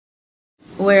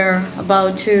We're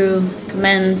about to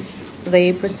commence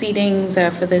the proceedings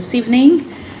for this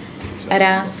evening. I'd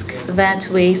ask that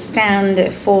we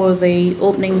stand for the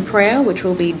opening prayer, which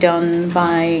will be done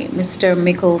by Mr.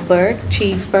 Mickelberg,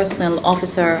 Chief Personnel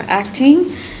Officer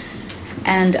Acting.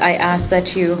 And I ask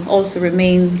that you also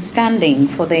remain standing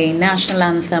for the national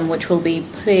anthem, which will be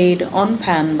played on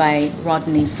pan by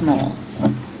Rodney Small.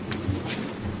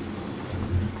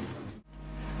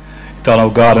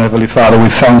 Eternal God and Heavenly Father, we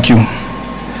thank you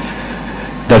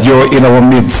that you're in our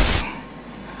midst,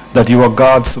 that you are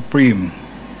God supreme,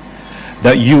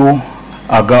 that you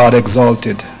are God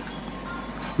exalted.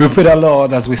 We pray that,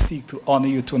 Lord, as we seek to honor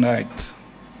you tonight,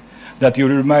 that you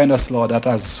remind us, Lord, that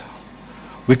as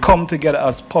we come together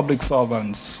as public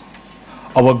servants,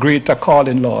 our greater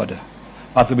calling, Lord,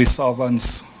 are to be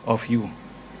servants of you.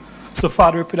 So,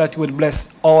 Father, we pray that you would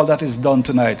bless all that is done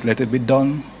tonight. Let it be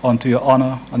done unto your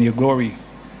honor and your glory.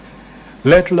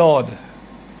 Let, Lord,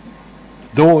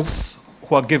 those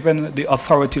who are given the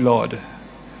authority, Lord,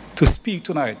 to speak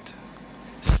tonight,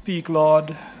 speak,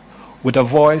 Lord, with a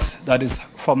voice that is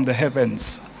from the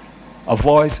heavens, a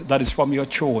voice that is from your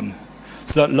throne,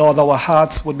 so that, Lord, our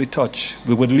hearts would be touched.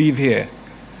 We would leave here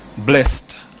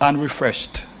blessed and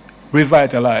refreshed,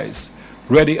 revitalized,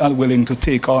 ready and willing to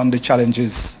take on the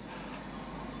challenges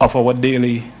of our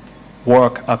daily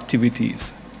work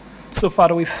activities. So,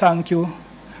 Father, we thank you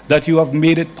that you have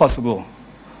made it possible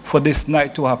for this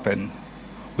night to happen.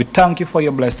 We thank you for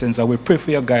your blessings and we pray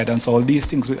for your guidance. All these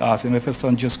things we ask in the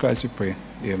Son Jesus Christ we pray.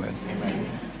 Amen.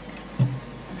 Amen.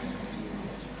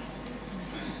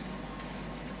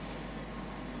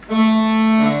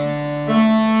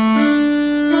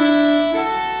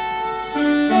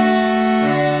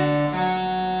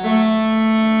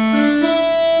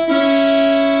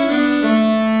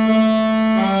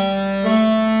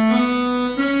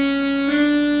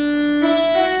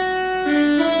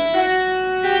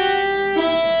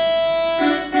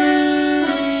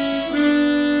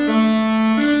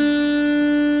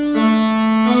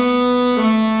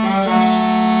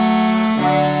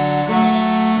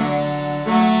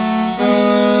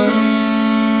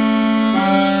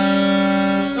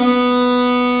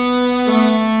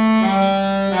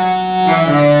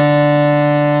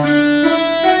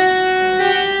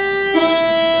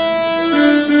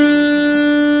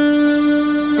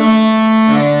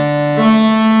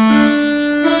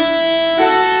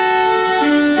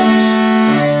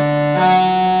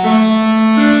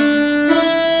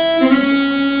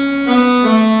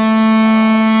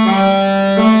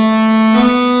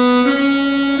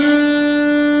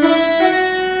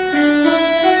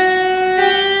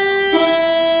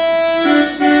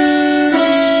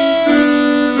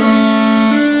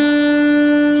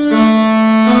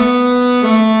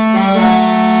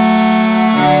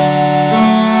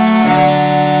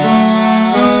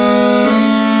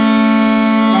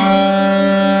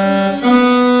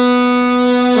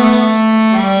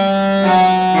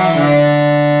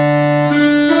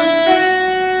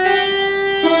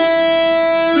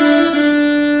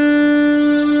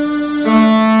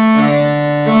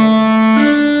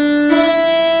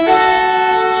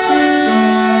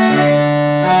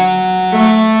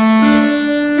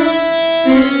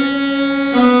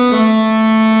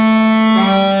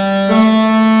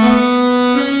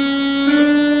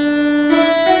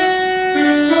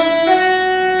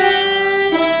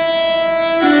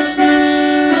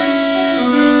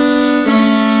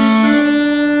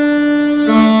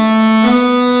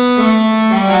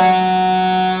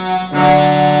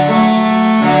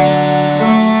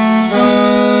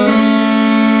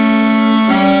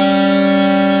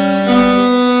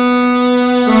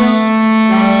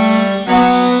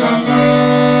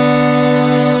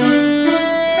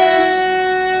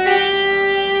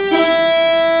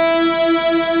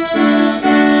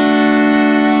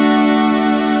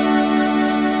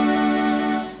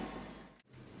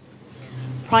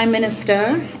 Prime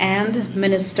Minister and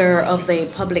Minister of the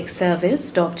Public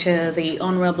Service, Dr. the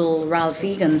Honorable Ralph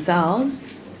E.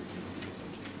 Gonsalves,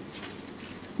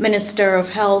 Minister of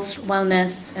Health,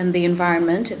 Wellness and the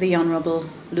Environment, the Honorable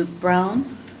Luke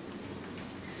Brown,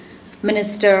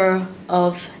 Minister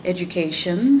of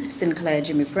Education, Sinclair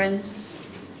Jimmy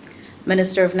Prince,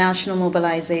 Minister of National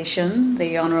Mobilization,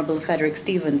 the Honorable Frederick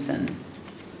Stevenson,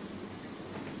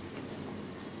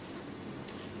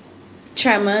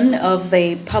 Chairman of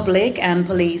the Public and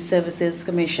Police Services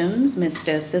Commissions,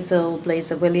 Mr. Cecil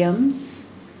Blazer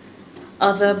Williams,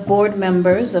 other board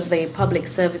members of the Public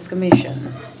Service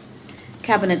Commission,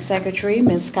 Cabinet Secretary,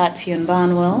 Ms. Katyan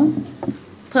Barnwell,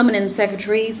 Permanent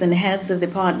Secretaries and Heads of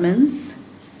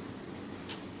Departments,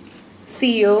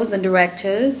 CEOs and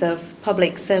Directors of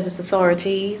Public Service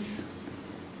Authorities,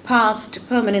 past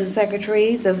permanent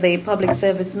secretaries of the Public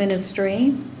Service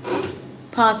Ministry,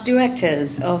 past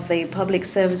directors of the Public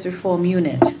Service Reform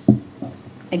Unit,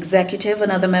 executive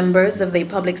and other members of the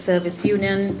Public Service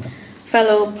Union,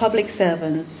 fellow public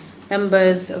servants,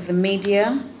 members of the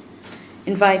media,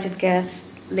 invited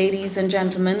guests, ladies and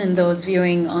gentlemen, and those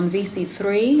viewing on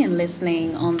VC3 and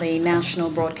listening on the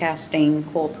National Broadcasting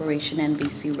Corporation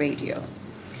NBC Radio.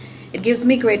 It gives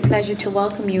me great pleasure to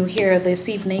welcome you here this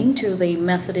evening to the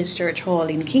Methodist Church Hall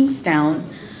in Kingstown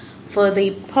for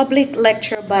the public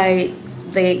lecture by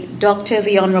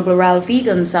the Honorable Ralph E.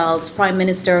 Gonsalves, Prime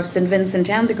Minister of St. Vincent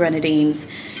and the Grenadines,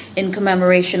 in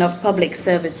commemoration of Public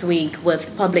Service Week,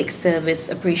 with Public Service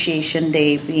Appreciation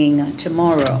Day being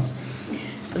tomorrow.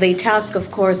 The task,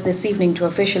 of course, this evening to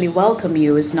officially welcome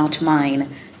you is not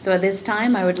mine. So at this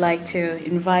time, I would like to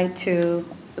invite to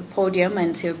the podium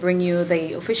and to bring you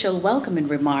the official welcoming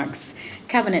remarks,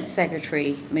 Cabinet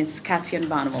Secretary, Ms. Katyan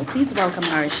Barnwell. Please welcome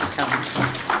her as she comes.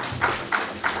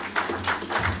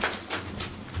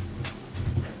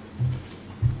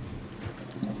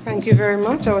 Thank you very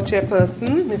much. Our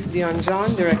chairperson, Ms. Dion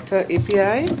John, Director,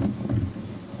 API.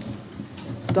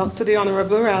 Dr. the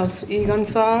Honorable Ralph E.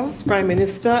 Gonsalves, Prime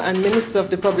Minister and Minister of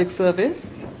the Public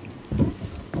Service,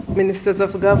 Ministers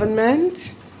of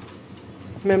Government,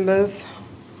 members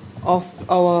of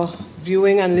our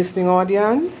viewing and listening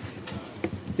audience,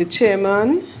 the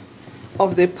Chairman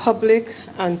of the Public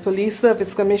and Police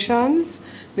Service Commissions,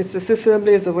 Mr. Cecil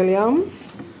Blazer Williams,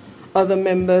 other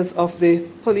members of the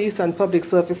Police and Public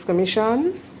Service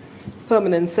Commissions,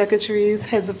 permanent secretaries,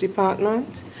 heads of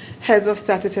department, heads of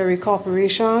statutory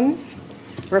corporations,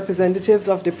 representatives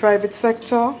of the private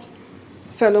sector,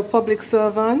 fellow public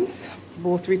servants,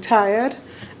 both retired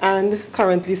and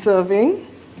currently serving,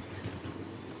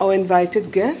 our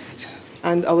invited guests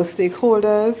and our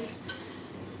stakeholders,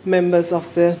 members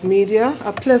of the media,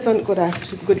 a pleasant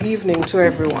good evening to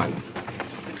everyone.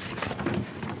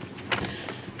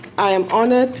 I am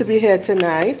honored to be here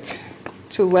tonight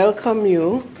to welcome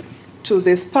you to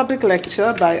this public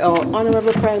lecture by our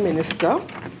Honorable Prime Minister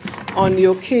on the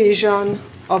occasion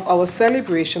of our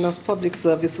celebration of Public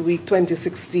Service Week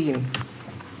 2016.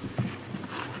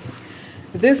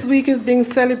 This week is being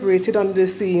celebrated under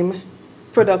the theme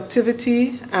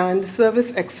Productivity and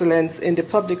Service Excellence in the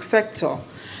Public Sector.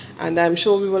 And I'm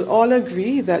sure we will all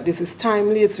agree that this is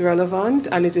timely, it's relevant,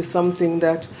 and it is something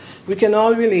that we can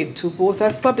all relate to, both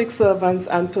as public servants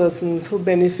and persons who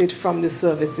benefit from the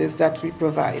services that we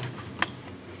provide.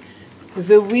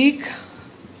 The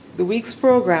week's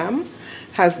program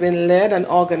has been led and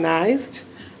organized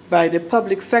by the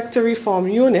Public Sector Reform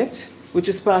Unit, which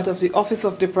is part of the Office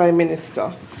of the Prime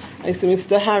Minister. I see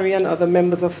Mr. Harry and other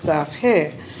members of staff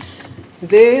here.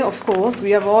 They, of course,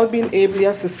 we have all been ably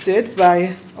assisted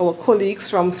by our colleagues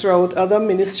from throughout other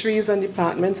ministries and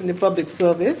departments in the public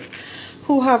service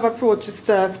who have approached this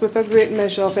task with a great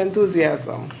measure of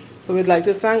enthusiasm. So we'd like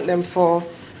to thank them for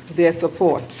their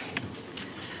support.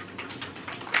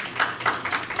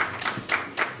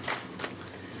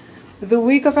 The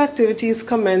week of activities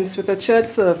commenced with a church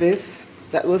service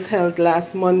that was held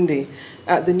last Monday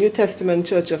at the New Testament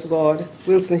Church of God,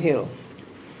 Wilson Hill.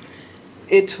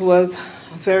 It was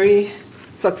very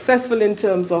successful in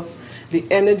terms of the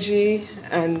energy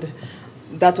and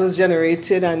that was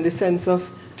generated and the sense of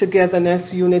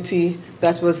togetherness, unity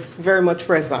that was very much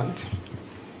present.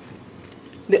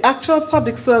 The actual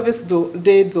public service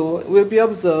day, though, will be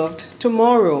observed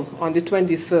tomorrow on the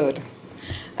 23rd.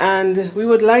 And we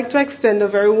would like to extend a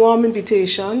very warm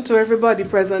invitation to everybody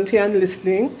present here and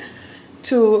listening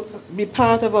to be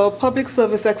part of our public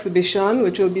service exhibition,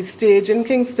 which will be staged in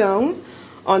Kingstown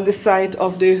on the site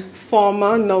of the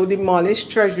former, now demolished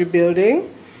Treasury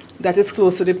building that is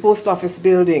close to the post office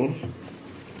building.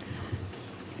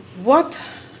 What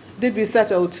did we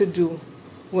set out to do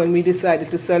when we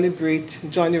decided to celebrate,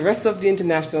 join the rest of the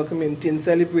international community in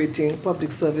celebrating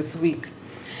Public Service Week?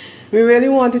 We really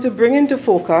wanted to bring into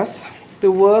focus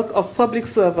the work of public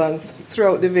servants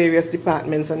throughout the various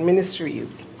departments and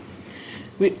ministries.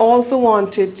 We also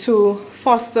wanted to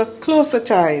foster closer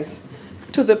ties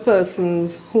to the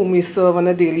persons whom we serve on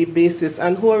a daily basis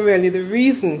and who are really the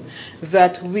reason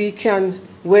that we can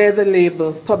wear the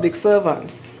label public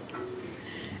servants.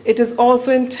 It is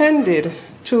also intended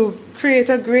to create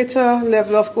a greater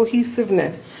level of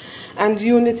cohesiveness and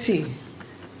unity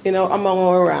among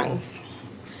our ranks,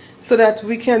 so that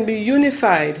we can be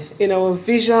unified in our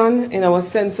vision, in our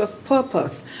sense of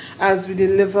purpose, as we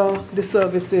deliver the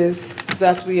services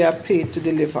that we are paid to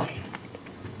deliver.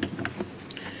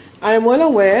 I am well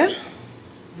aware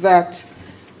that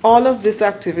all of this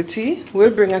activity will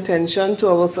bring attention to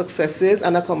our successes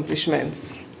and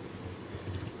accomplishments.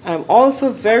 I'm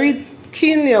also very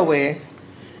keenly aware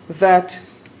that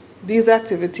these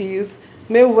activities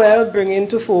may well bring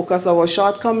into focus our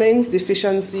shortcomings,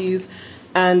 deficiencies,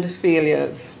 and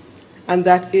failures. And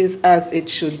that is as it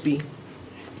should be.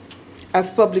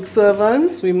 As public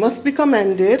servants, we must be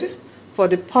commended for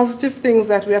the positive things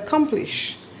that we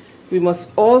accomplish. We must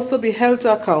also be held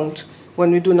to account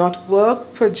when we do not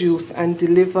work, produce, and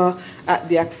deliver at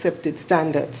the accepted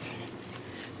standards.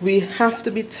 We have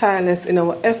to be tireless in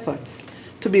our efforts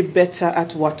to be better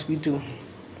at what we do.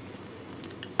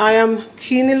 I am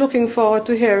keenly looking forward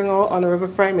to hearing our Honourable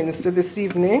Prime Minister this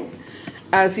evening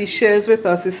as he shares with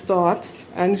us his thoughts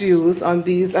and views on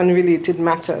these and related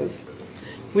matters.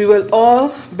 We will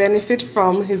all benefit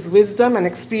from his wisdom and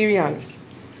experience.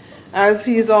 As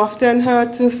he is often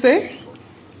heard to say,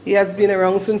 he has been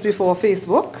around since before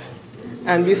Facebook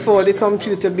and before the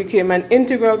computer became an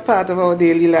integral part of our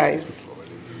daily lives.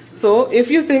 So if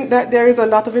you think that there is a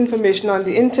lot of information on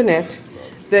the internet,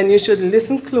 then you should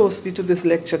listen closely to this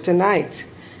lecture tonight.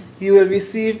 You will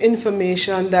receive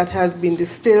information that has been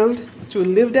distilled through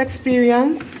lived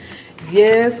experience,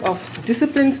 years of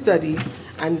disciplined study,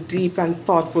 and deep and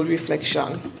thoughtful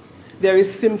reflection. There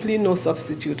is simply no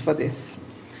substitute for this.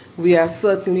 We are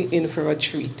certainly in for a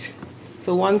treat.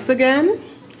 So once again,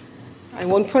 I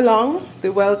won't prolong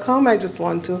the welcome. I just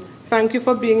want to thank you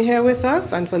for being here with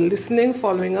us and for listening,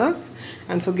 following us,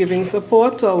 and for giving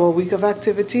support to our week of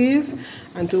activities,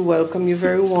 and to welcome you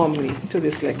very warmly to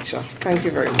this lecture. Thank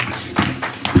you very much.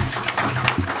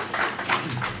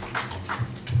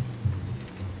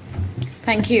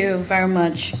 Thank you very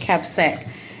much, CAPSEC.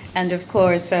 And of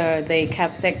course, the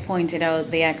CAPSEC pointed out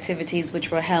the activities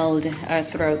which were held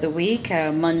throughout the week.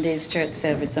 Monday's church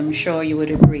service, I'm sure you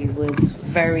would agree, was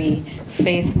very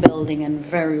faith-building and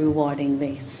very rewarding.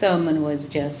 The sermon was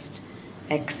just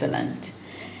excellent.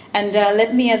 And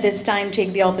let me at this time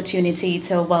take the opportunity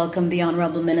to welcome the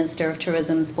Honourable Minister of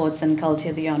Tourism, Sports and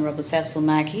Culture, the Honourable Cecil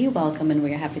Mackey. Welcome, and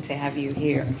we're happy to have you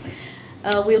here.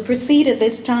 We'll proceed at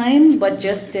this time, but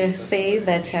just to say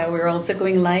that we're also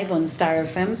going live on Star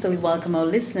FM, so we welcome our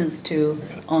listeners to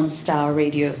on Star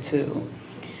Radio too.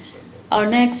 Our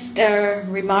next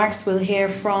remarks we'll hear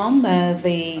from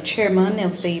the Chairman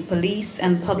of the Police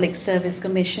and Public Service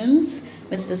Commissions,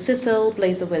 Mr. Cecil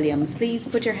Blazer-Williams. Please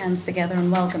put your hands together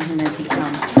and welcome him as he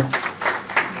comes.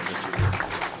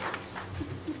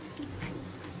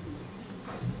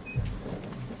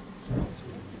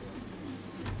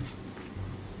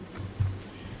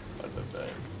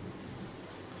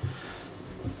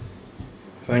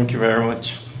 Thank you very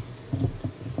much,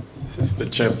 Sister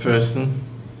Chairperson.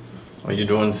 Or you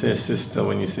don't say sister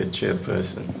when you say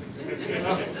chairperson.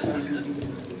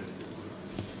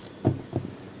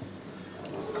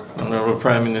 Honourable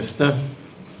Prime Minister,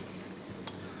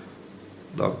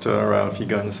 Dr. Ralphie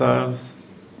Gonsalves,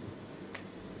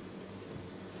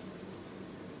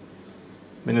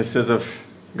 Ministers of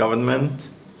Government,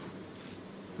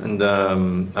 and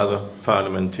other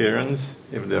parliamentarians,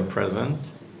 if they're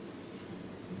present,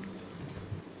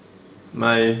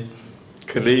 my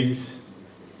colleagues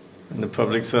in the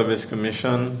Public Service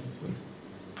Commission,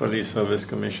 Police Service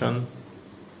Commission,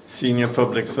 senior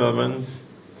public servants,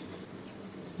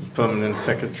 permanent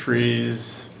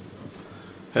secretaries,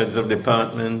 heads of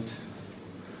department.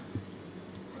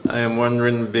 I am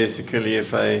wondering basically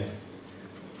if I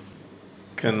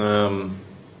can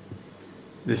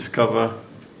discover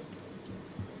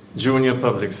junior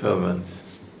public servants.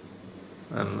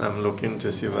 I'm looking to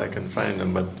see if I can find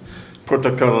them, but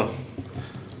protocol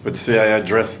would say I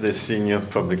address the senior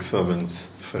public servants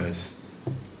first.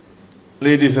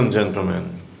 Ladies and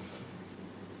gentlemen,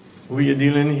 we are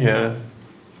dealing here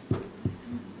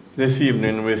this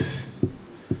evening with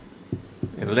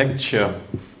a lecture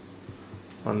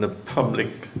on the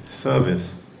public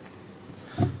service,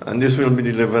 and this will be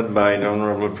delivered by the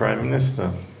Honourable Prime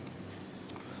Minister.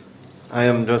 I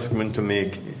am just going to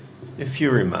make a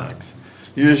few remarks.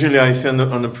 Usually I send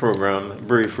on the program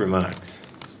brief remarks,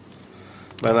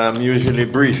 but I'm usually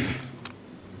brief.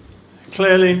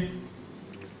 Clearly,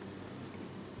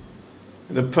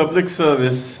 the public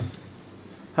service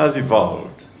has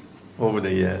evolved over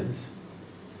the years.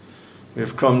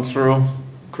 We've come through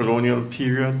colonial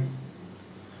period,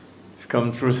 we've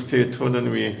come through statehood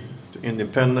and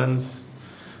independence,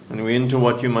 and we're into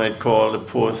what you might call the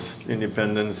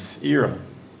post-independence era.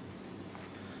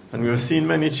 And we've seen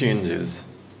many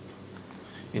changes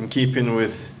in keeping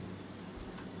with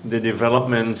the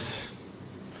developments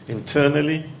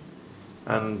internally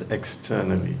and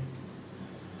externally.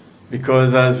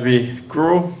 Because as we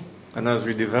grow and as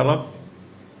we develop,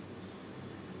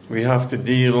 we have to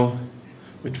deal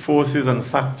with forces and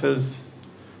factors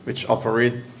which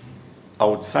operate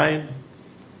outside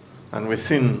and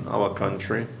within our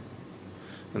country.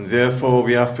 And therefore,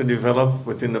 we have to develop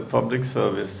within the public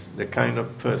service the kind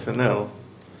of personnel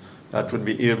that would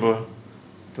be able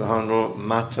to handle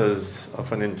matters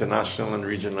of an international and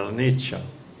regional nature.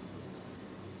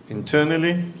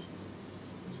 Internally,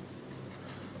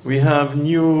 we have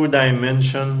new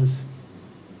dimensions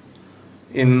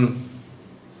in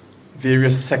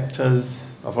various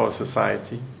sectors of our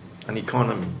society and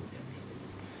economy.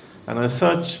 And as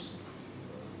such,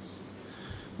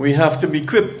 we have to be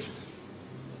equipped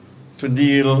to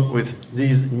deal with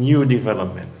these new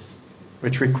developments,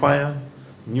 which require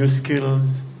new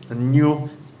skills and new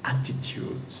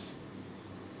attitudes.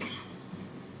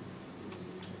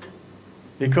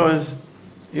 Because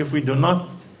if we do not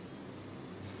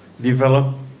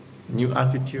develop new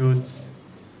attitudes,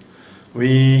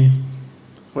 we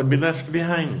would be left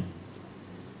behind.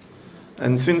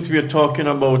 And since we are talking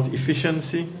about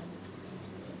efficiency,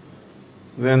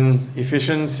 then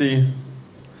efficiency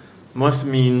must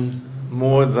mean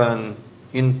more than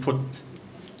input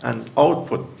and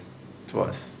output to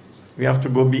us. We have to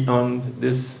go beyond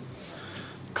this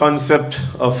concept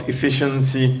of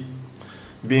efficiency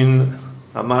being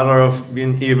a matter of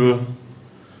being able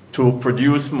to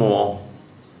produce more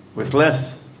with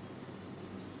less.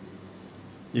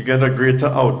 You get a greater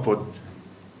output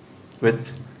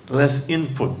with less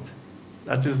input.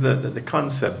 That is the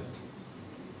concept.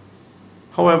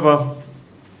 However,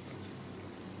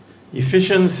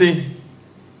 efficiency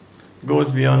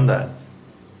goes beyond that.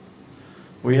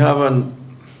 We have a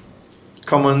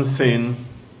common saying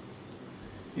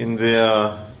in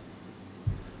the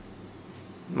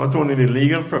not only the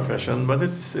legal profession, but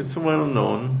it's well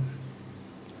known.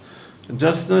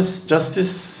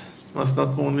 Justice must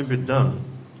not only be done,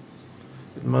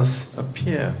 it must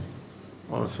appear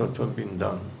also to have been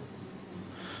done.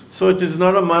 So it is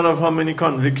not a matter of how many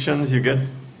convictions you get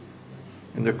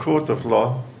in the court of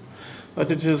law,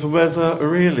 but it is whether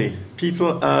really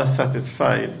people are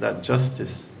satisfied that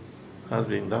justice has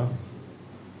been done.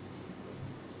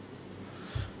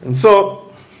 And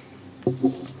so,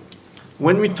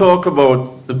 when we talk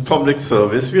about the public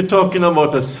service, we're talking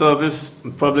about a service,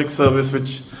 public service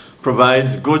which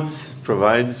provides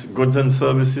goods and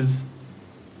services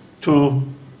to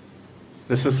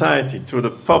the society, to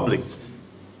the public.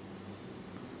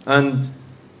 And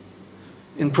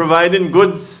in providing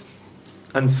goods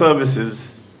and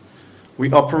services,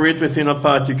 we operate within a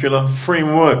particular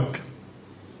framework.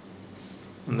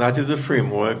 And that is the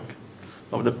framework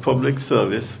of the public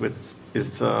service with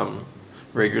its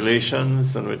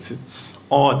regulations and with its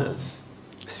orders,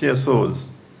 CSOs.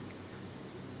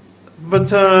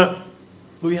 But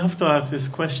we have to ask this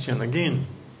question again.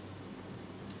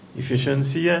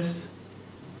 Efficiency, yes.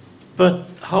 But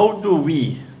how do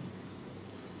we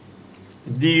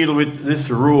deal with this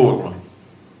role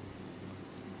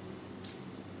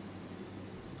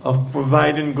of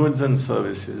providing goods and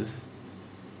services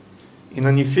in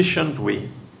an efficient way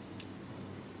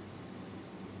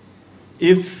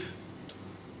if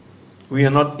we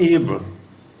are not able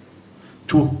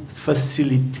to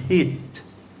facilitate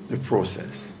the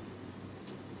process?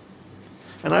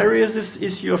 And I raise this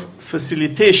issue of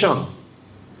facilitation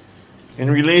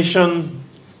in relation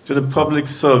to the public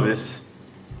service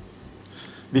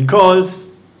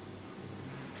because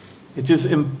it is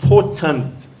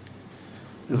important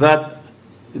that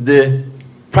the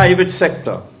private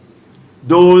sector,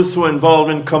 those who are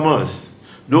involved in commerce,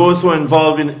 those who are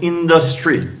involved in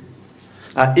industry,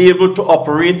 are able to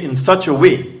operate in such a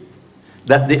way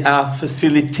that they are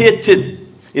facilitated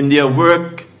in their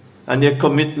work and their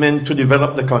commitment to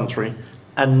develop the country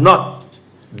and not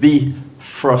be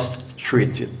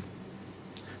frustrated.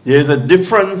 There is a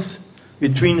difference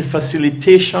between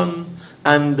facilitation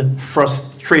and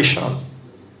frustration.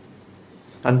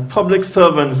 And public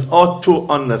servants ought to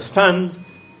understand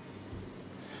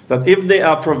that if they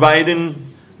are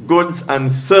providing goods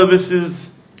and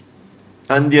services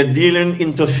and they're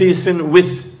interfacing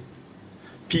with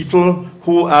people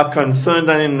who are concerned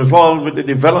and involved with the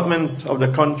development of the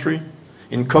country,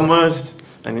 in commerce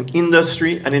and in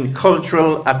industry and in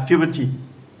cultural activity,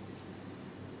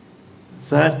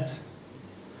 that,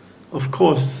 of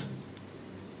course,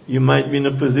 you might be in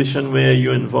a position where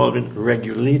you're involved in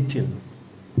regulating.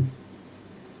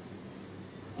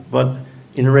 But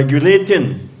in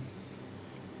regulating,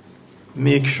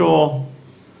 make sure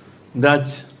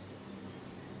that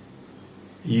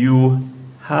you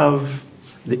have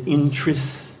the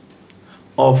interests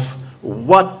of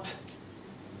what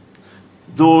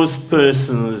those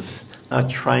persons are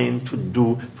trying to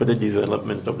do for the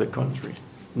development of the country.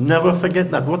 Never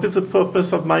forget that. What is the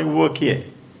purpose of my work here?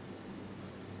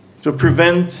 To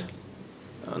prevent,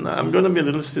 and I'm going to be a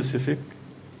little specific,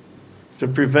 to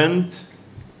prevent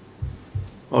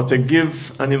or to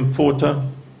give an importer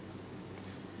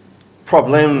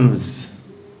problems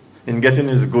in getting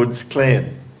his goods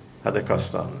cleared at the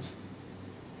customs.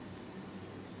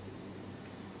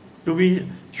 Do we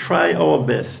try our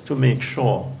best to make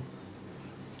sure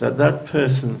that that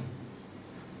person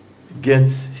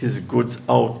gets his goods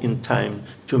out in time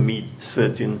to meet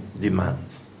certain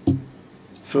demands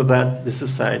so that the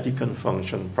society can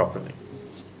function properly?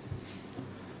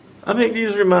 I make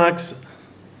these remarks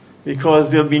because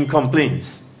there have been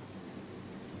complaints.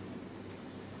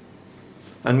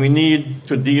 And we need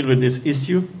to deal with this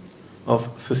issue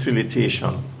of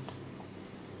facilitation,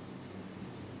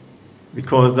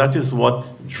 because that is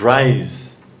what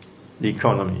drives the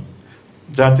economy.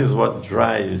 That is what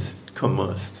drives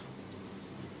commerce.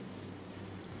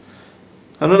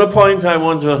 Another point I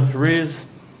want to raise,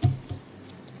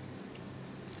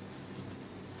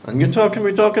 and we're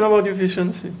talking about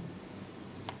efficiency.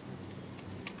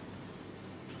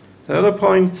 The other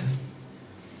point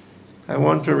I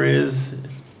want to raise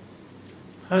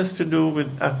has to do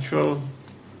with actual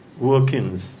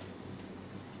workings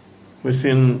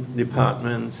within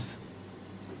departments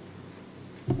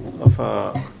of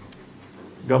our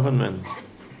government.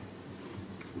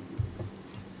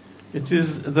 It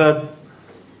is that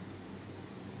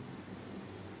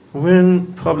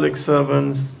when public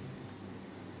servants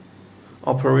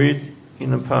operate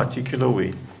in a particular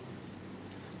way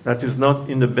that is not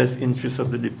in the best interest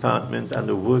of the department and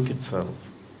the work itself,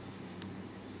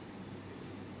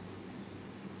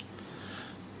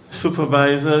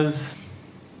 supervisors,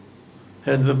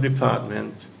 heads of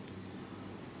department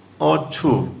ought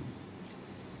to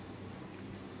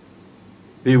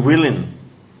be willing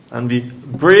and be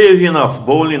brave enough,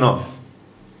 bold enough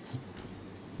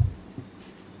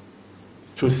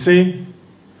to say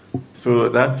to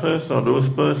that person or those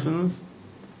persons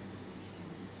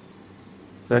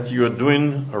that you are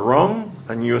doing wrong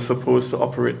and you are supposed to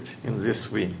operate in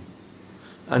this way.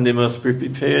 And they must be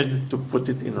prepared to put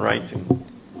it in writing.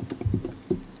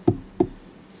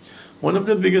 One of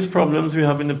the biggest problems we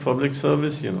have in the public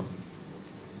service,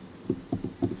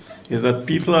 is that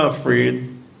people are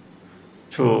afraid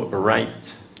to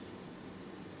write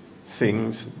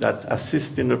things that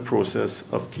assist in the process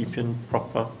of keeping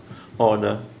proper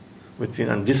order within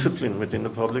and discipline within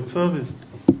the public service.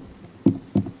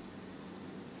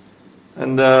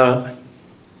 And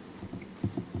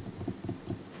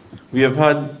we have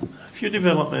had a few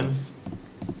developments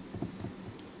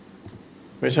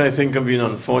which I think have been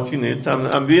unfortunate.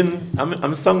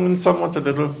 I'm sounding somewhat a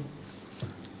little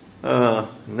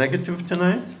negative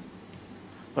tonight,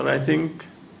 but I think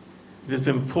it is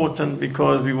important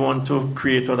because we want to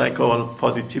create what I call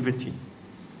positivity.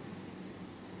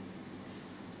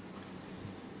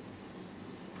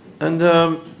 And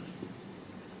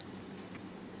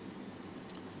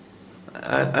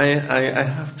I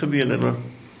have to be a little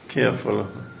careful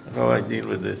how I deal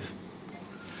with this.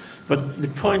 But the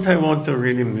point I want to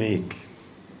really make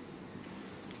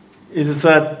is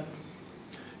that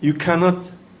you cannot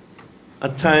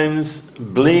at times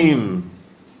blame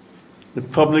the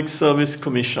Public Service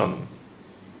Commission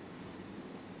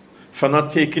for not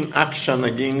taking action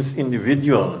against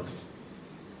individuals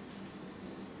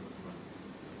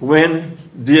when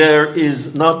there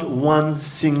is not one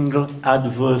single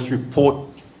adverse report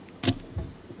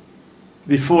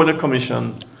before the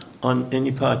Commission on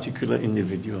any particular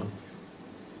individual.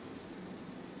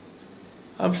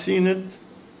 I've seen it,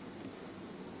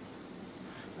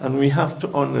 and we have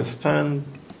to understand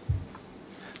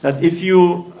that if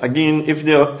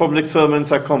the public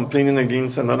servants are complaining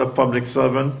against another public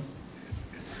servant,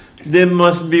 they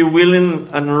must be willing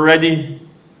and ready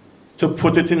to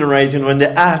put it in writing when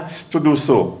they're asked to do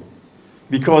so.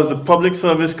 Because the Public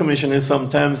Service Commission is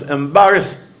sometimes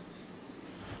embarrassed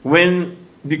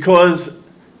because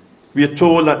we are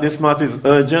told that this matter is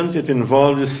urgent, it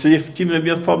involves the safety maybe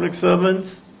of public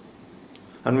servants,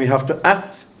 and we have to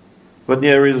act, but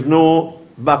there is no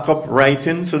backup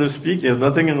writing, so to speak. There's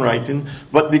nothing in writing,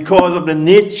 but because of the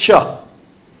nature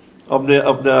of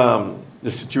the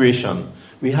situation,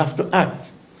 we have to act.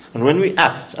 And when we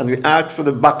act and we ask for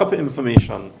the backup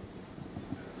information,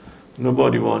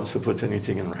 nobody wants to put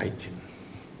anything in writing.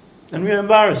 And we're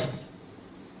embarrassed.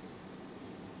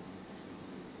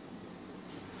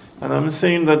 And I'm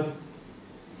saying that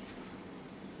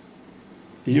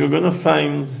you're going to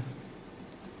find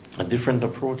a different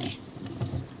approach.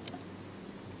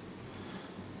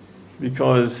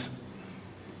 Because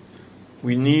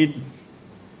we need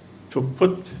to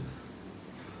put,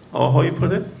 or how you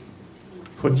put it?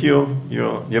 Put your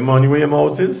money where your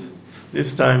mouth is.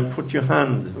 This time, put your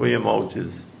hand where your mouth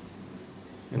is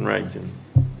in writing.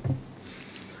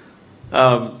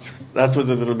 That was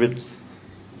a little bit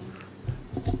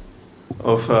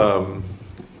of,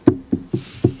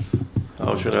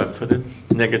 how should I put it?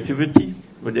 Negativity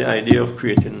with the idea of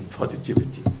creating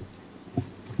positivity.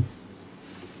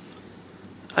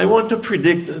 I want to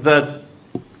predict that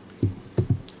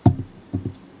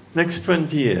next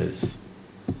 20 years,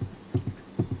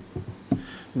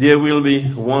 there will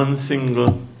be one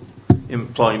single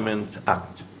employment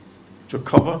act to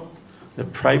cover the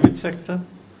private sector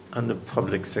and the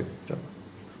public sector,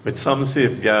 with some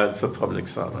safeguards for public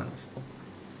servants.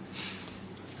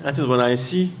 That is what I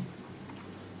see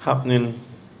happening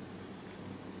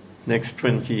next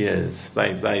 20 years,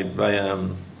 by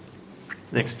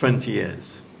next 20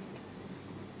 years.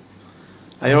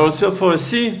 I also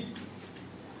foresee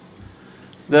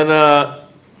that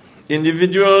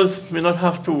individuals may not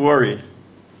have to worry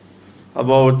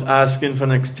about asking for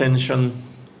an extension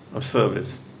of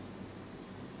service.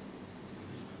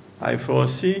 I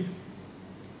foresee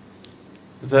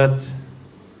that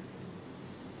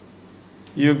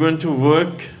you're going to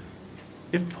work,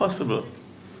 if possible,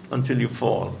 until you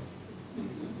fall.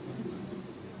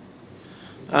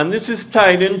 And this is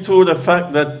tied into the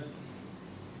fact that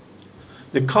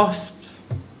the cost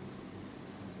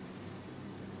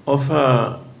of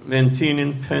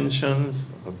maintaining pensions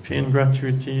or paying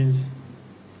gratuities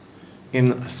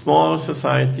in a small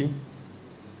society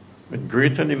with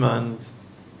greater demands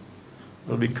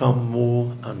will become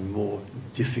more and more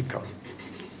difficult.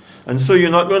 And so you're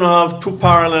not going to have two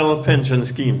parallel pension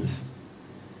schemes.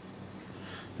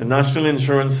 The National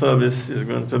Insurance Service is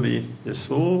going to be the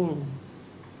sole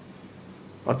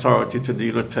authority to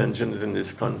deal with pensions in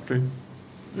this country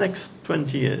next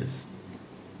 20 years.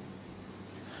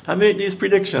 I made these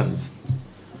predictions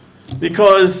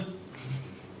because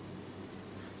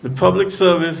the public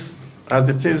service as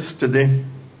it is today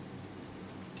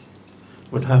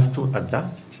would have to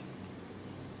adapt,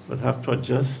 would have to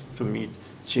adjust to meet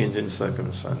changing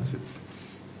circumstances.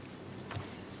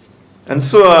 And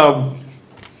so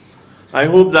I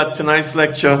hope that tonight's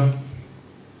lecture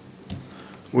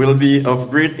will be of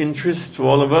great interest to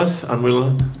all of us and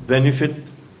will benefit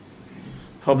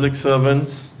public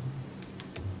servants.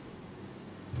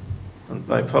 And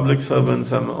by public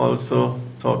servants, I'm also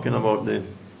talking about the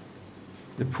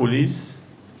police.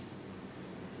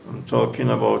 I'm talking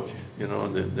about, you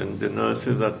know, the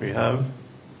nurses that we have.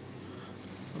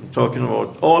 I'm talking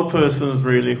about all persons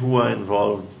really who are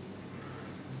involved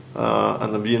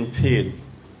and are being paid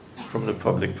from the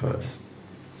public purse.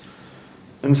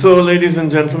 And so, ladies and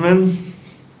gentlemen,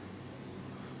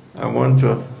 I want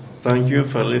to thank you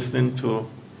for listening to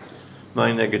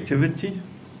my negativity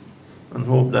and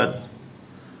hope that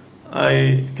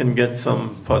I can get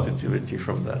some positivity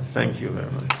from that. Thank you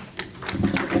very much.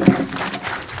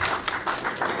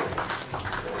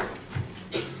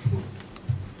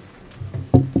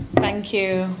 Thank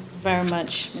you very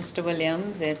much, Mr.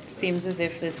 Williams. It seems as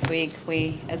if this week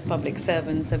we, as public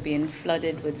servants, are being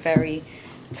flooded with very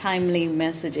timely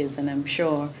messages, and I'm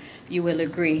sure you will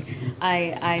agree.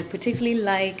 I particularly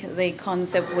like the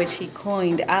concept which he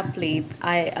coined aptly,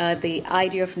 the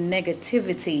idea of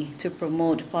negativity to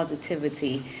promote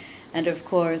positivity. And of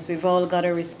course, we've all got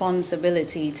a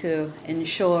responsibility to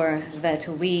ensure that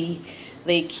we,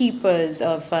 the keepers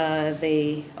of our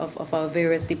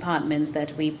various departments,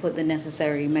 that we put the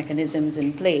necessary mechanisms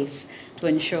in place to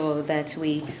ensure that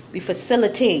we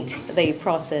facilitate the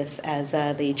process, as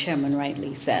the chairman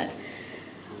rightly said.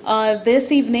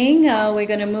 This evening, we're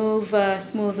going to move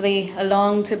smoothly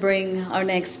along to bring our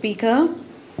next speaker.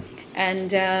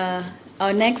 And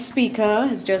our next speaker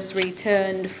has just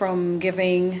returned from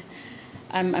giving,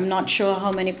 I'm not sure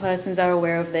how many persons are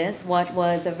aware of this, what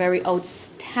was a very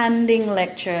outstanding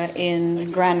lecture in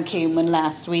Grand Cayman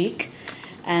last week,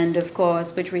 and of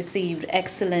course, which received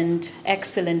excellent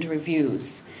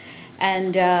reviews.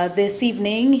 And this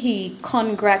evening,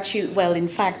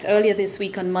 earlier this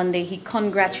week on Monday, he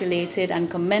congratulated and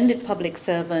commended public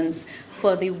servants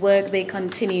for the work they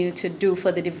continue to do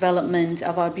for the development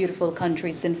of our beautiful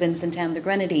country, St. Vincent and the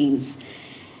Grenadines.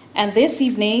 And this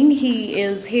evening, he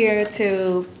is here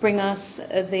to bring us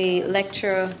the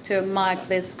lecture to mark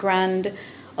this grand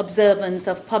observance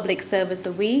of Public Service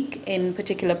Week, in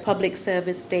particular Public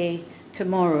Service Day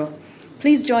tomorrow.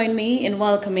 Please join me in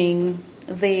welcoming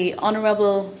the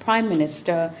Honorable Prime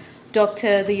Minister,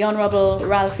 the Honorable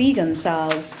Ralph E.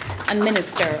 Gonsalves, and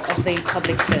Minister of the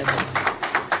Public Service.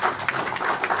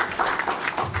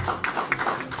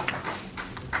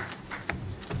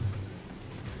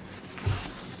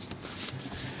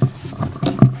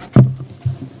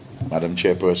 Madam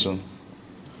Chairperson,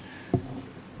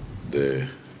 the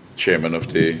Chairman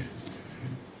of the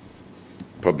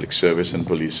Public Service and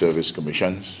Police Service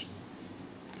Commissions,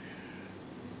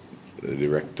 the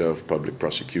Director of Public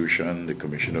Prosecution, the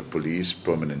Commissioner of Police,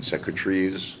 Permanent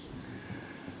Secretaries,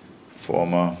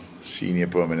 former Senior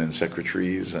Permanent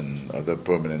Secretaries and other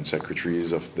Permanent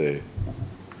Secretaries of an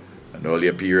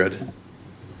earlier period,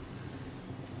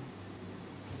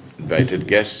 invited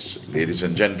guests, ladies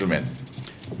and gentlemen,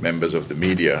 members of the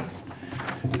media,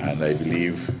 and I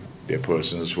believe there are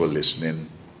persons who are listening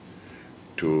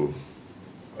to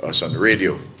us on the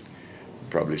radio,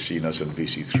 probably seen us on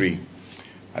VC3.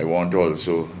 I want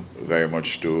also very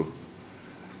much to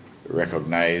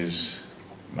recognize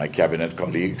my cabinet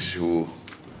colleagues who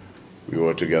we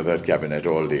were together at cabinet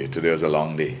all day. Today was a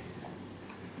long day.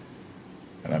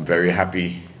 And I'm very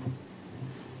happy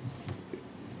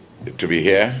to be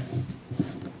here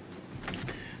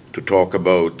to talk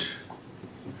about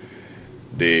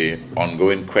the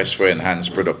ongoing quest for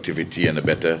enhanced productivity and a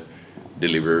better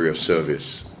delivery of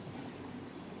service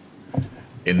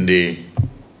in the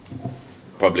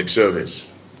public service.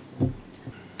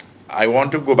 I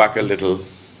want to go back a little.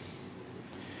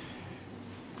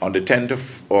 On the 10th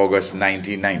of August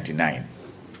 1999,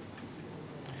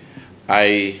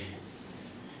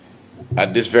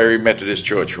 at this very Methodist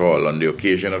Church Hall, on the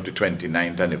occasion of the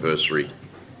 29th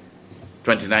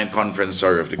conference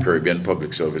of the Caribbean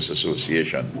Public Service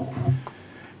Association,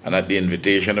 and at the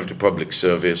invitation of the Public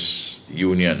Service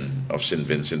Union of St.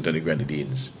 Vincent and the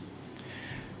Grenadines,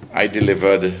 I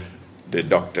delivered the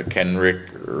Dr.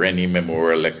 Kenrick Rennie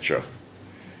Memorial Lecture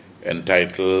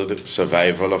entitled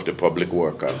Survival of the Public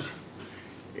Worker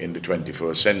in the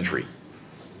 21st Century.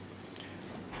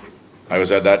 I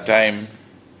was at that time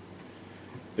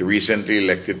the recently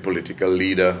elected political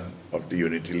leader of the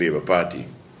Unity Labour Party,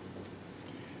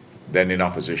 then in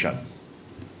opposition.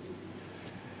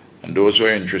 And those who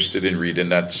are interested in reading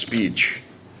that speech,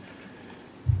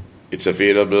 it's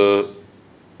available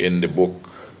in the book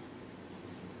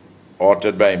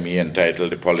authored by me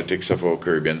entitled The Politics of Our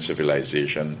Caribbean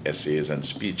Civilization, Essays and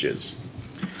Speeches.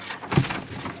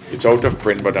 It's out of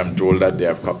print, but I'm told that they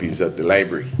have copies at the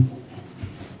library.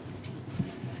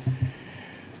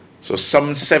 So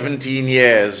some 17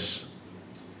 years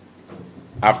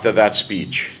after that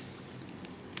speech,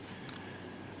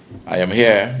 I am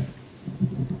here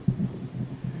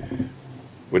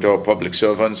with our public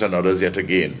servants and others yet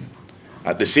again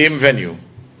at the same venue,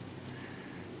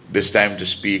 this time to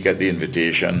speak at the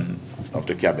invitation of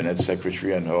the Cabinet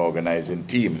Secretary and her organizing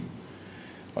team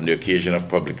on the occasion of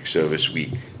Public Service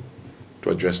Week to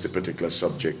address the particular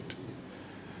subject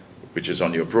which is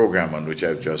on your program and which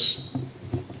I've just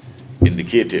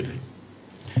indicated.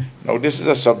 Now, this is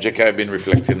a subject I've been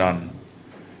reflecting on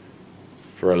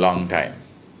for a long time.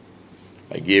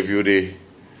 I gave you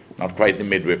not quite the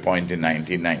midway point in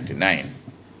 1999,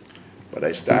 but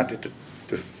I started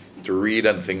to read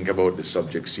and think about the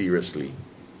subject seriously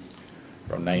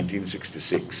from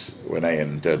 1966 when I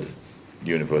entered the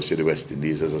University of the West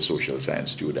Indies as a social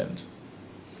science student.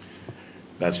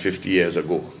 That's 50 years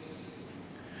ago.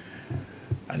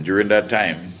 And during that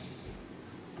time,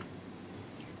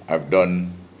 I've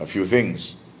done a few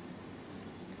things.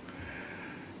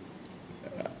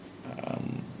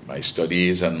 My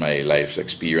studies and my life's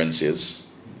experiences,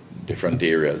 different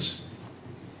areas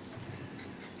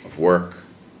of work.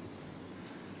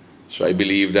 So I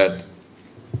believe that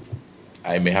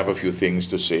I may have a few things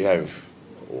to say. I've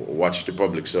watched the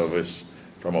public service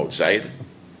from outside,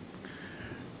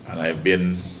 and I've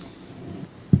been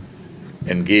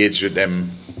engaged with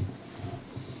them,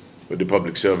 with the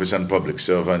public service and public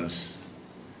servants,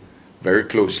 very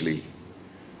closely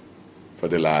for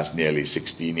the last nearly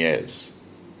 16 years.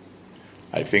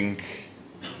 I think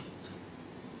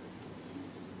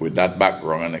with that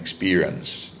background and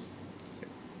experience,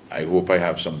 I hope I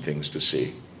have some things to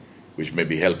say which may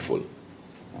be helpful.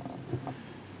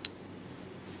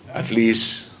 At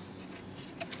least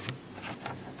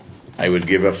I will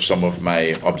give up some of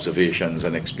my observations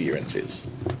and experiences,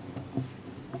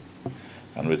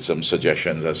 and with some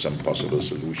suggestions as some possible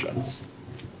solutions.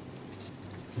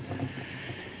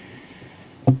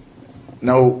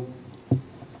 Now,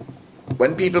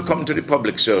 when people come to the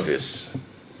public service,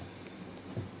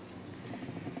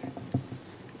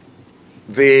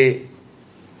 they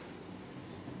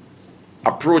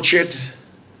approach it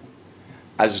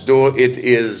as though it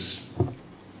is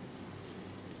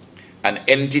an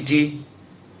entity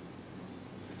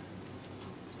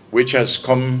which has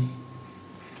come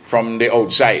from the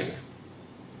outside,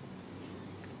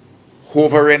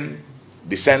 hovering,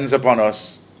 descends upon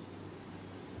us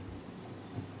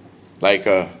like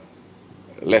a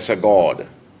lesser God,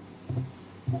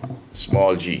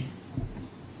 small g,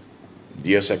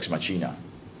 Deus ex machina.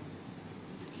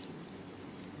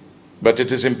 But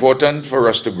it is important for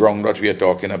us to ground what we are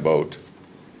talking about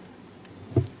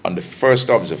on the first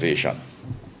observation,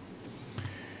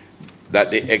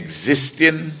 that the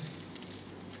existing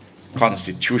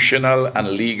constitutional and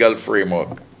legal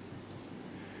framework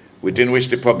within which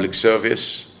the public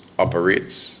service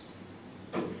operates,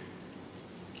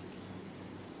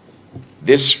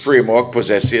 this framework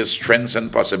possesses strengths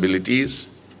and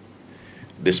possibilities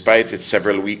despite its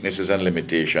several weaknesses and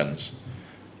limitations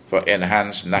for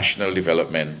enhanced national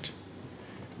development,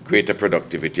 greater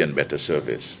productivity, and better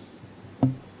service.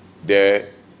 There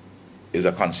is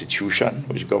a constitution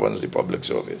which governs the public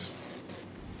service.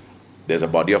 There's a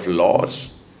body of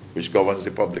laws which governs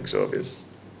the public service,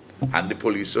 and the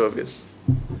police service,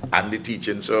 and the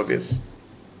teaching service.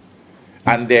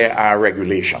 And there are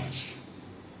regulations.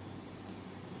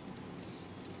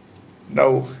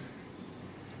 Now,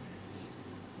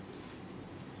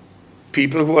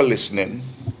 people who are listening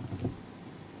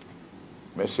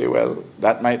may say, well,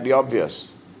 that might be obvious.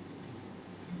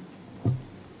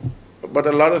 But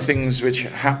a lot of things which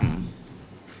happen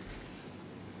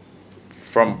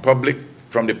from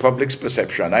the public's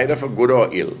perception, either for good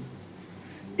or ill,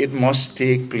 it must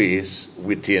take place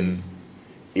within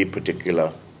a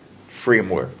particular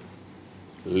framework,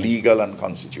 legal and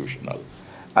constitutional.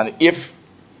 And if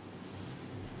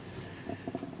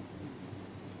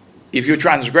you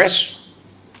transgress,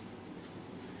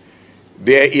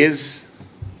 there is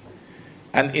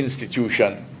an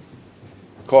institution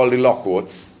called the law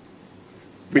courts,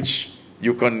 which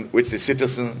the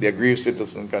citizen, the aggrieved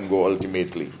citizen, can go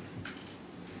ultimately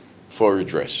for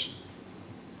redress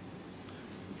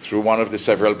through one of the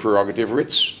several prerogative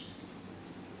writs,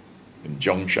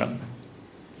 injunction,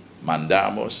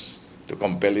 mandamus, to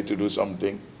compel it to do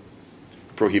something,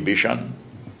 prohibition,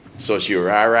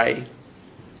 certiorari,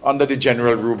 under the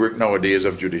general rubric nowadays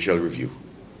of judicial review.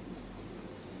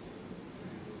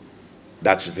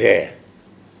 That's there.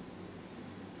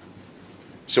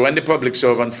 So when the public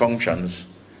servant functions,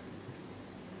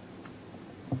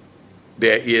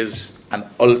 there is an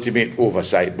ultimate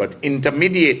oversight, but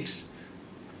intermediate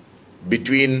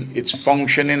between its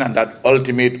functioning and that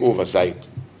ultimate oversight,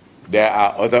 there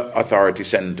are other authority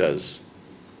centers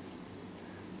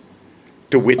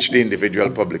to which the individual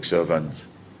public servant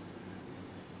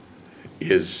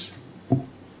is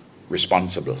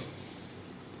responsible.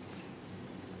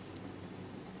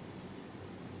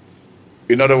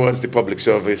 In other words, the public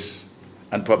service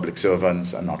and public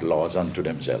servants are not laws unto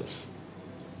themselves.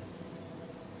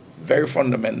 Very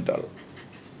fundamental.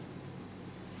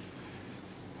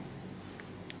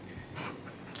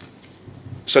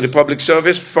 So the public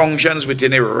service functions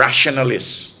within a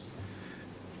rationalist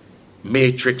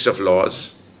matrix of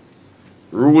laws,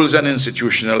 rules, and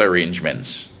institutional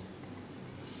arrangements,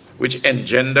 which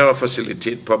engender or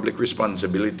facilitate public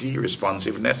responsibility,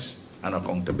 responsiveness, and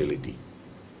accountability.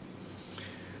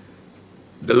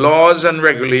 The laws and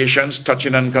regulations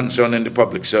touching and concerning the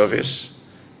public service,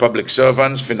 public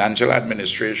servants, financial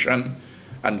administration,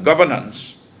 and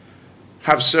governance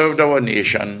have served our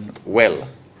nation well,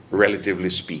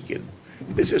 relatively speaking.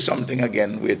 This is something,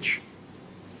 again, which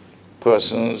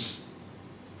persons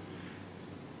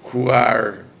who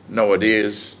are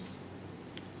nowadays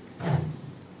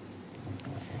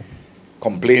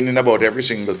complaining about every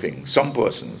single thing, some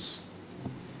persons,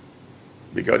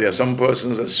 because there are some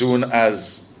persons, as soon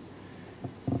as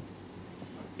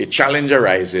a challenge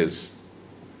arises,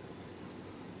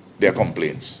 there are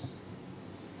complaints.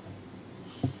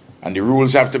 And the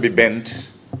rules have to be bent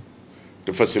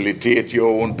to facilitate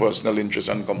your own personal interest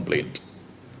and complaint,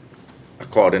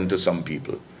 according to some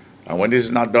people. And when this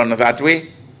is not done that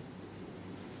way,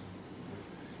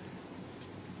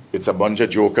 it's a bunch of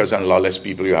jokers and lawless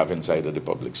people you have inside of the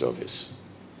public service.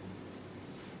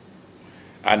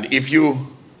 And if you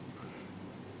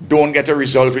don't get a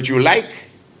result which you like,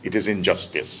 it is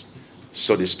injustice.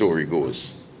 So the story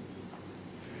goes.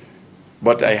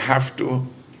 But I have to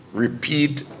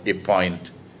repeat a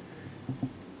point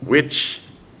which,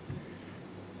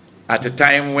 at a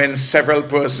time when several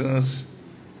persons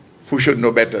who should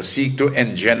know better seek to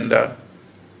engender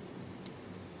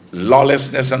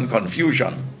lawlessness and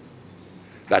confusion,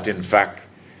 that in fact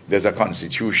there's a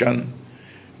constitution,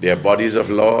 there are bodies of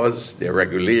laws, there are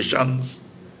regulations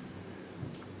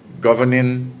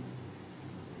governing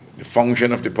the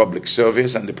function of the public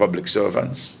service and the public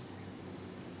servants.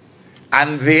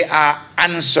 And they are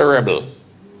answerable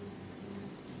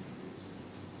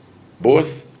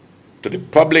both to the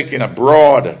public in a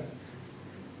broad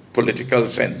political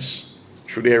sense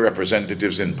through their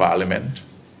representatives in Parliament,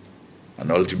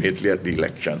 and ultimately at the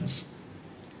elections.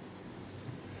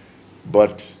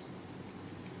 But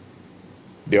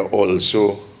they're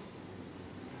also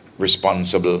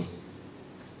responsible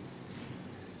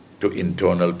to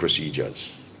internal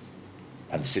procedures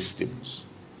and systems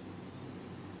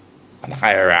and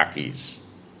hierarchies.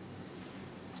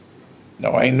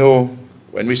 Now, I know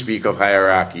when we speak of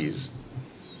hierarchies,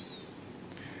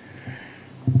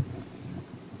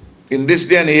 in this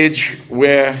day and age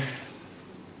where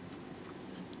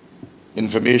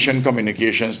information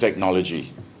communications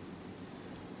technology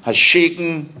has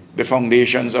shaken the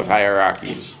foundations of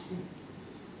hierarchies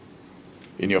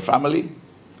in your family,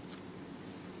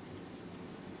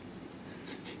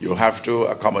 you have to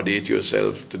accommodate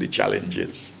yourself to the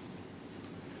challenges.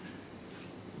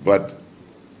 But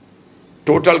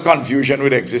total confusion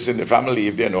would exist in the family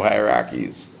if there are no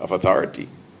hierarchies of authority.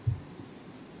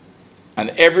 And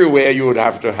everywhere you would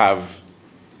have to have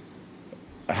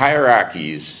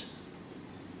hierarchies.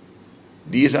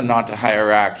 These are not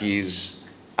hierarchies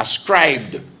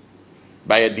ascribed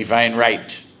by a divine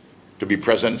right to be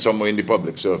present somewhere in the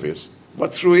public service,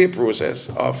 but through a process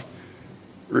of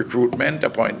recruitment,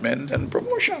 appointment, and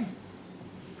promotion.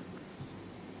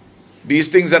 These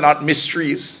things are not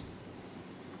mysteries.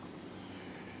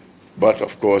 But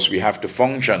of course, we have to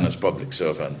function as public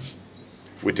servants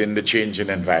within the changing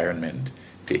environment,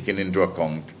 taking into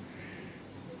account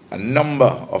a number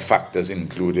of factors,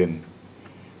 including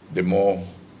the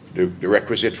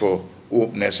requisite for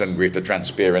openness and greater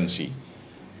transparency,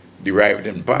 derived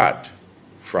in part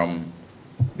from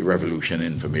the revolution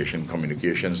in information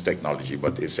communications technology,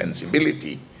 but a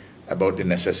sensibility about the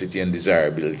necessity and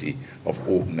desirability of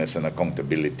openness and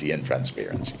accountability and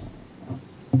transparency.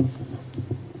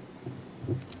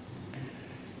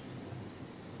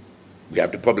 We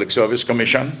have the Public Service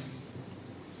Commission,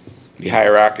 the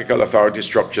hierarchical authority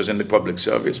structures in the public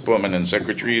service, permanent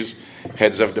secretaries,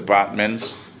 heads of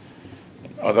departments,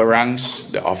 other ranks,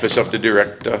 the Office of the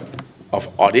Director of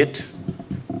Audit,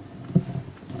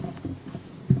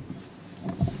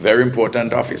 very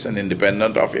important office, an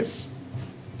independent office,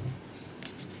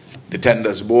 the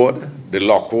Tenders Board, the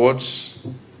law courts,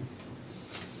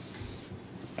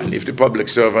 and if the public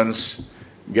servants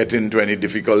get into any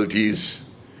difficulties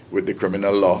with the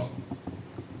criminal law,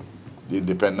 the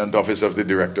independent office of the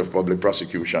Director of Public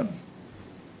Prosecution,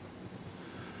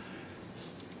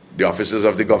 the offices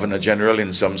of the Governor General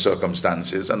in some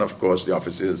circumstances, and of course the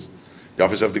office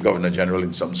of the Governor General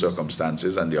in some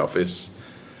circumstances, and the office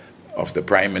of the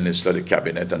Prime Minister, the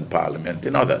Cabinet, and Parliament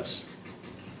in others.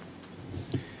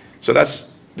 So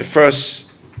that's the first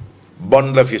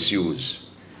bundle of issues,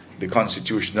 the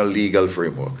constitutional legal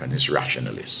framework and its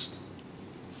rationalists.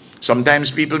 Sometimes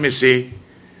people may say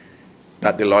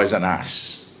that the law is an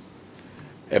ass.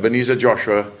 Ebenezer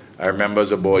Joshua, I remember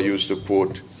as a boy, used to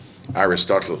quote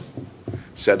Aristotle,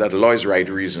 said that the law is right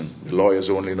reason. The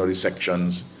lawyers only know the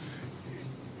sections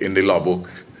in the law book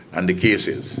and the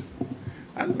cases.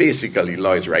 And basically,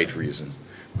 law is right reason,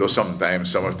 though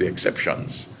sometimes some of the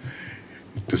exceptions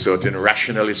to certain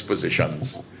rationalist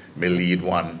positions may lead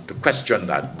one to question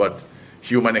that, but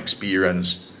human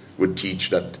experience would teach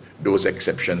that those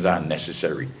exceptions are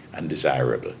necessary and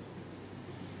desirable,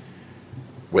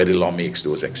 where the law makes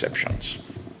those exceptions.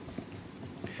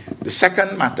 The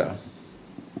second matter,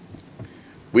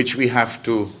 which we have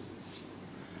to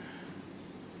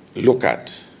look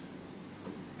at,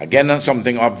 again, not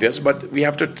something obvious, but we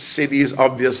have to say these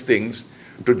obvious things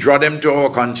to draw them to our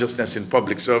consciousness in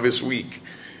Public Service Week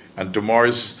and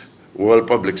tomorrow's World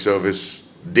Public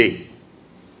Service Day.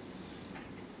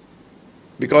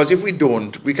 Because if we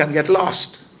don't, we can get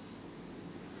lost.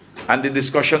 And the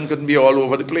discussion can be all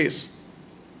over the place.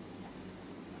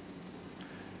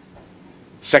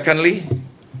 Secondly,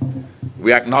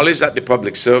 we acknowledge that the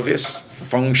public service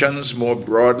functions more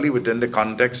broadly within the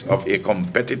context of a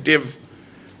competitive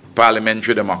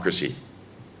parliamentary democracy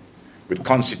with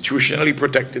constitutionally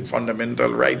protected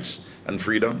fundamental rights and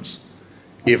freedoms,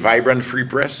 a vibrant free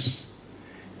press,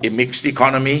 a mixed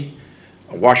economy,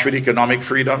 awash with economic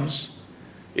freedoms,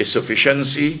 a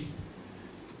sufficiency,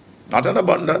 not an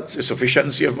abundance, a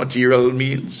sufficiency of material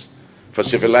means for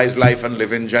civilized life and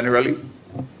living generally,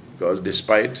 because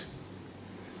despite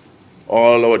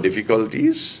all our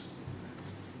difficulties,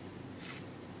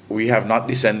 we have not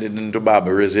descended into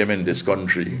barbarism in this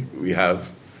country. We have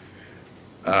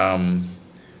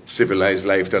civilized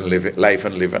life and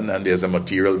living, and there's a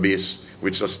material base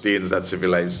which sustains that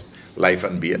civilized life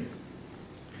and being.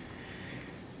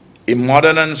 A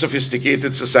modern and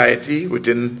sophisticated society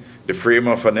within the frame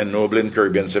of an ennobling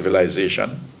Caribbean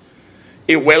civilization,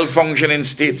 a well-functioning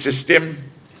state system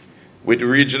with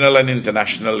regional and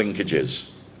international linkages.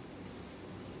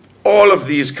 All of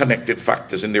these connected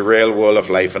factors in the real world of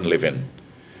life and living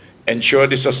ensure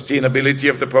the sustainability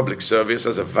of the public service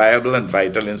as a viable and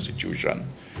vital institution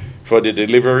for the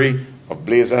delivery of,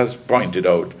 Blazer has pointed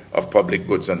out, of public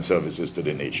goods and services to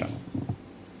the nation.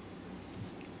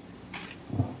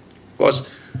 Of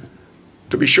course,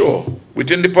 to be sure,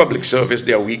 within the public service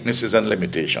there are weaknesses and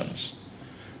limitations,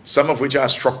 some of which are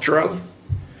structural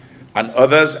and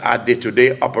others are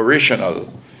day-to-day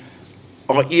operational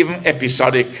or even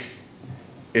episodic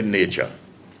in nature.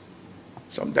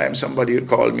 Sometimes somebody will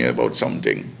call me about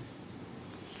something.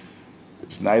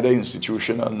 It's neither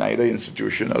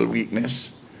institutional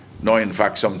weakness, nor in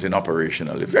fact something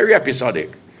operational. It's very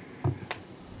episodic.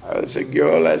 I'll say,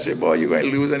 girl, I'll say, boy, you going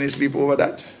to lose any sleep over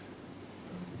that?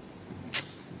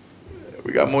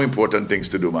 We got more important things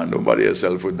to do, man. Don't bother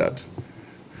yourself with that.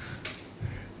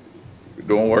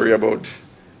 Don't worry about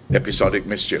episodic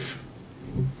mischief.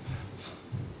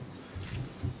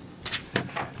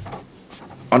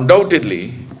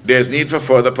 Undoubtedly, there is need for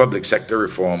further public sector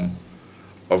reform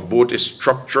of both a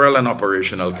structural and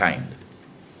operational kind.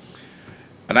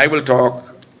 And I will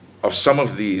talk of some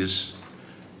of these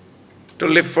to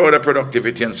lift further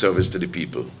productivity and service to the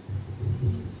people.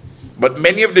 But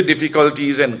many of the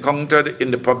difficulties encountered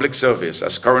in the public service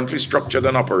as currently structured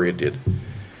and operated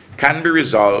can be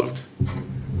resolved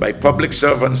by public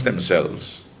servants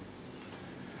themselves.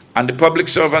 And the public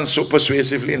servants so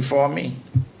persuasively inform me.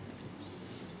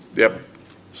 There are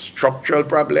structural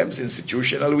problems,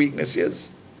 institutional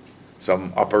weaknesses,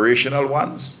 some operational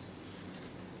ones,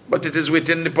 but it is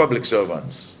within the public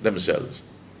servants themselves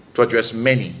to address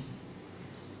many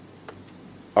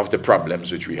of the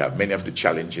problems which we have, many of the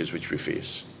challenges which we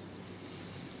face.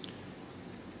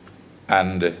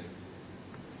 And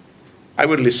I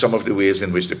would list some of the ways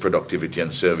in which the productivity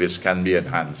and service can be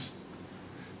enhanced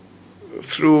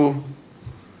through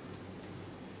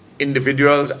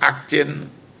individuals acting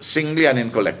singly and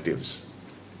in collectives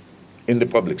in the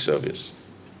public service.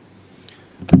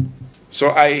 So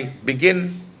I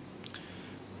begin,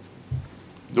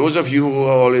 those of you who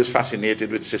are always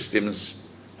fascinated with systems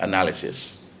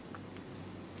analysis,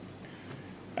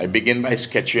 I begin by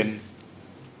sketching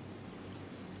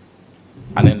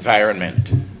an environment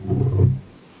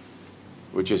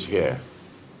which is here.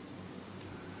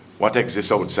 What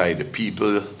exists outside? The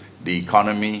people, the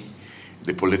economy,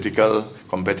 the political,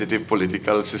 competitive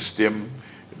political system,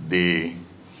 the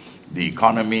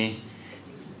economy,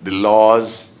 the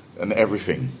laws, and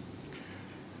everything.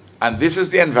 And this is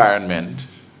the environment.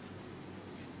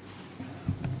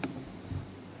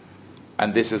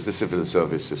 And this is the civil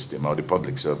service system or the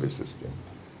public service system.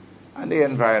 And the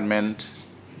environment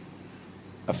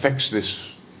affects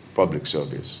this public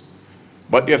service.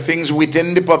 But there are things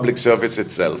within the public service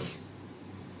itself,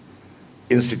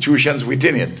 institutions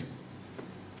within it,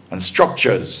 and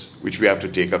structures which we have to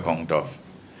take account of,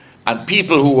 and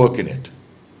people who work in it.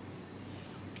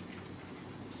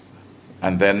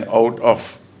 And then out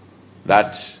of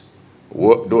that,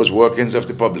 those workings of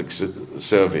the public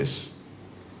service,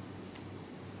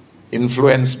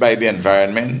 influenced by the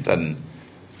environment and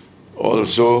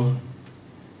also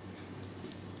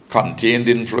contained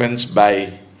influence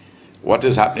by what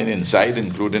is happening inside,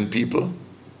 including people,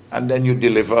 and then you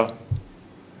deliver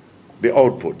the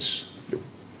outputs.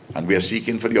 And we are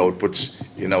seeking for the outputs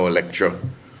in our lecture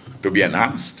to be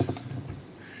enhanced.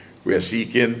 We are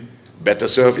seeking better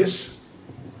service.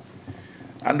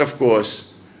 And of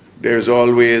course, there is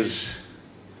always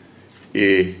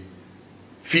a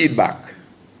feedback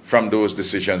from those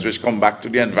decisions which come back to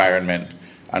the environment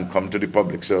and come to the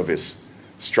public service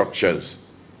structures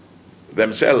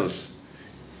themselves.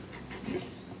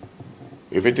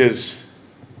 If it is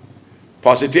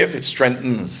positive, it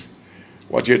strengthens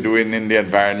what you're doing in the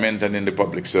environment and in the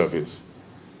public service.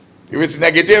 If it's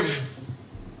negative,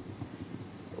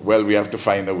 well, we have to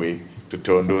find a way to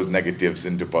turn those negatives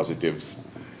into positives,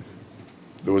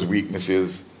 those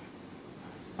weaknesses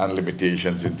and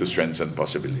limitations into strengths and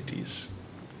possibilities,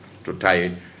 to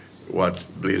tie what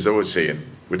Blazer was saying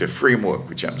with a framework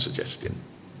which I'm suggesting.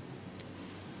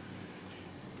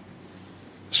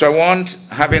 So I want,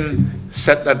 having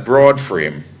set that broad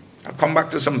frame, I'll come back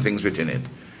to some things within it,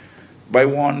 but I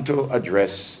want to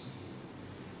address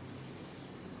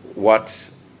what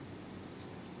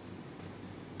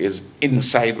is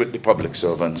inside with the public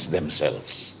servants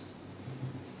themselves.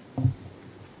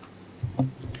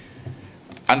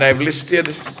 And I've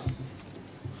listed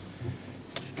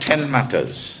 10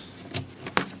 matters,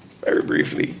 very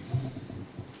briefly.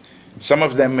 Some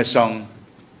of them are sung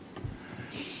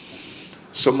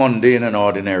so mundane and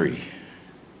ordinary.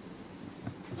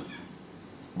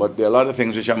 But there are a lot of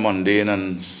things which are mundane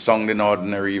and sounding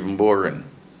ordinary, even boring,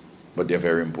 but they're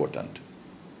very important.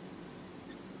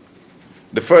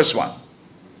 The first one,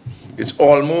 it's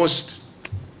almost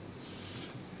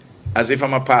as if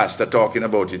I'm a pastor talking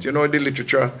about it. You know, the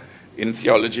literature in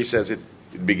theology says it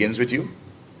begins with you.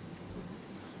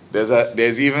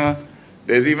 There's even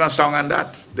a song on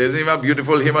that. There's even a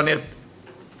beautiful hymn on it.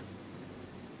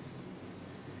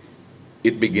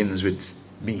 It begins with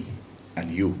me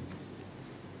and you.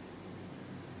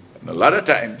 And a lot of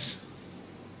times,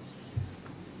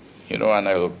 you know, and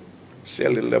I'll say a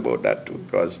little about that too,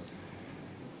 because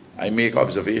I make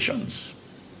observations.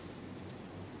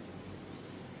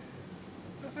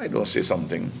 I don't say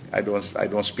something. I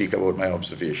don't speak about my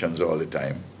observations all the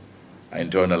time. I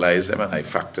internalize them and I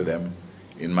factor them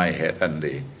in my head, and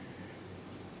they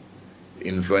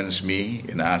influence me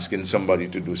in asking somebody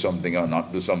to do something or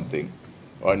not do something,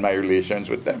 or in my relations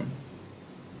with them.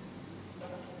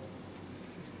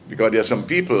 Because there are some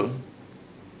people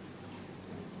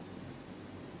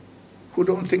who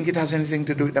don't think it has anything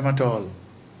to do with them at all.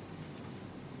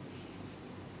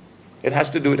 It has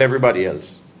to do with everybody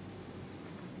else.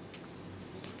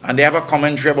 And they have a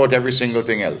commentary about every single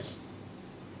thing else.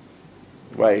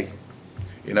 Why?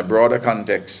 In a broader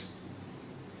context,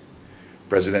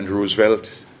 President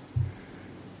Roosevelt,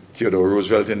 Theodore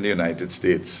Roosevelt in the United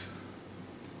States,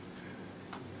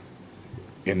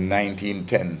 in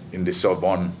 1910, in the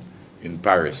Sorbonne in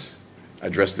Paris,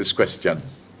 addressed this question.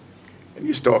 And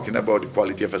he's talking about the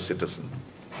quality of a citizen.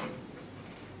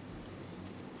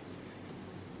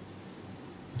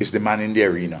 It's the man in the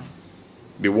arena,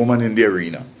 the woman in the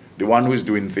arena, the one who is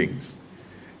doing things,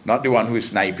 not the one who is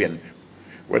sniping.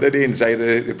 Whether they're inside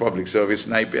the public service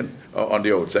sniping or on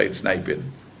the outside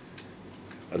sniping.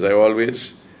 As I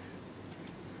always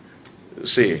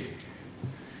say,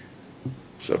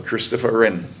 so Christopher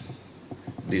Wren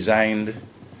designed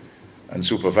and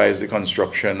supervised the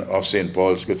construction of St.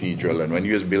 Paul's Cathedral, and when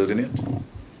he was building it,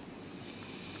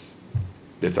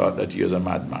 they thought that he was a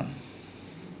madman.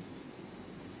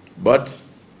 But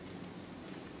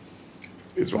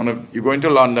it's one of, you go into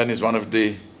London, it's one of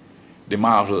the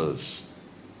marvels.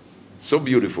 So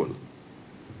beautiful.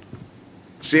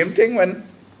 Same thing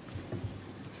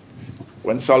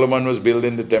when Solomon was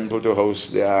building the temple to house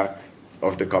the Ark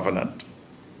of the Covenant.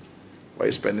 Why are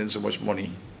you spending so much money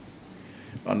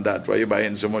on that? Why are you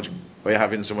buying so much? Why are you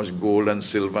having so much gold and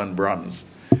silver and bronze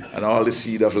and all the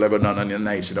seed of Lebanon, and you're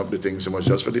nicing up the thing so much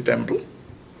just for the temple?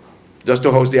 Just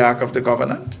to house the Ark of the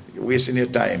Covenant? You're wasting your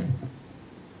time.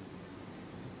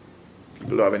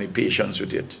 People don't have any patience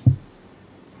with it.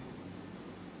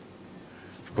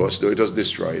 Of course, though it was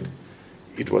destroyed,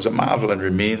 it was a marvel and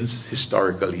remains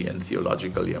historically and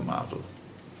theologically a marvel.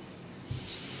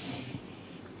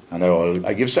 And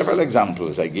I give several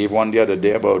examples. I gave one the other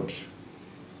day about,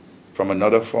 from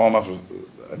another form of,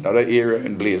 another era,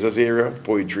 in Blazer's era of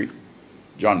poetry.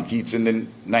 John Keats in the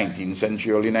 19th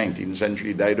century, early 19th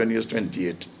century, died when he was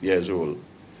 28 years old.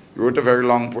 He wrote a very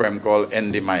long poem called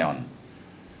Endymion.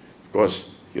 Of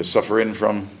course, he was suffering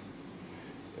from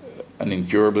an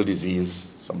incurable disease,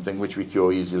 something which we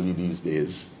cure easily these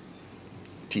days,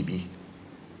 TB,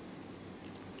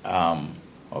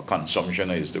 or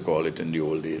consumption, I used to call it in the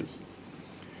old days.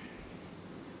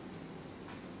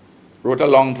 Wrote a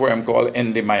long poem called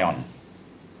Endymion,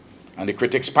 and the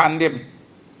critics panned him.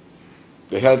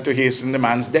 They helped to hasten the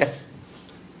man's death.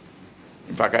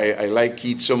 In fact, I like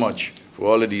Keats so much for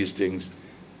all of these things.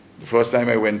 The first time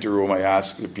I went to Rome, I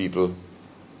asked the people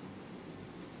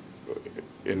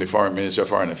in the Foreign Ministry of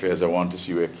Foreign Affairs, I want to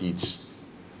see where Keats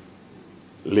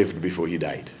lived before he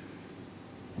died.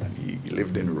 And he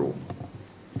lived in Rome.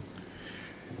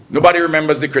 Nobody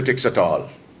remembers the critics at all.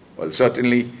 Well,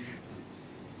 certainly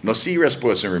no serious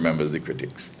person remembers the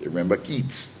critics. They remember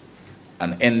Keats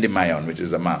and Endymion, which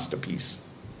is a masterpiece,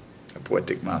 a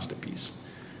poetic masterpiece.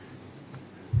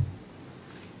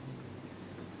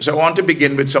 So I want to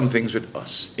begin with some things with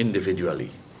us individually,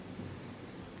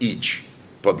 each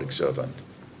public servant.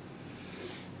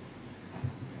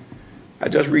 I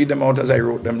just read them out as I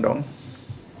wrote them down.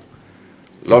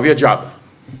 Love your job.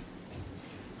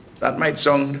 That might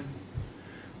sound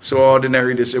so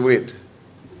ordinary. They say, wait.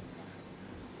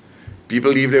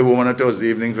 People leave their home on a Thursday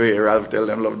evening for here. I'll tell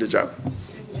them love the job.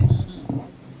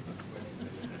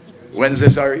 Wednesday,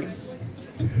 sorry.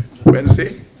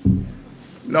 Wednesday?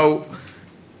 No.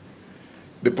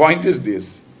 The point is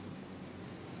this.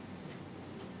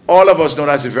 All of us know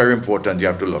that it's very important. You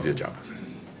have to love your job.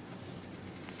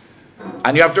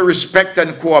 And you have to respect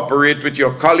and cooperate with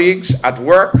your colleagues at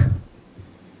work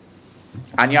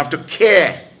And you have to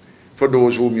care for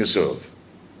those whom you serve.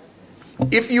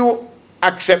 If you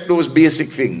accept those basic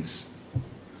things,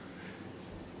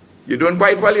 you're doing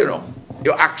quite well, you know.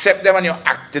 You accept them and you're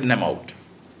acting them out.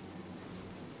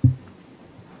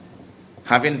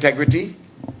 Have integrity.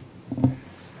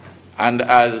 And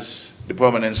as the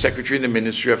permanent secretary in the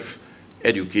Ministry of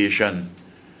Education,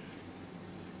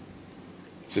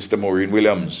 Sister Maureen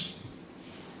Williams,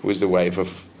 who is the wife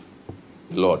of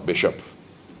the Lord Bishop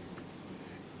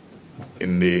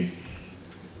in the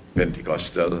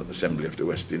Pentecostal Assembly of the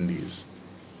West Indies.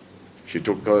 She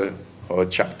took her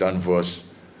chapter and verse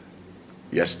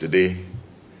yesterday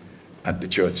at the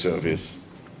church service.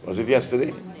 Was it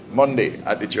yesterday? Monday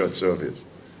at the church service.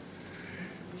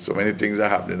 So many things are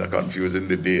happening, are confusing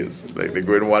the days. Like they're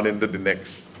going one into the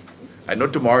next. I know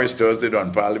tomorrow is Thursday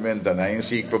on Parliament, and I ain't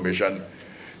seek permission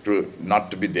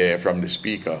not to be there from the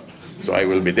speaker. So I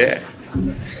will be there.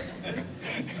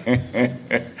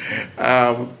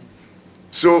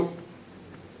 So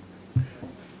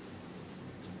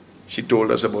she told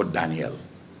us about Daniel.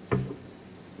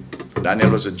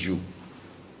 Daniel was a Jew.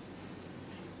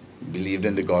 Believed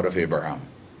in the God of Abraham.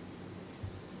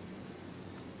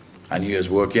 And he was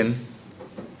working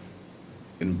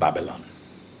in Babylon.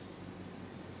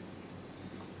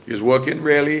 He was working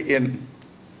really in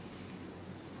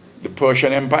the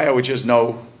Persian Empire, which is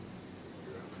now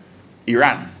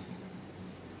Iran.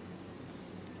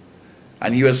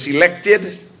 And he was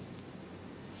selected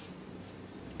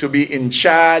to be in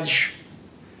charge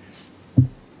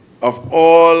of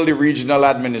all the regional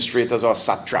administrators, or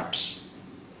satraps.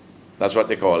 That's what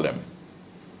they call them.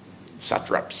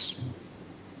 Satraps.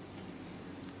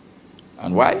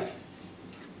 And why?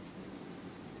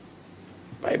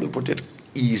 The Bible put it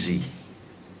easy,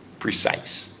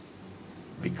 precise.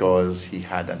 Because he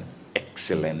had an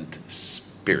excellent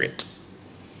spirit.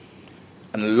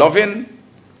 And loving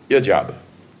your job,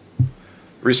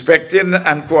 respecting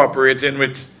and cooperating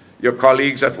with your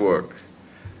colleagues at work,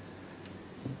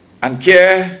 and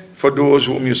care for those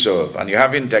whom you serve, and you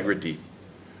have integrity,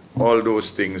 all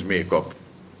those things make up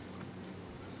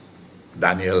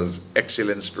Daniel's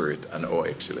excellent spirit and our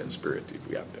excellent spirit, if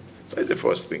we have them. So that's the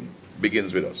first thing.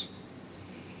 Begins with us.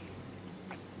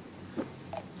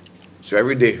 So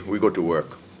every day we go to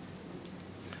work,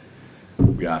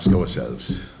 we ask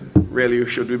ourselves, really,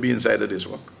 should we be inside of this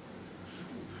work?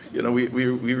 You know, we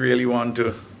really want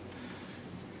to,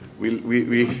 we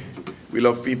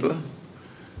love people.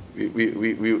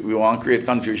 We want to create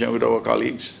confusion with our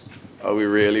colleagues, or we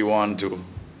really want to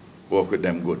work with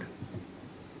them good.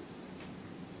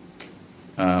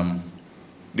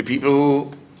 The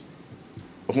people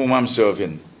whom I'm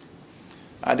serving,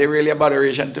 are they really a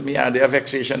botheration to me? Are they a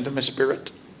vexation to my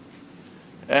spirit?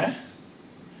 Eh?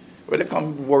 Will they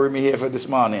come worry me here for this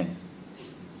morning?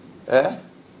 Eh?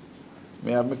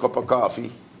 May I have my cup of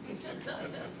coffee?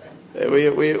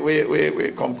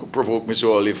 We come provoke me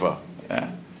so early for. Eh?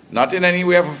 Not in any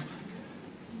way of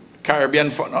Caribbean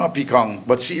fun or pecan,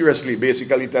 but seriously,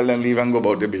 basically tell them leave and go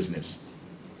about their business.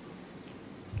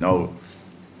 No.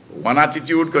 One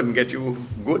attitude couldn't get you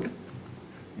good,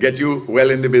 get you well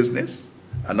in the business.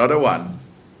 Another one,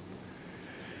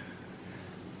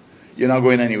 you're not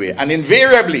going anywhere. And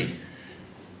invariably,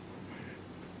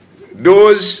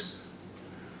 those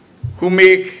who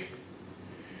make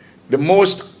the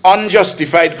most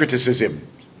unjustified criticism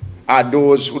are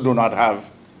those who do not have,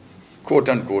 quote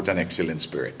unquote, an excellent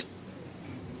spirit.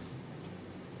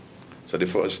 So the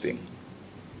first thing,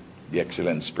 the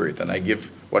excellent spirit. And I give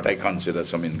what I consider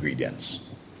some ingredients.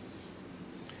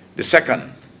 The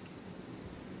second,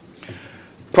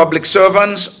 public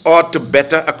servants ought to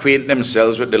better acquaint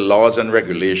themselves with the laws and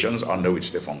regulations under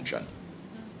which they function.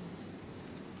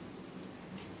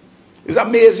 It's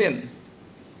amazing.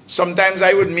 Sometimes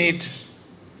I would meet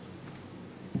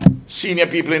senior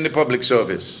people in the public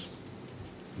service.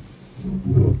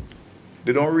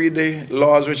 They don't read the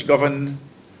laws which govern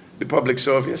the public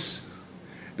service.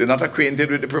 They're not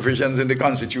acquainted with the provisions in the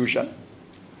Constitution.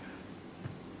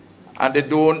 And they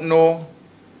don't know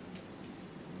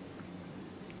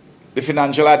the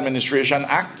Financial Administration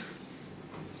Act.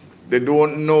 They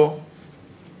don't know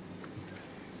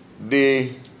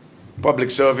the public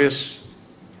service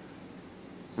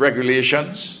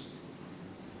regulations.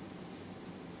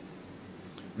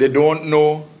 They don't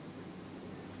know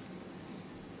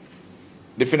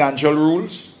the financial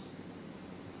rules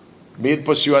made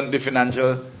pursuant to the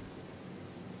Financial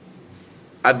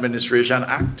Administration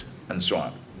Act, and so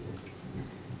on.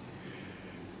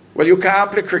 Well, you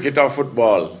can't play cricket or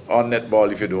football or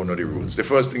netball if you don't know the rules. The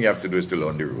first thing you have to do is to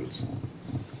learn the rules.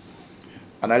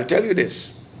 And I'll tell you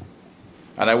this,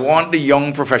 And I want the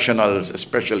young professionals,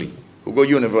 especially, who go to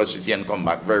university and come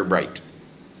back very bright,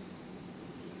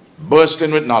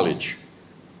 bursting with knowledge.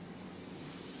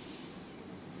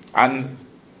 And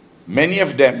many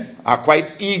of them are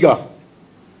quite eager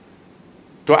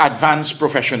to advance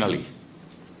professionally.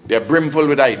 They're brimful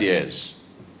with ideas.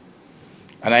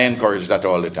 And I encourage that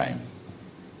all the time.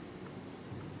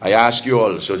 I ask you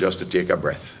also just to take a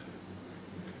breath.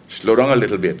 Slow down a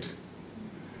little bit.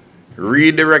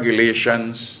 Read the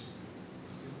regulations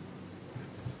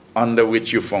under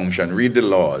which you function. Read the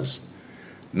laws.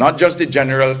 Not just the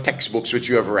general textbooks which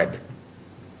you have read.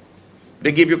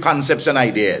 They give you concepts and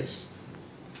ideas.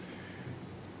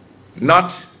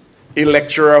 Not a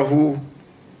lecturer who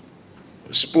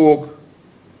spoke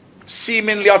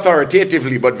seemingly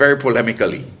authoritatively but very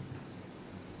polemically.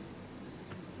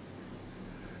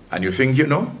 And you think you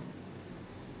know?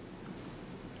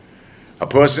 A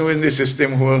person in the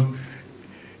system who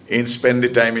ain't spend the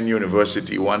time in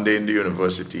university, one day in the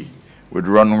university, would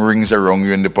run rings around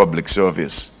you in the public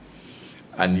service.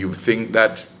 And you think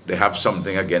that they have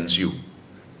something against you.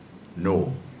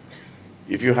 No.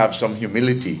 If you have some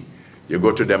humility, you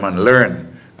go to them and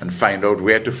learn and find out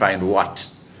where to find what.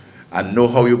 And know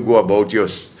how you go about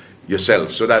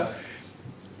yourself. So that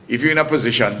if you're in a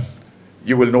position,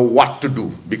 you will know what to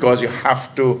do. Because you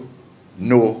have to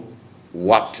know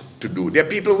what to do. There are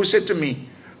people who say to me,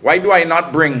 why do I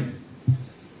not bring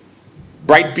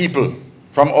bright people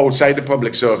from outside the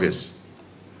public service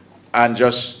and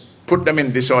just put them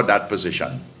in this or that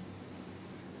position?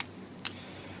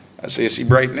 I say, see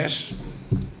brightness?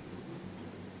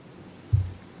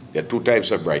 There are two types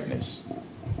of brightness.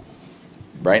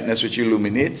 Brightness which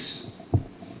illuminates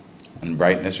and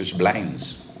brightness which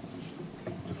blinds.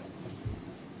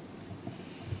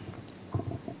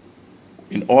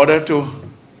 In order to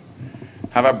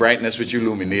have a brightness which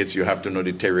illuminates, you have to know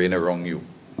the terrain around you.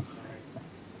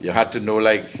 You had to know,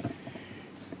 like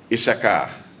Issachar,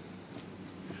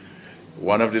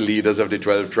 one of the leaders of the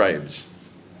 12 tribes,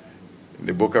 in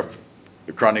the book of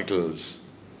the Chronicles,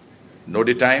 know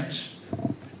the times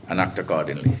and act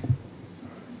accordingly.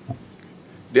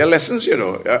 There are lessons, you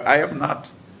know. I am not.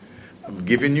 I'm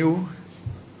giving you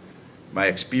my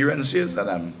experiences,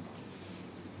 and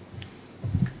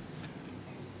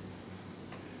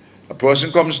a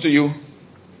person comes to you.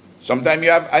 Sometimes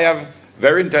I have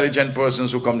very intelligent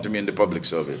persons who come to me in the public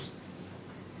service.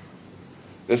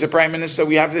 They say, Prime Minister,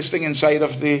 we have this thing inside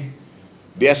of the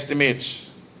estimates.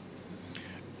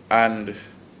 And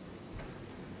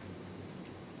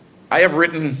I have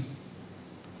written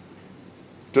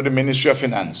to the Ministry of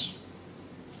Finance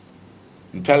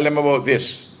and tell them about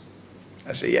this.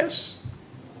 I say, yes.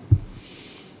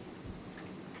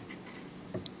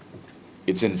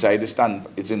 It's inside the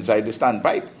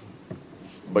standpipe.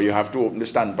 But you have to open the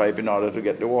standpipe in order to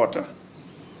get the water.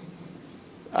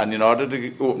 And in order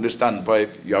to open the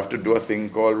standpipe, you have to do a thing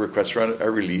called request for a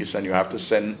release, and you have to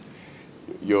send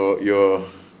your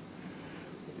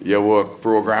work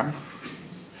program.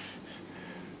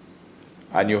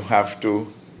 And you have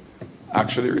to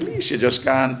actually release. You just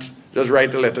can't just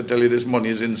write a letter, tell you this money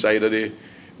is inside of the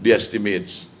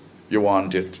estimates. You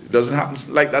want it. It doesn't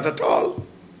happen like that at all.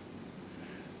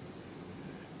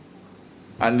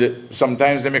 And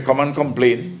sometimes they may come and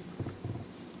complain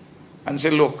and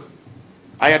say, look,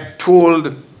 I had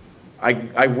told,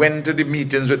 I went to the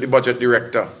meetings with the budget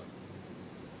director,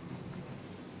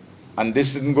 and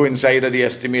this didn't go inside of the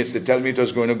estimates. They tell me it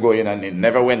was going to go in, and it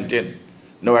never went in.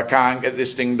 No, I can't get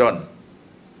this thing done.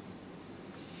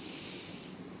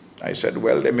 I said,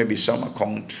 well, there may be some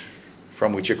account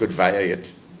from which you could via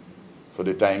it for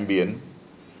the time being.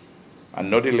 And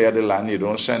no delay of the land, you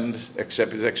don't send,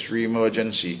 except it's extreme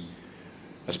urgency,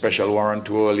 a special warrant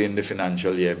too early in the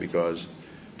financial year, because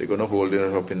they're going to hold it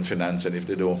up in finance, and if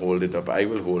they don't hold it up, I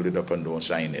will hold it up and don't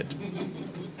sign it.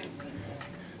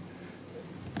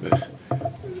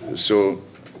 So,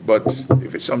 but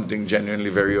if it's something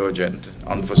genuinely very urgent,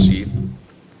 unforeseen,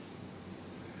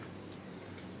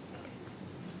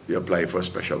 you apply for a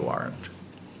special warrant.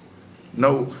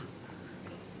 No,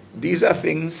 these are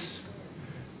things.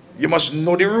 You must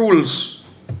know the rules.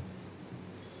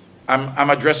 I'm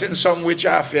addressing some which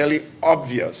are fairly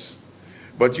obvious,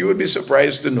 but you would be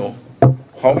surprised to know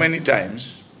how many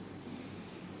times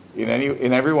in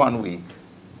every 1 week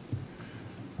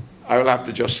I will have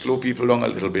to just slow people down a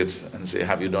little bit and say,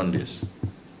 have you done this?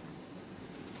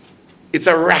 It's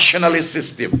a rationalist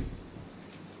system.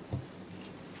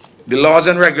 The laws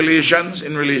and regulations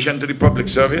in relation to the public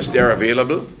service, they are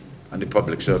available, and the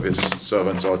public service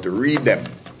servants ought to read them.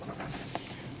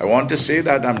 I want to say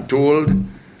that I'm told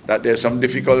that there's some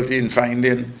difficulty in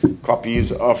finding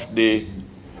copies of the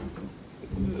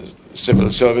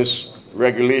civil service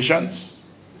regulations.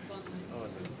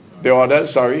 The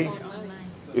orders, sorry.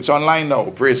 It's online now,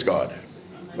 praise God.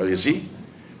 Well, you see,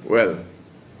 well,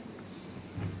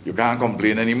 you can't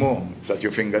complain anymore. It's at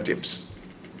your fingertips.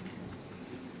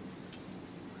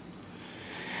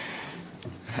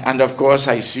 And of course,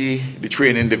 I see the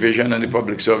training division and the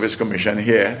Public Service Commission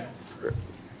here.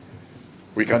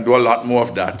 We can do a lot more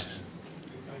of that.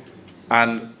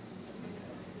 And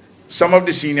some of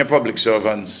the senior public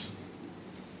servants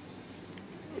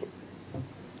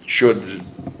should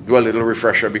do a little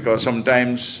refresher, because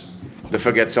sometimes they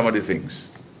forget some of the things.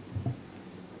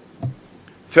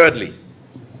 Thirdly,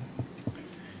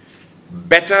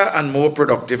 better and more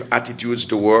productive attitudes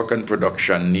to work and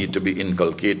production need to be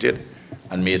inculcated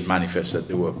and made manifest at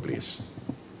the workplace.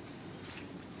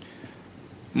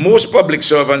 Most public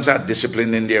servants are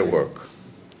disciplined in their work.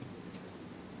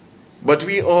 But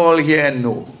we all here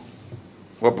know,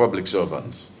 who are public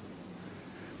servants,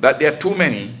 that there are too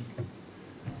many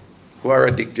who are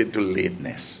addicted to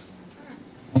lateness,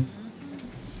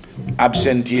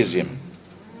 absenteeism,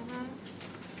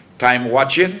 time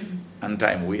watching and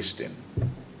time wasting,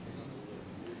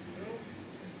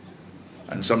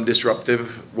 and some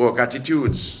disruptive work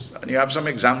attitudes. And you have some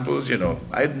examples, you know.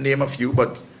 I'd name a few,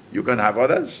 but you can have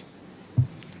others.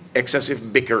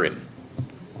 Excessive bickering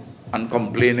and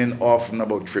complaining often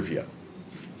about trivia.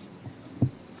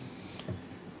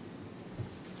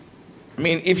 I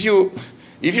mean, if you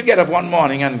get up one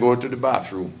morning and go to the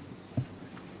bathroom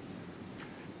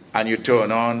and you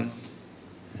turn on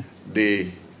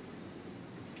the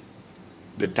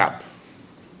tap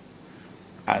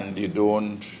and you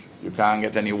can't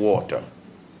get any water,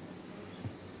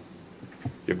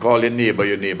 you call your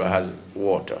neighbor has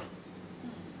water.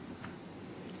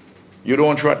 You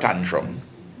don't throw a tantrum.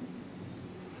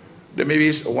 There may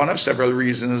be one of several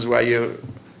reasons why you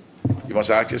must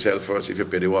ask yourself first if you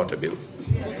pay the water bill.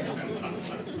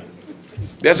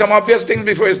 There's some obvious things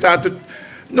before you start to...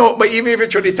 No, but even if you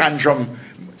throw the tantrum,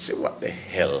 say, what the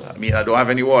hell? I mean, I don't have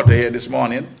any water here this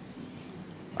morning.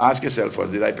 Ask yourself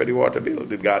first, did I pay the water bill?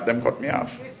 Did God them cut me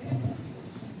off?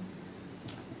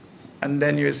 And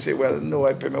then you say, well, no,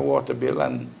 I pay my water bill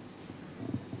and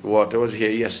the water was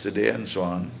here yesterday and so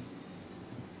on.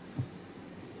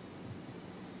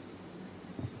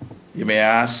 You may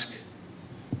ask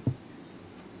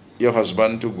your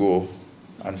husband to go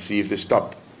and see if they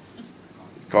stop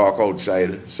cork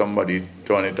outside, somebody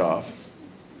turn it off.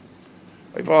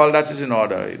 If all that is in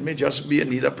order, it may just be you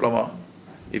need a plumber.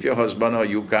 If your husband or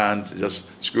you can't,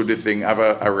 just screw the thing, have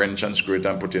a wrench and screw it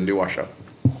and put in the washer.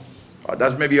 Or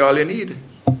that's maybe all you need.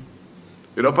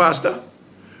 You know, Pastor?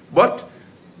 But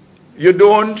you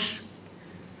don't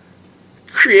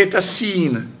create a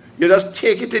scene. You just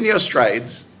take it in your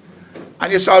strides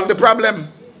and you solve the problem.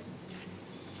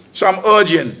 So I'm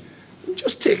urging,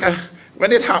 just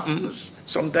when it happens,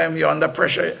 sometimes you're under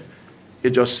pressure, you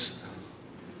just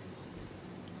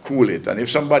cool it. And if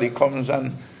somebody comes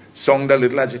and sounds a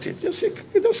little agitated,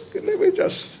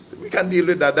 we can deal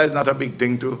with that. That's not a big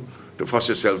thing to fuss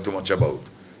yourself too much about.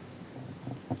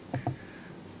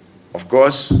 Of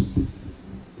course,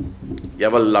 you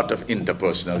have a lot of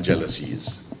interpersonal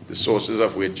jealousies, the sources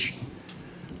of which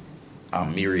are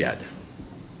myriad.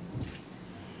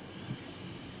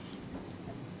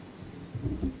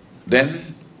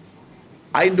 Then,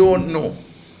 I don't know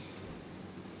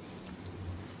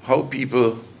how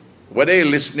people, whether you're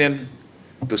listening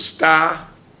to Star,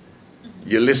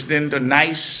 you're listening to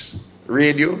Nice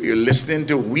Radio, you're listening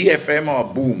to WeFM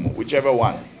or Boom, whichever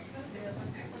one.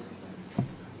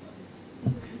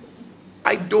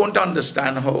 I don't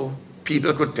understand how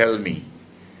people could tell me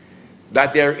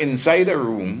that they're inside a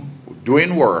room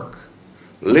doing work,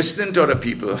 listening to other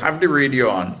people, have the radio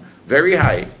on, very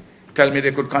high, tell me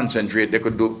they could concentrate, they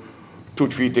could do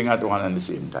 2-3 things at one and the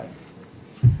same time.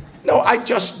 No, I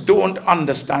just don't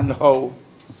understand how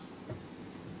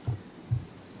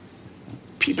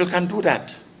people can do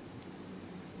that.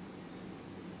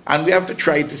 And we have to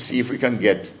try to see if we can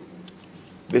get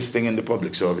this thing in the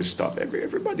public service stop.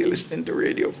 Everybody listening to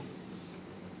radio.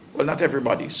 Well, not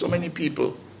everybody. So many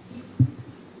people.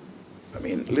 I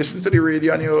mean, listen to the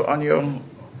radio on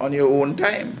your own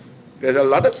time. There's a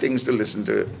lot of things to listen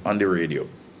to on the radio.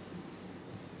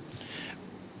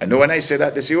 I know when I say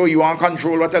that, they say, oh, you want to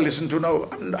control what I listen to now?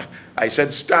 I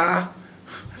said Star,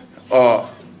 or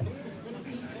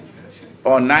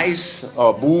Nice,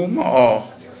 or Boom, or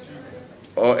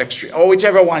Extreme, or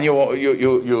whichever one you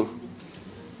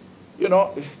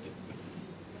know,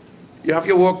 you have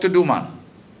your work to do, man.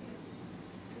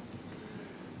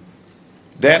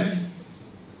 Then,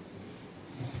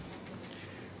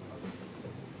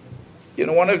 You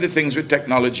know, one of the things with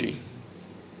technology,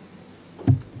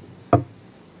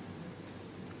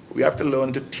 we have to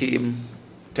learn to tame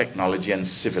technology and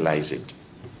civilize it.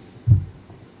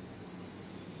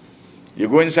 You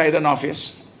go inside an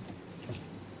office.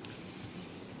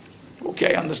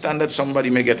 Okay, I understand that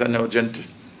somebody may get an urgent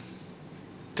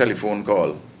telephone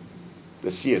call.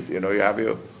 They see it, you know, you have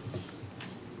your...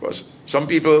 Because some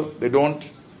people, they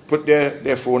don't put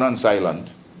their phone on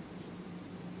silent.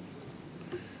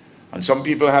 And some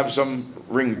people have some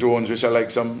ringtones which are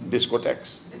like some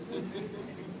discotheques.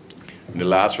 And they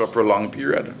last for a prolonged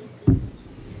period.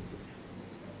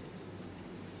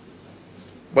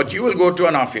 But you will go to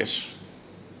an office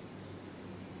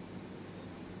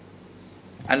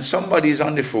and somebody is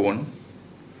on the phone,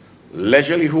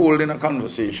 leisurely holding a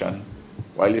conversation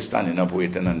while you're standing up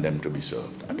waiting on them to be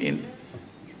served. I mean,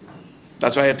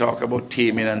 that's why I talk about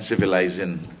taming and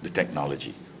civilizing the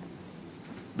technology.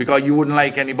 Because you wouldn't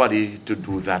like anybody to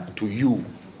do that to you.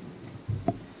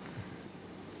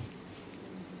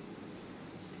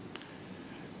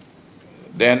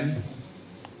 Then,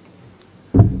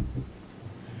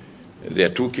 there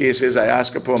are two cases. I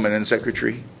asked a permanent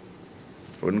secretary.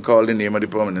 I wouldn't call the name of the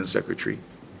permanent secretary.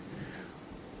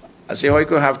 I say, how you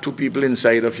could have two people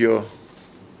inside of your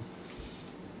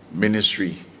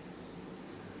ministry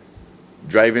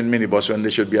driving minibus when they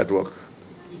should be at work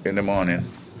in the morning?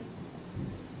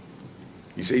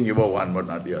 He's saying you were one but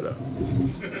not the other.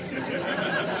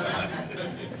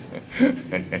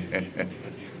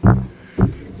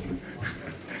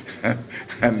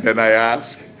 And then I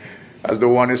ask, as the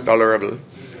one is tolerable.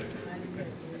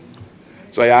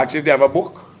 So I asked if they have a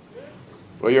book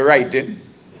where you're writing.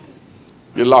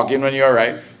 You log in when you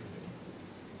arrive.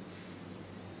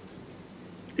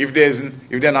 If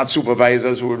they're not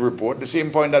supervisors who would report, the same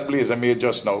point that Blazer made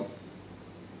just now.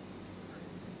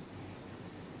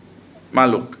 Man,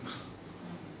 look,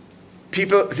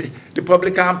 people, the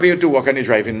public can't pay you to work on a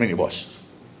driving minibus.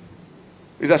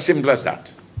 It's as simple as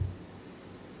that.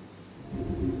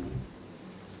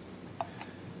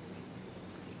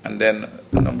 And then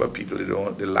a number of people,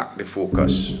 they lack the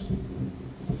focus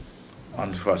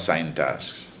on for assigned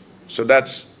tasks. So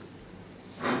that's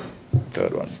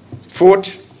third one.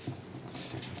 Fourth,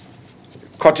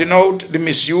 cutting out the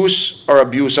misuse or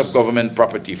abuse of government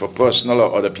property for personal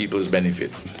or other people's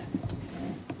benefit.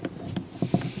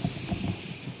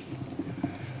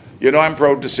 You know, I'm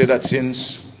proud to say that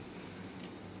since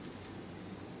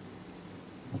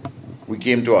we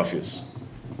came to office,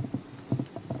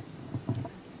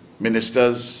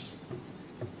 ministers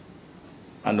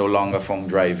are no longer found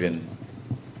driving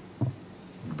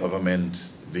government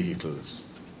vehicles.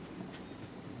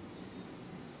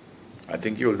 I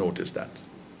think you'll notice that.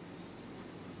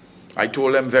 I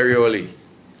told them very early,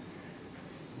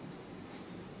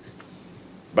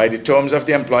 by the terms of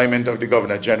the employment of the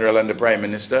Governor General and the Prime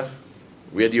Minister,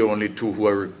 we're the only two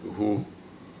who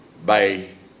by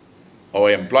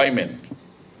our employment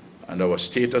and our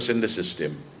status in the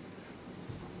system,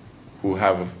 who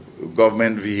have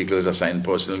government vehicles assigned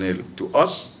personally to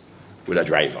us with a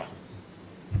driver.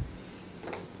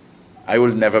 I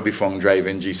will never be found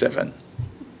driving G7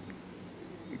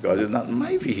 because it's not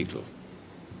my vehicle.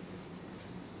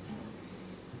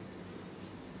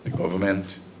 The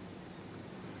government,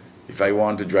 if I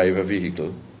want to drive a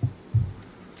vehicle,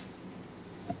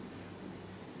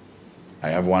 I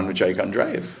have one which I can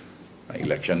drive. At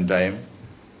election time,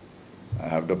 I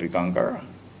have the Picankara.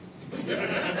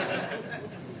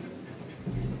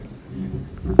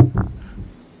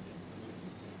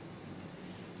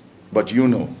 But you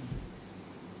know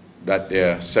that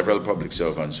there are several public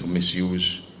servants who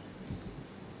misuse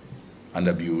and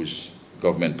abuse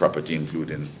government property,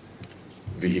 including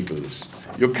vehicles.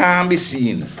 You can't be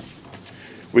seen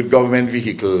with government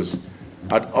vehicles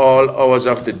at all hours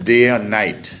of the day and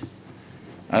night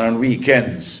and on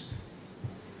weekends,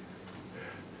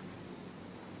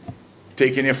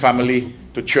 taking your family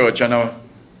to church on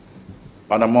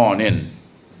a morning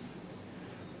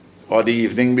or the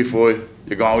evening before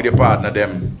you go out with your partner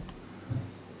them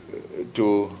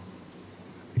to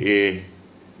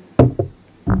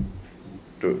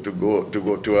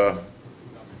go to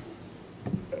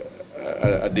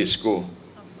a disco.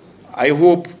 I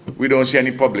hope we don't see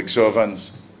any public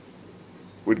servants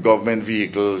with government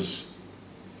vehicles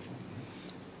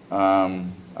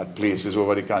at places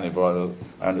over the carnival.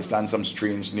 I understand some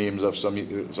strange names of some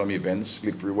events,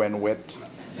 Slippery When Wet,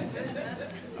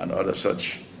 and other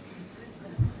such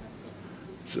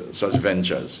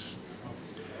ventures.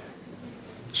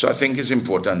 So I think it's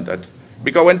important that,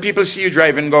 because when people see you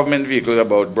driving government vehicles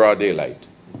about broad daylight,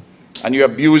 and you're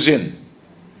abusing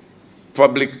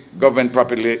public government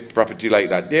property like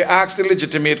that, they ask the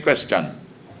legitimate question.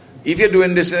 If you're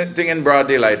doing this thing in broad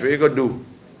daylight, what are you going to do?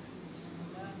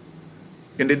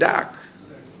 In the dark.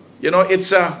 You know,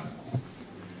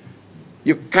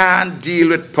 you can't deal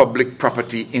with public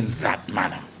property in that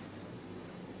manner.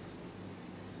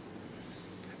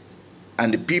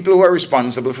 And the people who are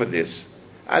responsible for this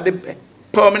are the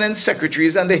permanent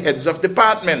secretaries and the heads of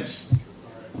departments.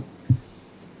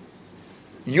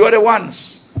 You're the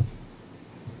ones.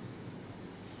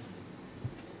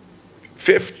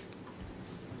 Fifth,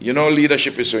 you know,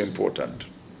 leadership is so important.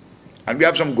 And we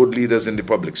have some good leaders in the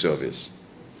public service.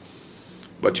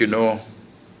 But you know,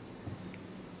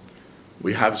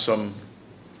 we have some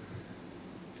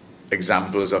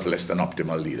examples of less than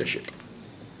optimal leadership.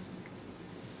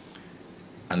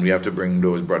 And we have to bring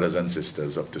those brothers and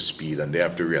sisters up to speed, and they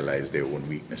have to realize their own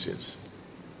weaknesses.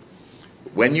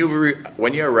 When you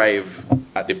arrive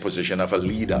at the position of a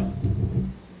leader,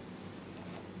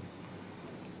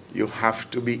 you have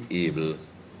to be able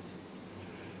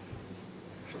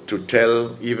to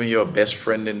tell even your best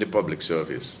friend in the public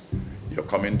service, you're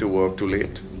coming to work too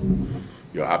late,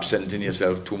 you're absenting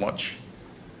yourself too much,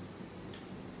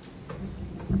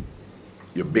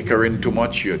 you're bickering too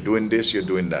much, you're doing this, you're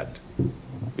doing that.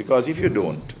 Because if you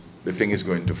don't, the thing is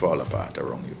going to fall apart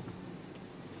around you.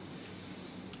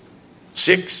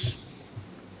 6,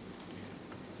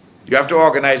 you have to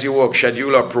organize your work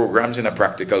schedule or programs in a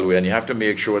practical way, and you have to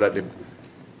make sure that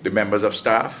the members of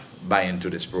staff buy into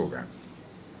this program.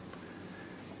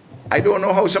 I don't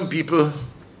know how some people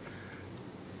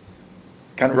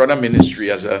can run a ministry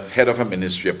as a head of a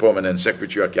ministry, a permanent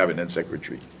secretary or cabinet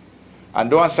secretary, and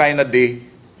don't assign a day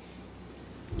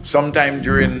sometime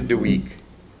during the week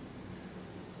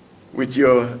with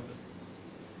your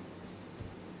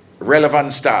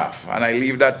relevant staff, and I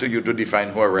leave that to you to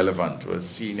define who are relevant, who are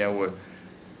senior, who are,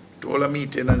 to hold a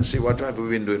meeting and say, what have we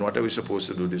been doing? What are we supposed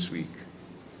to do this week?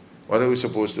 What are we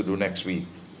supposed to do next week?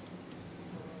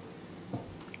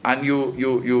 And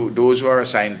those who are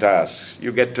assigned tasks,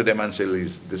 you get to them and say,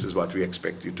 this is what we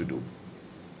expect you to do.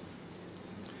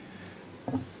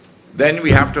 Then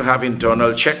we have to have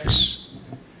internal checks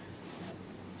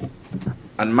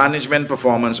and management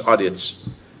performance audits,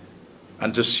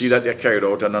 and to see that they're carried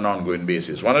out on an ongoing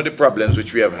basis. One of the problems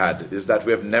which we have had is that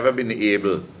we have never been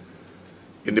able,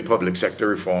 in the public sector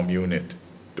reform unit,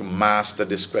 to master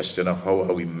this question of how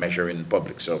are we measuring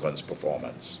public servants'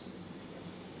 performance.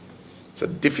 It's a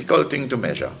difficult thing to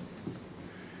measure,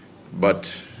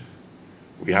 but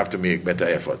we have to make better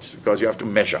efforts, because you have to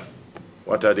measure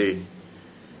what are the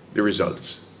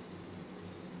results.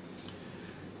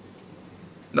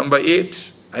 Number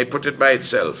 8, I put it by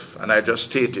itself, and I just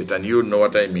state it, and you know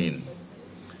what I mean.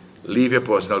 Leave your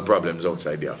personal problems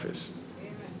outside the office.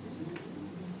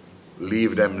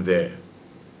 Leave them there.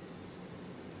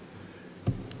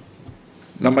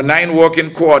 Number 9, work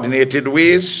in coordinated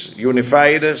ways,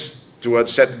 unified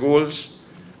towards set goals,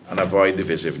 and avoid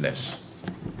divisiveness.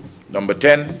 Number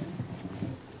 10,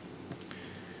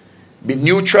 be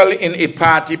neutral in a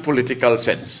party political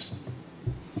sense.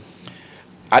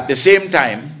 At the same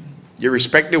time, you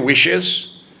respect the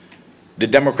wishes, the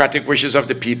democratic wishes of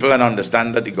the people, and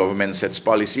understand that the government sets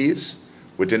policies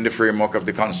within the framework of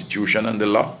the Constitution and the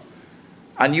law.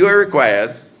 And you are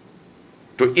required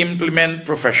to implement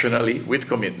professionally, with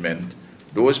commitment,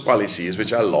 those policies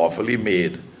which are lawfully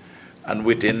made and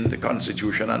within the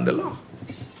Constitution and the law.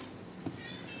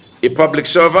 A public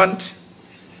servant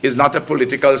is not a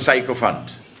political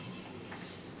sycophant,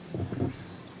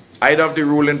 either of the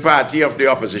ruling party or of the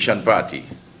opposition party.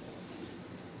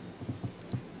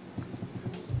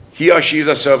 He or she is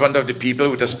a servant of the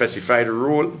people with a specified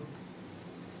role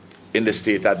in the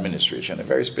state administration, a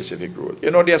very specific role. You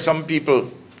know, there are some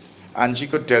people, Angie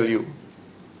could tell you,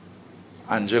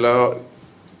 Angela,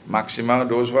 Maxima,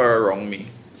 those who are around me,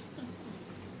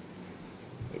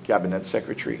 the cabinet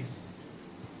secretary.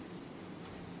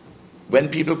 When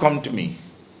people come to me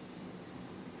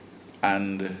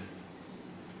and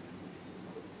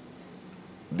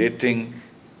they think,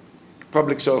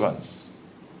 public servants,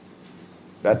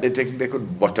 that they think they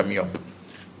could butter me up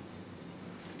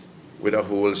with a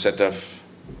whole set of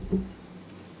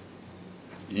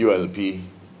ULP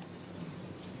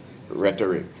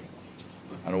rhetoric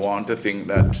and want to think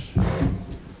that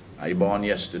I born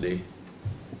yesterday,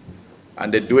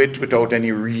 and they do it without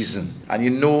any reason, and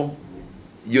you know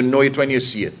it when you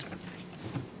see it.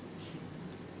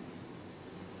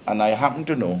 And I happen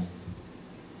to know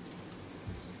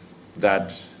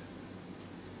that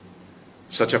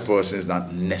such a person is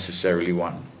not necessarily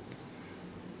one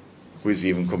who is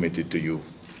even committed to you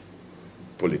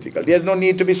politically. There's no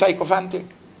need to be sycophantic.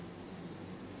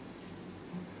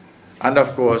 And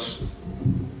of course,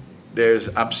 there's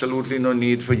absolutely no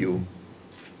need for you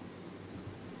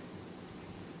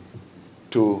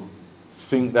to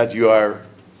think that you are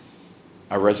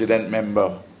a resident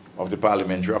member of the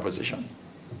parliamentary opposition,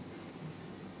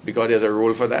 because there's a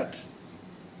role for that.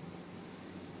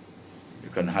 You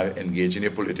can engage in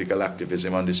your political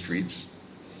activism on the streets,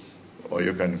 or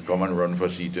you can come and run for a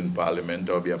seat in parliament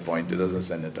or be appointed as a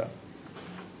senator.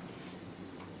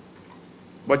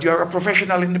 But you are a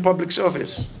professional in the public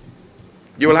service.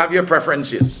 You will have your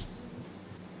preferences.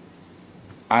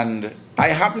 And I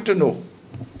happen to know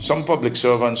some public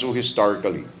servants who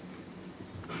historically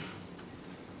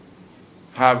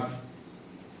have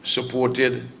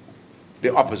supported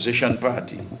the opposition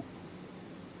party,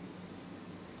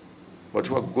 but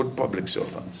who are good public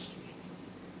servants.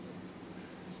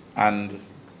 And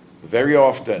very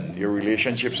often your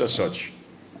relationships are such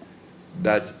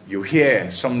that you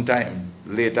hear sometime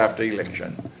late after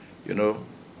election, you know,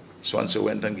 so-and-so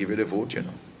went and give you the vote, you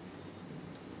know.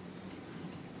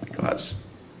 Because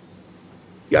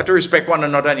you have to respect one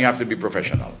another and you have to be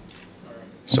professional.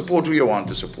 Support who you want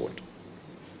to support.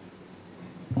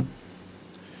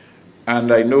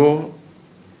 And I know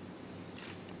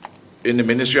in the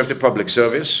Ministry of the Public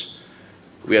Service,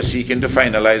 we are seeking to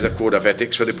finalize a code of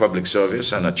ethics for the public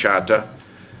service and a charter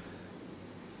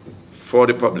for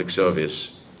the public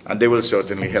service. And they will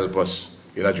certainly help us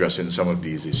in addressing some of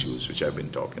these issues which I've been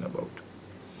talking about.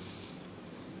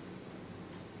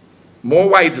 More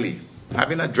widely,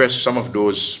 having addressed some of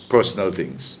those personal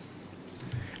things,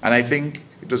 and I think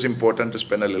it was important to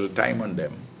spend a little time on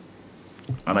them.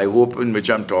 And I hope in which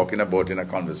I'm talking about in a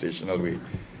conversational way,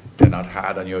 they're not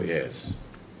hard on your ears.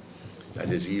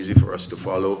 That is easy for us to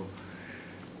follow.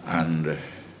 And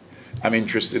I'm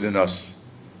interested in us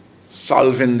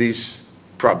solving these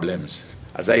problems.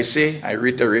 As I say, I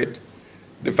reiterate,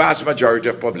 the vast majority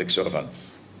of public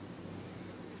servants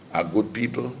are good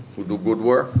people who do good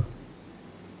work.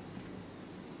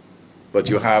 But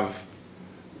you have,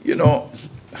 you know,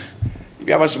 if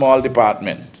you have a small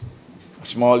department, a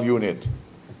small unit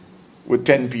with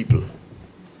 10 people,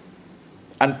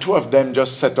 and 2 of them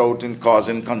just set out in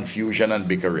causing confusion and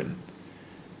bickering,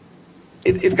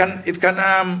 it can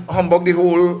humbug the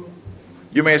whole.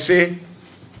 You may say,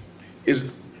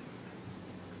 is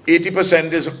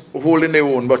 80% is holding their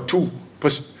own, but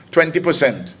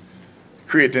 20%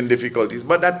 creating difficulties.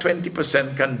 But that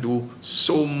 20% can do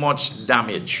so much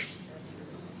damage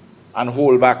and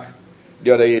hold back the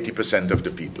other 80% of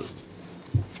the people.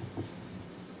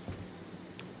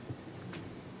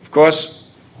 Of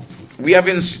course, we have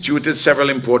instituted several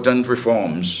important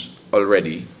reforms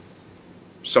already.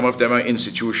 Some of them are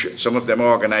institutional, some of them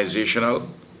are organizational.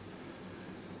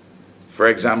 For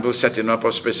example, setting up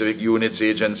of specific units,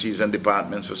 agencies, and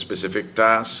departments for specific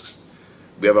tasks.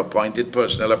 We have appointed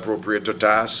personnel appropriate to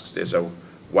tasks. There's a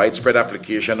widespread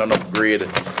application and upgrade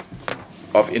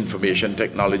of information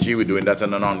technology. We're doing that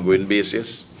on an ongoing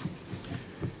basis.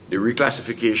 The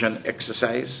reclassification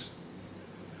exercise,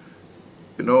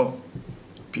 you know,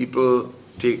 people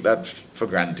take that for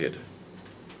granted.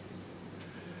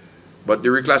 But the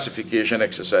reclassification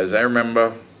exercise, I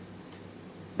remember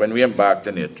when we embarked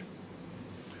on it,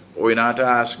 Oinata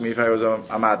asked me if I was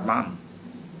a madman.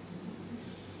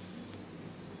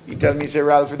 He told me, say,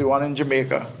 Ralph, the one in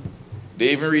Jamaica, they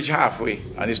even reach halfway,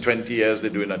 and it's 20 years they're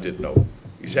doing at it now.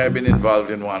 He said, I've been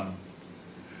involved in one,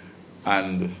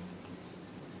 and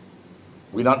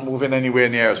we're not moving anywhere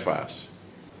near as fast.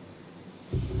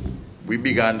 We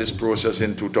began this process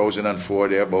in 2004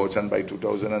 thereabouts, and by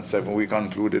 2007 we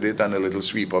concluded it, and a little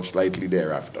sweep up slightly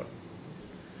thereafter.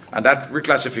 And that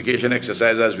reclassification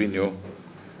exercise, as we knew,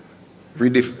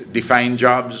 redefined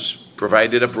jobs,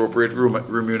 provided appropriate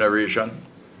remuneration.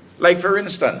 Like, for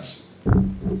instance,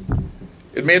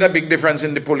 it made a big difference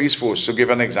in the police force. To give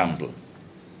an example,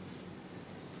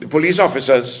 the police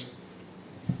officers,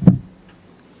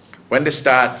 when they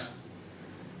swear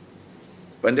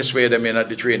them in at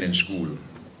the training school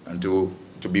and to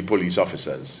be police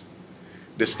officers,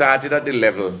 they started at the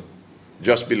level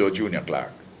just below junior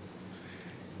clerk.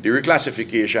 The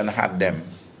reclassification had them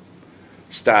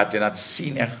starting at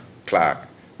senior clerk,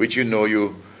 which you know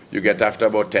you get after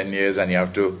about 10 years, and you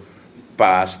have to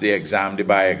pass the exam, the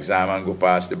bar exam, and go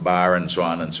past the bar, and so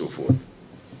on and so forth.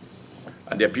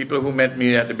 And there are people who met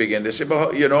me at the beginning. They say,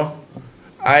 but you know,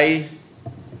 I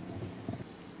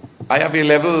have A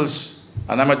levels,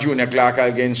 and I'm a junior clerk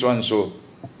again, so and so.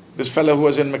 This fellow who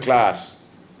was in my class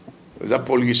was a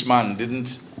policeman,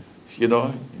 didn't, you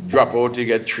know, drop out to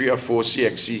get 3 or 4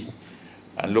 CXC.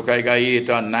 And look, I got 8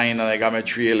 or 9, and I got my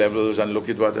 3 A levels, and look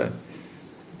at what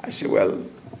I say, well,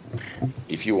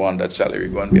 If you want that salary,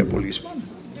 go and be a policeman.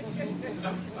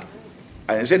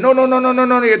 And they say, no, no, no, no, no,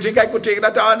 no, you think I could take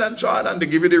that on and so on, and they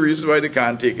give you the reasons why they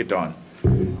can't take it on.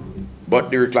 But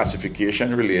the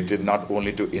reclassification related not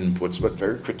only to inputs, but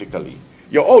very critically,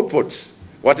 your outputs.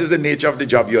 What is the nature of the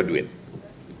job you're doing?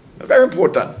 Very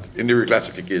important in the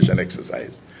reclassification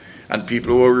exercise. And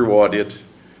people were rewarded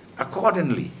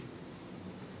accordingly.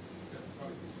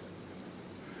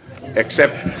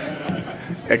 Except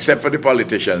for the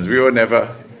politicians. We were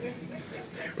never,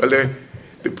 well,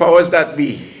 the powers that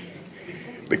be,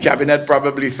 the cabinet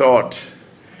probably thought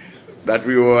that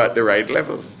we were at the right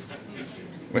level.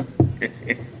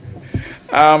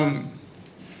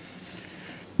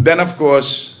 Then, of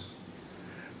course,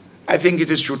 I think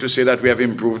it is true to say that we have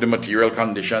improved the material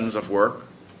conditions of work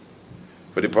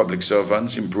for the public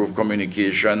servants, improved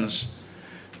communications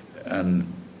and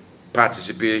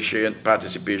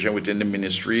participation within the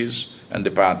ministries and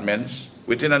departments,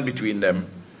 within and between them,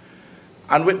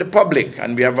 and with the public.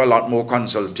 And we have a lot more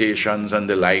consultations and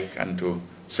the like, and to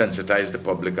sensitize the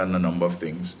public on a number of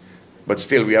things. But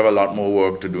still, we have a lot more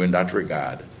work to do in that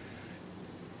regard,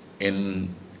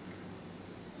 in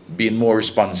being more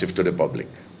responsive to the public.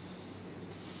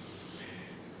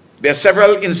 There are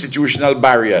several institutional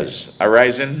barriers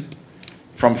arising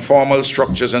from formal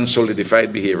structures and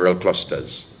solidified behavioral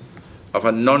clusters of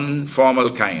a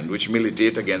non-formal kind, which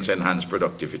militate against enhanced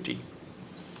productivity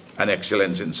and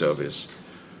excellence in service.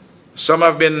 Some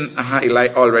have been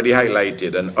already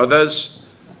highlighted, and others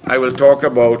I will talk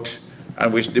about,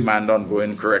 and which demand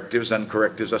ongoing correctives, and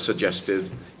correctives are suggested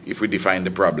if we define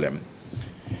the problem.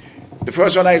 The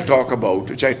first one I'll talk about,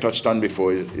 which I touched on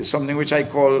before, is something which I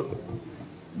call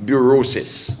bureaucracy.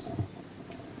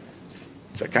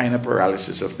 It's a kind of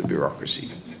paralysis of the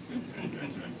bureaucracy.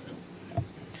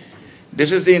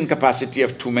 This is the incapacity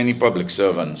of too many public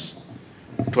servants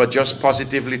to adjust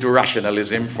positively to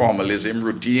rationalism, formalism,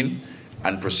 routine,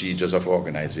 and procedures of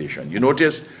organization. You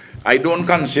notice, I don't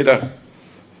consider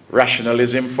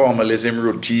rationalism, formalism,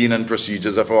 routine, and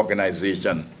procedures of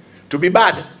organization to be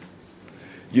bad.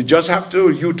 You just have to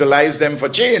utilize them for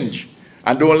change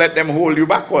and don't let them hold you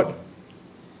backward.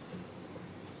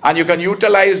 And you can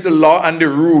utilize the law and the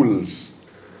rules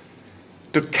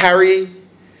to carry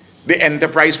the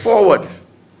enterprise forward.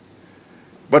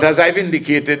 But as I've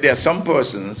indicated, there are some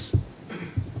persons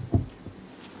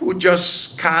who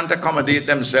just can't accommodate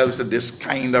themselves to this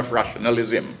kind of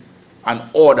rationalism and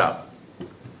order.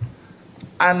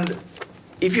 And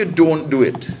if you don't do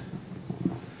it,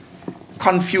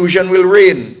 confusion will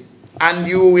reign and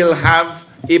you will have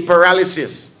a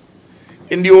paralysis.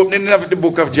 In the opening of the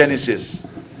book of Genesis,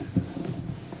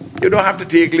 you don't have to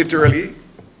take literally.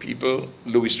 People,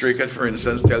 Louis Straker, for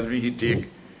instance, tells me he take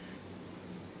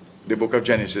the book of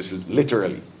Genesis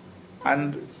literally.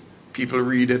 And people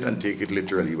read it and take it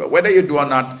literally. But whether you do or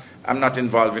not, I'm not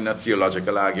involved in a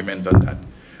theological argument on that.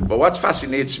 But what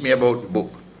fascinates me about the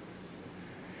book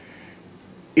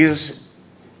is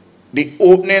the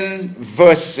opening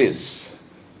verses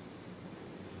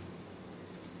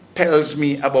tells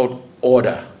me about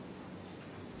order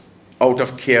out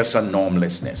of chaos and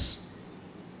normlessness.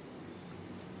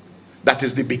 That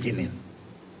is the beginning.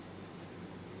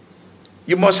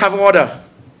 You must have order.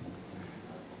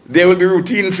 There will be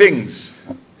routine things.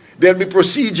 There will be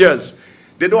procedures.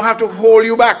 They don't have to hold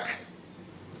you back.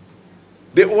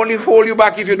 They only hold you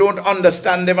back if you don't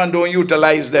understand them and don't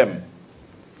utilize them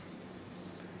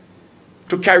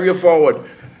to carry you forward.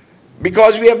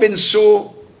 Because we have been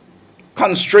so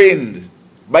constrained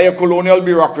by a colonial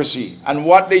bureaucracy and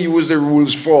what they use the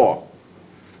rules for.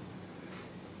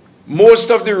 Most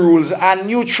of the rules are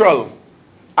neutral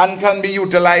and can be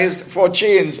utilized for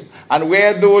change, and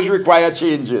where those require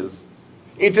changes,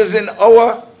 it is in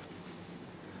our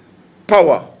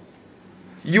power.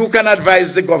 You can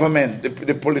advise the government,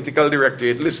 the political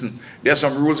directorate, listen, there are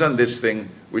some rules on this thing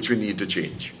which we need to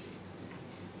change.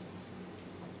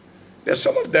 There's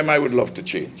some of them I would love to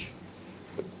change,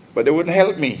 but they wouldn't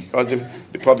help me, because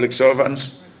the public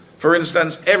servants, for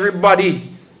instance,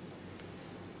 everybody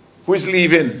who is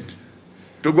leaving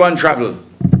to go and travel,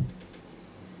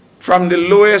 from the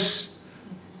lowest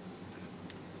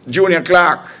junior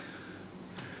clerk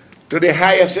to the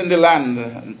highest in the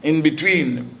land, in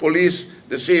between, police,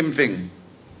 the same thing.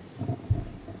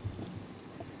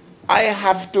 I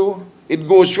have to, it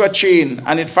goes through a chain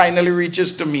and it finally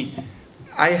reaches to me.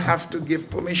 I have to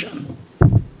give permission.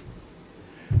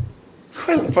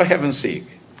 Well, for heaven's sake,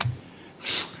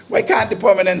 why can't the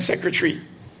permanent secretary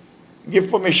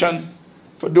give permission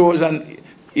for those? And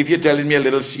if you're telling me a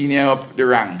little senior up the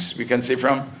ranks, we can say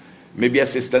from maybe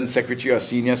assistant secretary or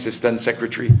senior assistant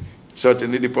secretary,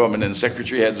 certainly the permanent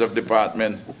secretary, heads of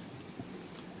department.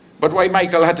 But why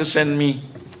Michael had to send me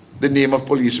the name of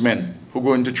policemen who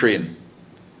go into train?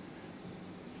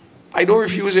 I don't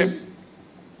refuse him.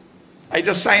 I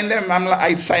just sign them.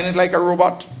 I sign it like a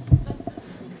robot.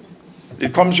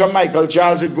 It comes from Michael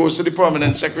Charles, it goes to the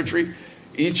permanent secretary.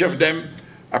 Each of them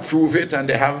approve it, and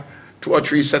they have 2 or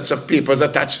 3 sets of papers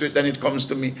attached to it. Then it comes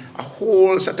to me. A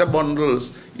whole set of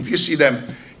bundles. If you see them,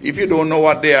 if you don't know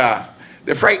what they are,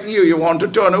 they frighten you. You want to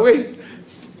turn away.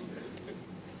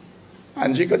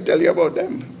 And she could tell you about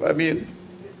them. I mean,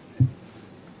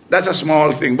 that's a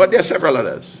small thing, but there are several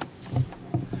others.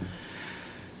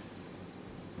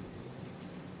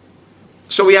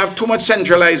 So we have too much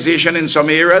centralization in some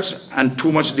areas and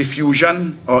too much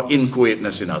diffusion or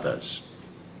inchoateness in others.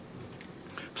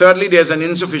 Thirdly, there's an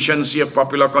insufficiency of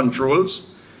popular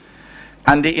controls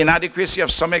and the inadequacy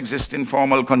of some existing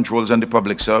formal controls on the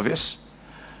public service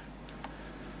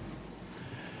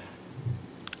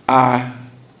are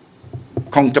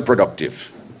counterproductive.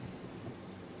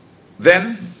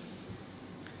 Then,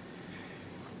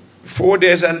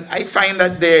 I find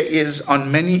that there is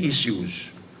on many issues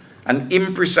an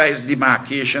imprecise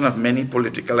demarcation of many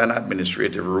political and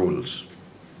administrative roles.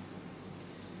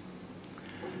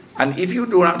 And if you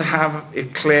do not have a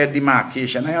clear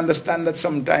demarcation, I understand that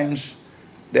sometimes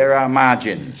there are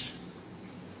margins.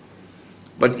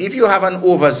 But if you have an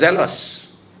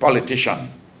overzealous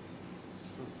politician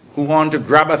who want to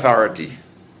grab authority,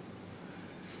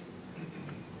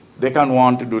 they can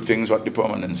want to do things what the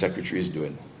permanent secretary is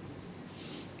doing.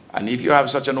 And if you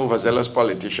have such an overzealous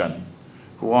politician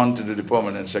who want to do the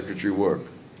permanent secretary work,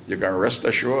 you can rest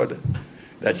assured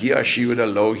that he or she would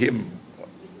allow him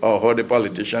or her, the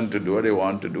politician, to do what they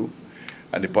want to do,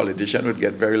 and the politician would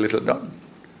get very little done.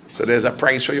 So there's a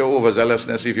price for your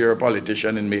overzealousness if you're a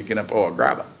politician in making a power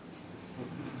grabber.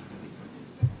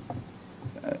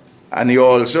 And you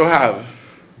also have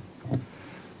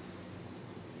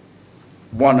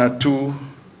 1 or 2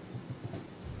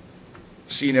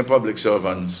 senior public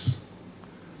servants.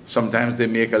 Sometimes they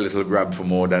make a little grab for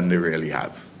more than they really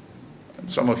have.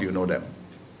 And some of you know them.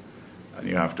 And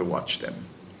you have to watch them.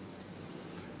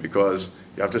 Because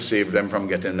you have to save them from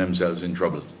getting themselves in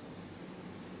trouble.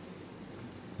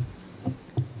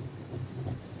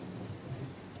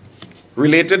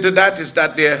 Related to that is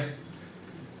that there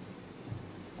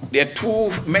are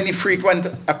too many frequent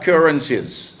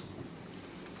occurrences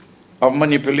of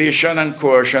manipulation and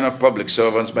coercion of public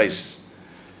servants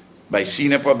by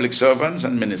senior public servants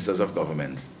and ministers of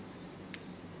government.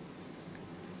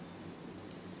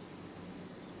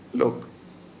 Look,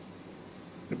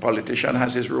 the politician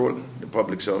has his role, the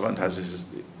public servant has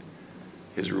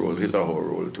his role, his or her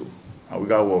role too. And we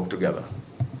got to work together.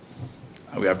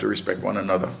 And we have to respect one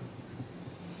another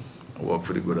and work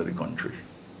for the good of the country.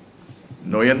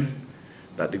 Knowing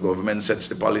that the government sets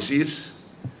the policies,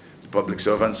 the public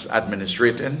servants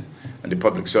administrating, and the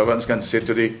public servants can say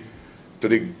to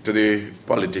the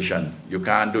politician, you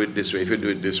can't do it this way. If you do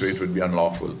it this way, it would be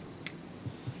unlawful.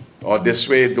 Or this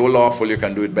way, though lawful, you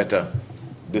can do it better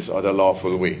this other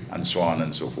lawful way, and so on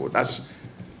and so forth.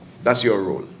 That's your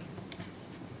role.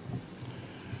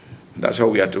 That's how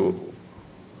we have to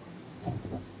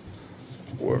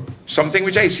work. Something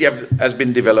which I see has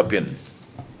been developing,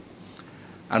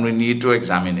 and we need to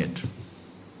examine it.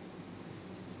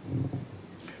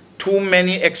 Too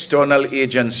many external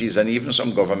agencies and even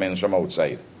some governments from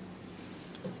outside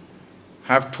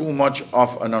have too much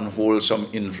of an unwholesome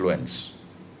influence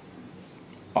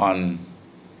on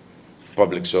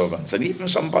public servants and even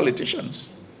some politicians.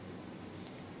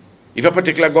 If a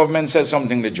particular government says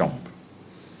something, they jump.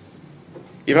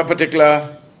 If a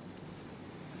particular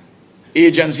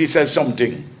agency says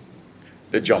something,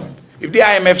 they jump. If the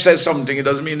IMF says something, it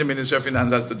doesn't mean the Ministry of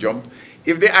Finance has to jump.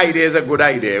 If the idea is a good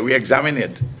idea, we examine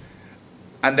it.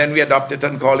 And then we adopt it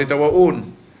and call it our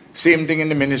own. Same thing in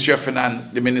the Ministry of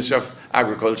Finance, the Ministry of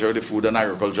Agriculture, the Food and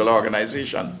Agricultural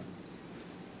Organization.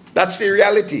 That's the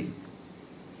reality.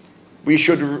 We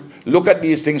should look at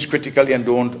these things critically and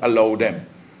don't allow them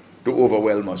to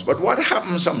overwhelm us. But what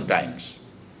happens sometimes?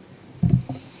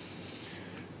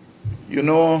 You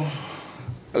know,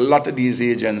 a lot of these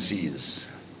agencies,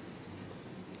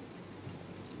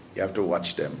 you have to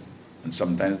watch them. And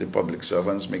sometimes the public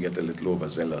servants may get a little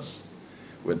overzealous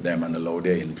with them and allow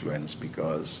their influence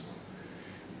because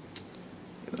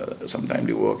sometimes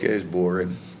the work here is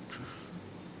boring.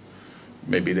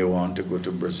 Maybe they want to go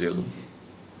to Brazil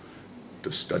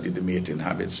to study the mating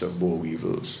habits of boll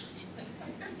weevils.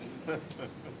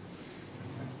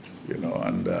 You know,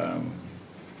 and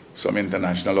some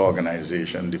international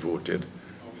organization devoted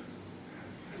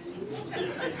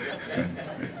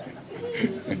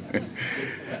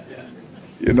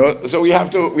You know, so we have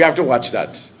to watch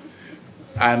that.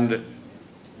 And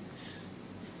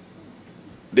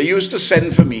they used to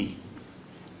send for me,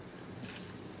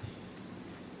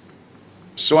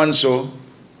 so and so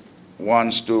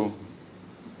wants to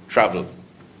travel,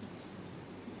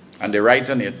 and they write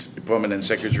on it, the permanent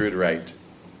secretary would write,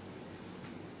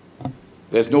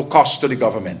 there's no cost to the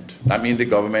government. That means the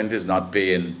government is not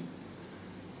paying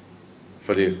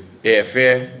for the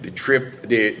airfare, the trip,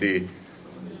 the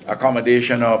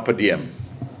accommodation or per diem.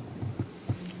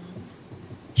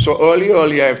 So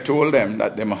early I've told them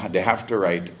that they have to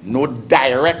write no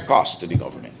direct cost to the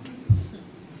government.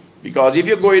 Because if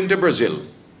you go into Brazil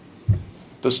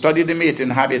to study the mating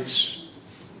habits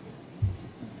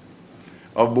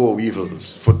of boll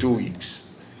weevils for 2 weeks,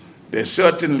 there's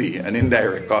certainly an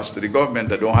indirect cost to the government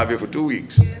that don't have you for 2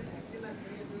 weeks.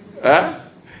 Huh?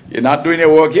 You're not doing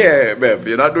your work here, Bev.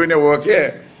 You're not doing your work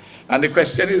here. And the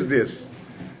question is this.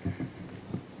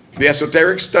 The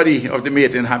esoteric study of the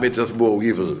mating habits of boll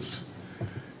weevils,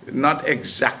 not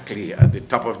exactly at the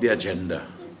top of the agenda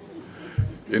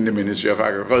in the Ministry of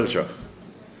Agriculture.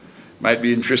 Might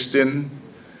be interesting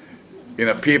in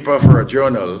a paper for a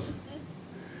journal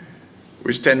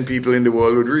which 10 people in the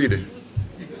world would read.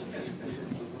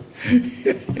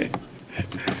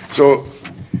 So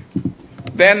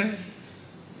then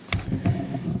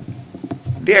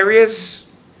there is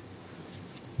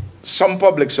some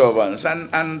public servants,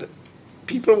 and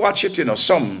people watch it, you know,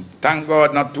 some, thank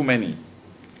God, not too many.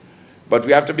 But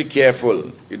we have to be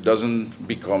careful it doesn't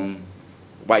become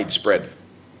widespread.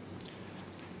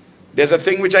 There's a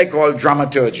thing which I call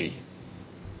dramaturgy,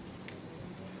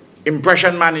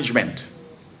 impression management.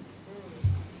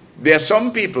 There are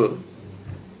some people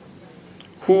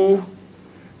who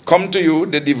come to you,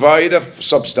 they're devoid of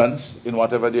substance in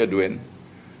whatever they're doing,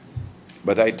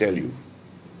 but I tell you,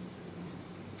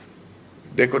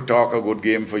 they could talk a good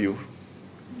game for you.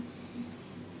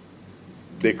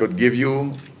 They could give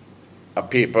you a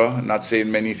paper not saying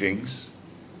many things,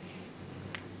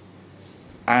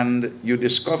 and you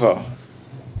discover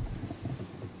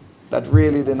that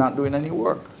really they're not doing any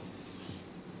work.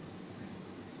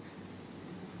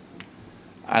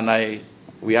 And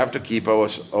we have to keep our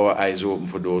eyes open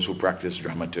for those who practice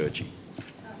dramaturgy.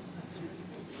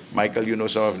 Michael, you know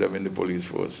some of them in the police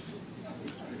force.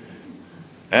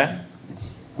 Eh?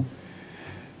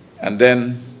 And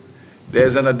then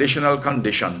there's an additional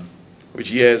condition,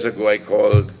 which years ago I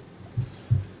called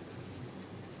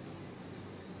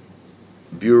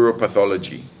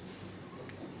bureaupathology.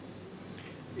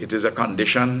 It is a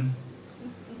condition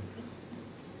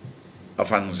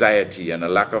of anxiety and a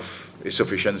lack of a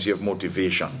sufficiency of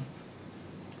motivation,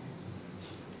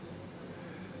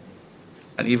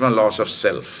 and even loss of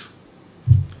self.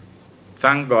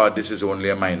 Thank God this is only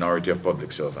a minority of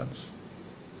public servants.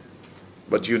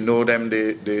 But you know them,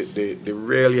 they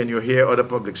rarely, and you hear other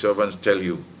public servants tell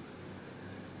you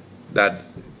that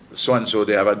so-and-so,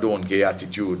 they have a don't care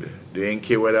attitude. They ain't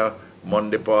care whether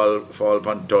Monday fall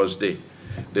upon Thursday.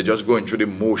 They're just going through the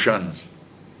motions.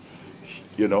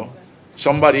 You know,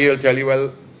 somebody will tell you,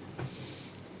 well,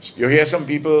 you hear some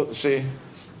people say,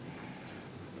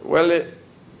 well,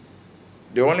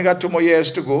 they only got 2 more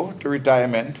years to go to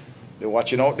retirement. They're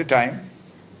watching out the time.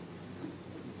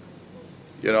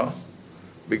 You know,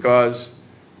 because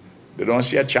they don't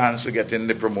see a chance to get in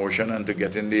the promotion and to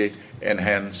get in the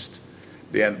enhanced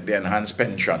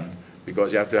pension,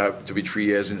 because you have to be 3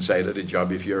 years inside of the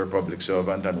job if you're a public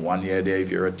servant and 1 year there if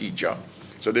you're a teacher.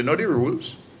 So they know the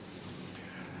rules.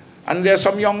 And there are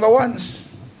some younger ones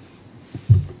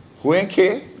who ain't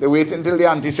care. They wait until the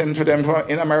auntie sends for them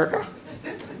in America.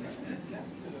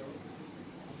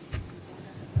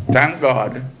 Thank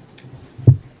God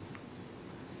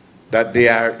that they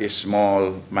are a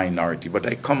small minority. But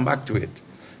I come back to it.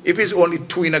 If it's only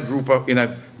 2 in a group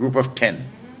of 10,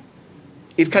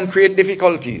 it can create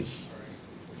difficulties.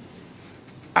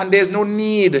 And there's no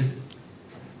need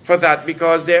for that,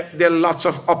 because there are lots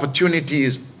of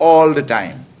opportunities all the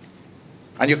time.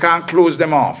 And you can't close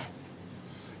them off.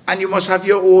 And you must have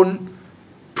your own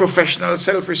professional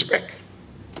self-respect.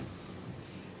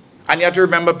 And you have to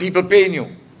remember people paying you.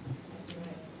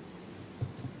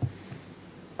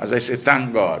 As I say,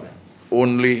 thank God,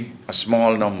 only a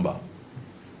small number.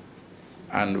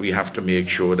 And we have to make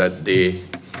sure that they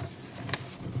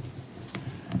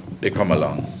come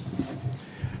along.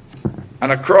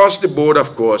 And across the board,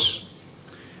 of course,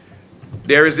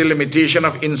 there is the limitation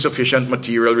of insufficient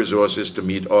material resources to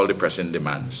meet all the pressing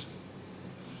demands.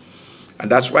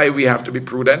 And that's why we have to be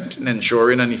prudent in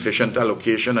ensuring an efficient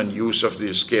allocation and use of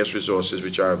the scarce resources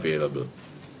which are available.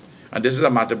 And this is a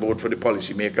matter both for the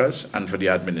policymakers and for the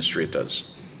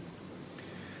administrators.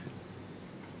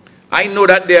 I know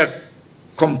that there are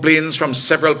complaints from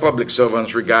several public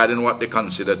servants regarding what they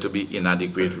consider to be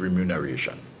inadequate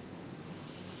remuneration.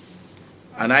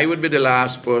 And I would be the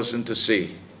last person to say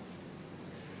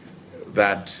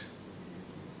that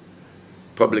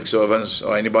public servants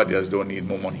or anybody else don't need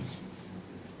more money.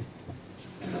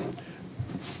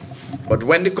 But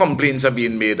when the complaints are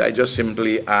being made, I just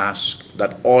simply ask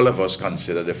that all of us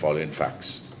consider the following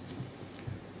facts.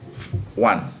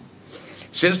 1.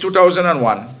 Since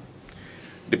 2001,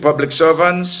 the public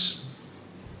servants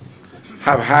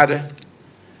have had a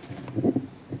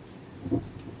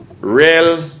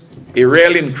real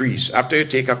increase, after you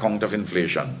take account of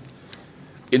inflation,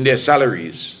 in their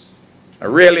salaries, a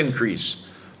real increase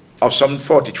of some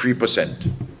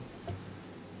 43%.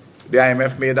 The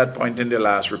IMF made that point in their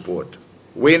last report,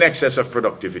 way in excess of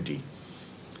productivity,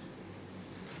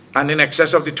 and in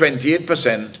excess of the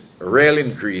 28% real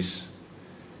increase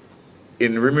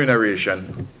in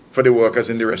remuneration for the workers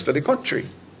in the rest of the country.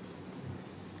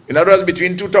 In other words,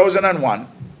 between 2001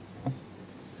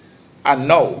 and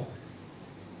now,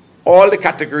 all the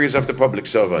categories of the public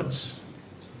servants,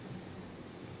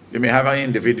 you may have an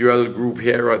individual group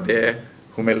here or there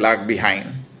who may lag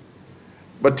behind,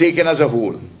 but taken as a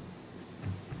whole,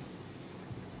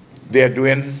 they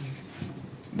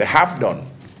have done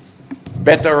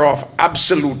better off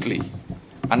absolutely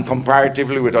and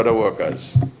comparatively with other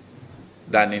workers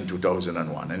than in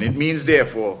 2001. And it means,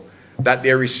 therefore, that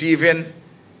they're receiving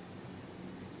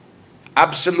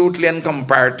absolutely and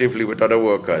comparatively with other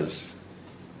workers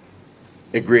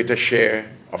a greater share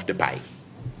of the pie.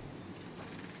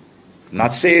 I'm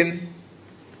not saying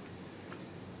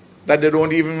that they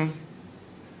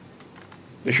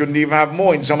shouldn't even have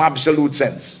more in some absolute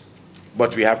sense,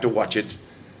 but we have to watch it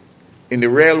in the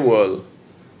real world,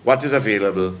 what is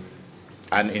available,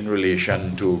 and in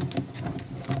relation to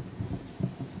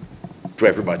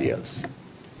everybody else.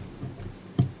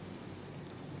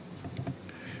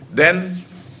 Then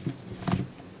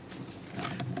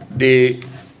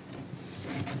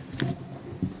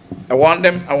I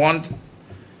want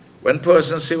when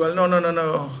persons say, well,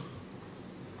 no,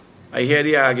 I hear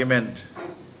the argument.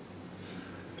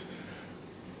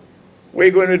 We're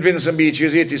going with Vincent Beach,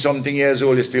 he's 80-something years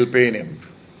old, you're still paying him.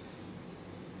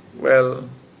 Well,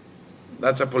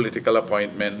 that's a political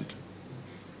appointment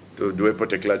to do a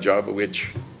particular job, which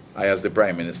I, as the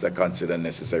Prime Minister, consider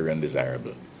necessary and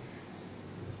desirable.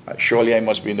 Surely I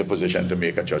must be in the position to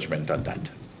make a judgment on that.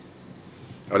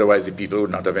 Otherwise, the people would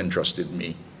not have entrusted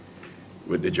me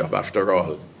with the job. After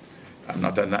all, I'm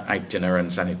not an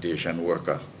itinerant sanitation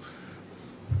worker.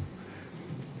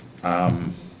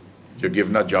 You're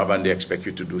given a job and they expect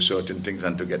you to do certain things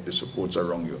and to get the supports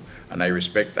around you. And I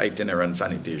respect itinerant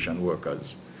sanitation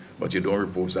workers, but you don't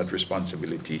repose that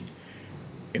responsibility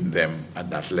in them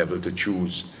at that level to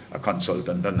choose a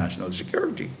consultant on national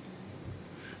security.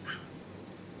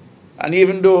 And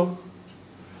even though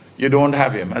you don't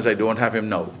have him, as I don't have him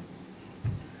now,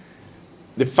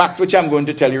 the fact which I'm going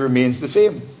to tell you remains the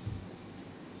same,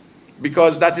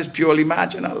 because that is purely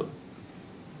marginal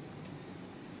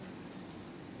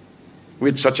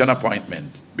with such an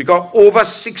appointment. Because over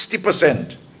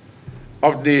 60%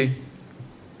 of the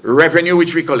revenue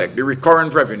which we collect, the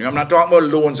recurrent revenue, I'm not talking about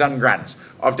loans and grants,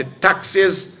 of the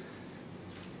taxes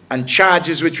and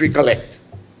charges which we collect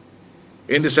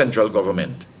in the central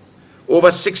government, over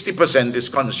 60% is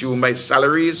consumed by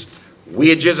salaries,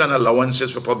 wages and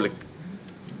allowances for public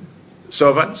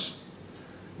servants,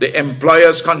 the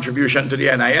employer's contribution to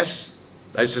the NIS,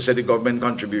 that is to say the government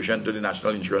contribution to the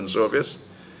National Insurance Service,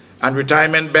 and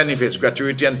retirement benefits,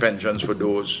 gratuity and pensions for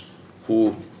those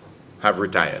who have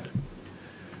retired.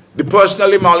 The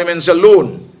personal emoluments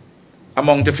alone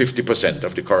amount to 50%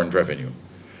 of the current revenue.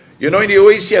 You know, in the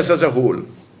OECS as a whole,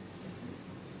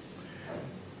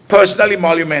 personal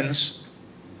emoluments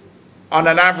on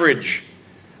an average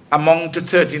amount to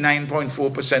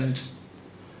 39.4%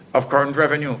 of current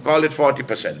revenue. Call it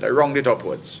 40%. I round it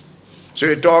upwards. So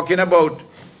you're talking about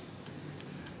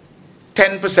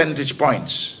 10 percentage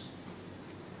points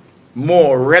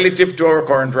more relative to our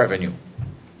current revenue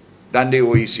than the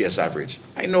OECS average.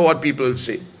 I know what people will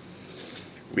say.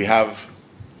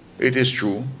 It is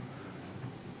true,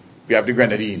 we have the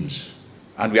Grenadines,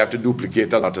 and we have to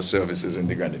duplicate a lot of services in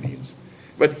the Grenadines.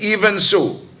 But even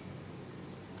so,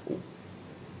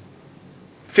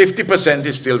 50%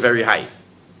 is still very high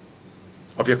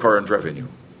of your current revenue.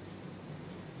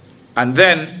 And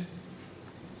then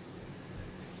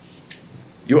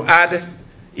you add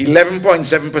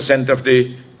 11.7% of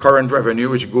the current revenue,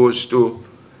 which goes to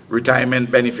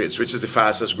retirement benefits, which is the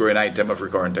fastest growing item of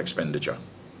recurrent expenditure.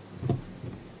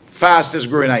 Fastest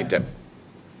growing item.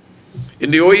 In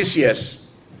the OECS,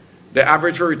 the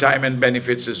average for retirement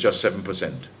benefits is just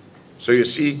 7%. So you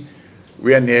see,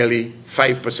 we are nearly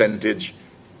 5 percentage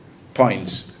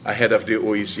points ahead of the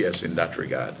OECS in that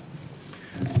regard.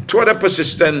 Two other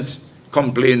persistent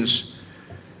complaints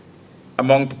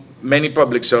among many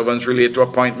public servants relate to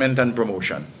appointment and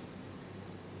promotion.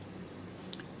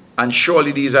 And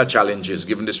surely these are challenges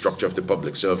given the structure of the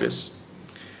public service,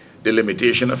 the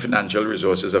limitation of financial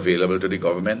resources available to the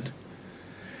government,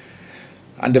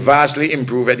 and the vastly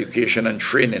improved education and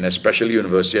training, especially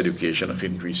university education, of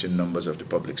increasing numbers of the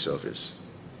public service.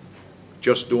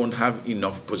 Just don't have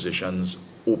enough positions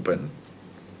open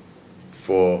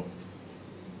for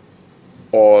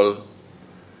all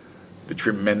the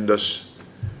tremendous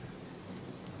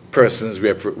persons we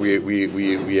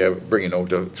are bringing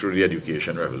out through the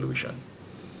education revolution.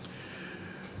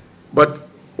 But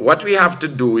what we have to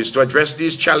do is to address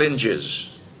these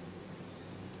challenges,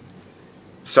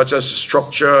 such as the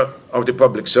structure of the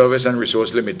public service and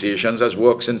resource limitations, as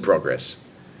works in progress.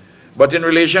 But in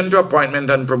relation to appointment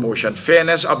and promotion,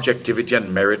 fairness, objectivity,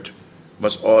 and merit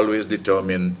must always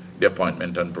determine the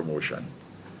appointment and promotion.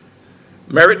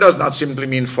 Merit does not simply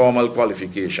mean formal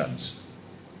qualifications.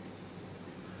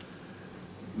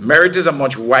 Merit is a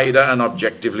much wider and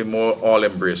objectively more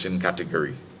all-embracing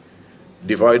category,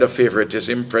 devoid of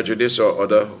favoritism, prejudice, or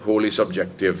other wholly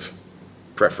subjective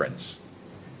preference.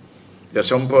 There are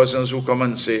some persons who come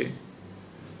and say,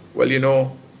 well, you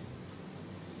know,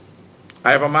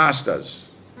 I have a master's,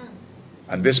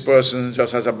 and this person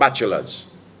just has a bachelor's.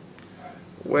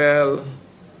 Well,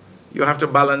 you have to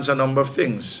balance a number of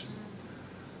things.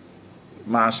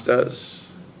 Master's,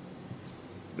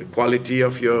 the quality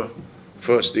of your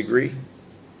first degree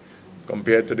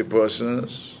compared to the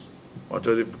person's,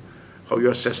 how you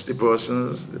assess the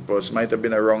persons. The person might have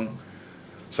been around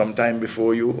sometime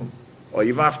before you, or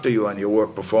even after you, and your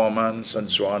work performance,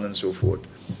 and so on and so forth.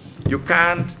 You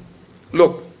can't,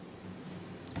 look,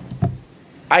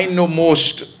 I know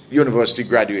most university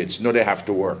graduates know they have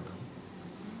to work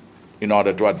in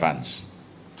order to advance.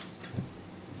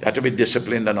 They have to be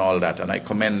disciplined and all that, and I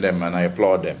commend them and I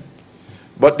applaud them.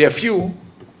 But there are few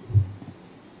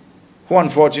who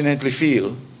unfortunately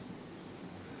feel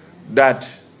that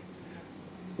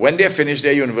when they finish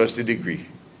their university degree,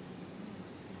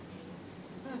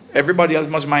 everybody else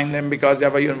must mind them because they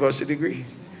have a university degree.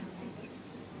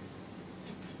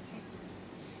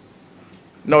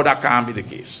 No, that can't be the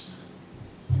case.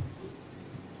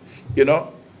 You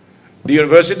know, the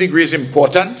university degree is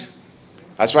important.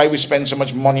 That's why we spend so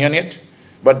much money on it.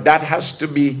 But that has to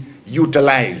be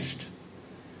utilized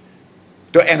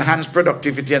to enhance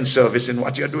productivity and service in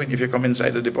what you're doing if you come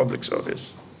inside of the public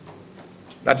service.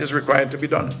 That is required to be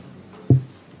done.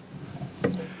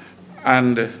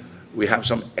 And we have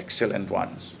some excellent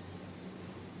ones.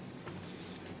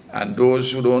 And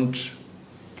those who don't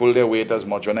pull their weight as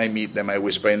much, when I meet them, I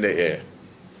whisper in their ear.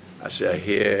 I say, I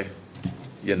hear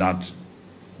you're not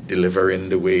delivering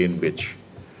the way in which.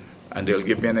 And they'll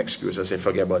give me an excuse. I say,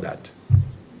 forget about that.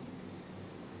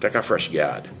 Take a fresh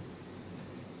guard.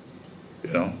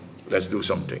 You know, let's do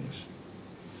some things.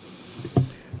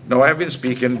 Now, I've been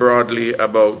speaking broadly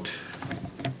about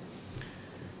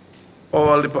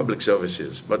all the public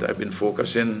services, but I've been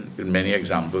focusing in many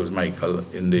examples, Michael,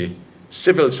 in the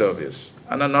civil service.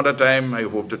 And another time, I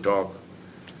hope to talk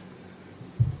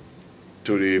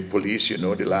to the police. You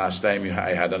know, the last time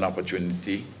I had an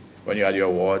opportunity, when you had your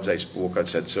awards, I spoke and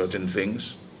said certain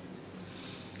things.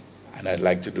 And I'd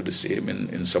like to do the same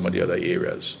in some of the other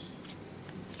areas.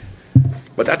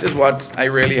 But that is what I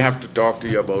really have to talk to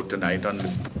you about tonight. And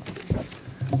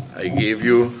I gave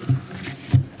you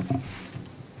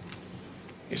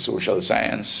a social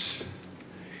science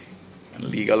and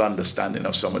legal understanding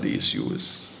of some of the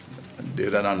issues, and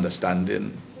did an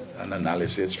understanding and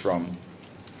analysis from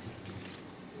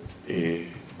a,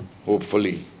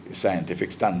 hopefully, a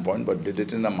scientific standpoint, but did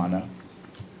it in a manner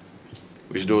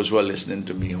which those who are listening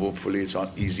to me, hopefully it's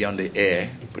easy on the air,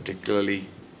 particularly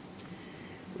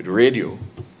with radio.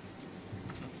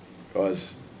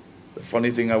 Because the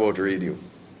funny thing about radio,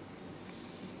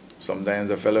 sometimes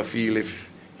a fellow feel if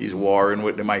he's warring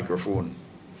with the microphone.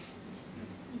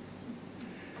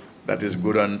 That is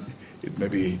good, and it may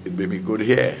be good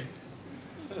here,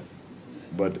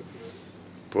 but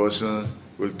person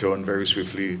will turn very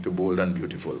swiftly to bold and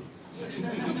beautiful,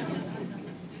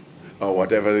 or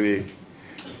whatever the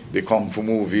kung fu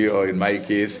movie, or in my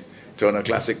case, turn a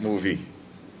classic movie.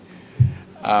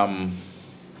 And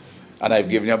I've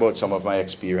given you about some of my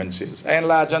experiences. I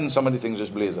enlarge on some of the things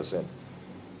which Blazer said.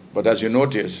 But as you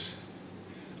notice,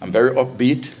 I'm very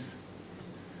upbeat.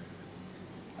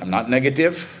 I'm not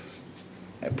negative.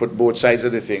 I put both sides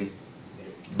of the thing.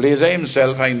 Blazer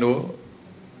himself, I know,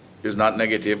 is not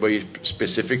negative, but he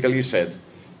specifically said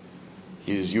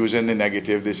he's using the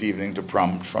negative this evening to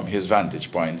prompt, from his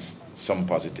vantage points, some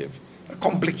positive. A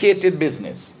complicated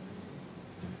business.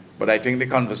 But I think the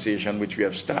conversation which we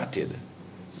have started,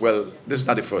 well, this is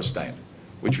not the first time,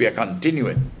 which we are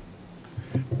continuing,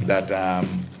 that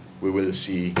we will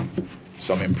see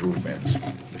some improvements.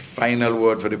 The final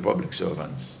word for the public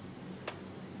servants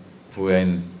who are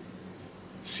in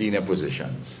senior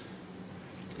positions: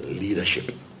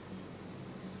 leadership.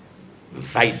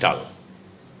 Vital.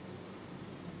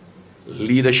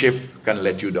 Leadership can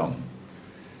let you down.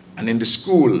 And in the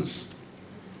schools,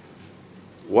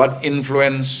 what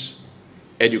influence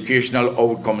educational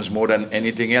outcomes more than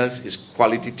anything else is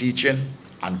quality teaching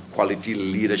and quality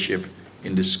leadership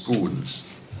in the schools.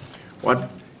 What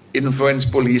influence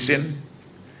policing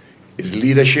is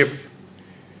leadership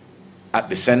at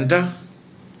the center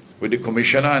with the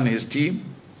commissioner and his team,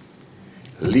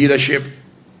 leadership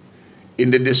in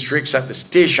the districts at the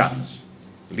stations,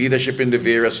 leadership in the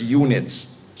various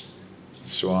units,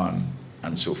 so on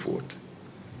and so forth.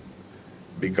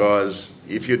 Because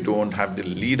if you don't have the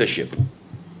leadership,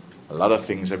 a lot of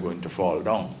things are going to fall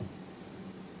down.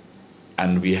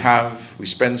 And we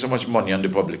spend so much money on the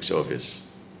public service.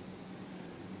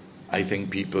 I think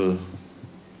people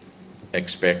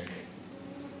expect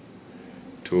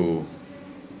to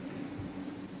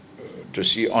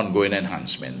see ongoing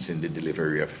enhancements in the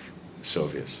delivery of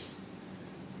service.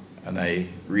 And I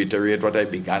reiterate what I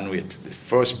began with, the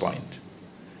first point.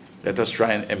 Let us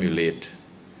try and emulate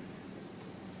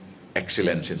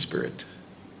excellence in spirit.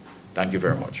 Thank you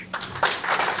very much.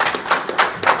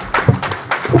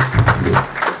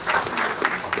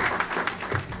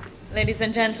 Ladies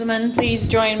and gentlemen, please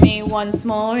join me once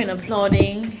more in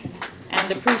applauding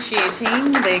and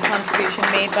appreciating the contribution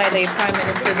made by the Prime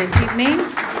Minister this evening.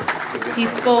 He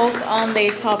spoke on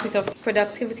the topic of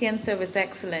productivity and service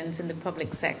excellence in the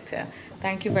public sector.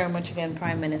 Thank you very much again,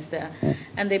 Prime Minister.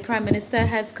 And the Prime Minister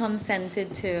has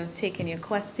consented to taking your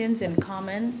questions and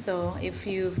comments. So if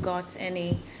you've got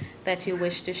any that you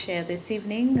wish to share this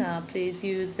evening, please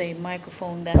use the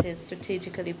microphone that is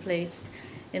strategically placed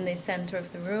in the center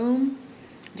of the room.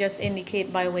 Just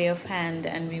indicate by way of hand,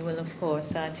 and we will, of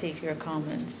course, take your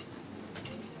comments.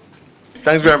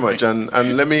 Thanks very much, and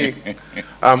let me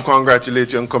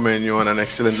congratulate you and commend you on an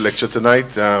excellent lecture tonight.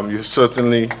 You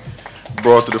certainly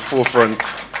brought to the forefront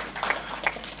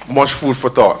much food for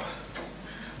thought.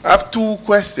 I have two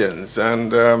questions,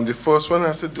 and the first one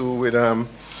has to do with a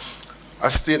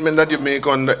statement that you make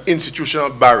on the institutional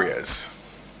barriers,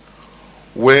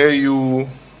 where you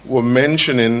were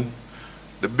mentioning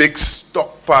the big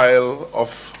stockpile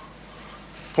of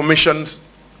permission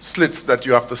slips that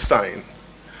you have to sign.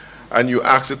 And you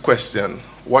ask the question,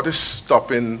 what is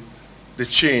stopping the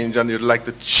change? And you'd like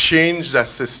to change that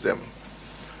system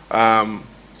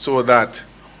so that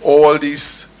all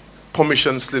these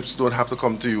permission slips don't have to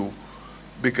come to you,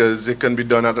 because it can be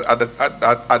done at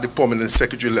the permanent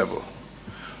secretary level.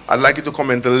 I'd like you to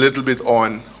comment a little bit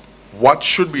on what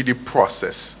should be the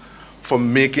process for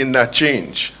making that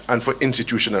change and for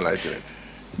institutionalizing it.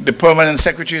 The permanent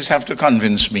secretaries have to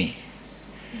convince me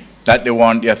that they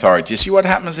want the authority. See what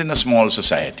happens in a small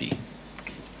society.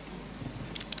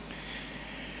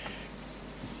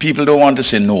 People don't want to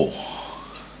say no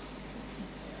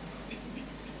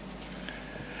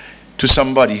to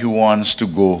somebody who wants to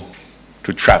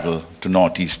travel to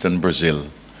northeastern Brazil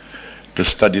to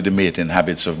study the mating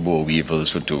habits of boll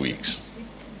weevils for 2 weeks.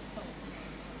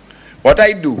 What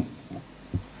I do,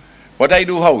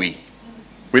 Howie,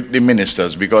 with the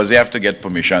ministers, because they have to get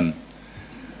permission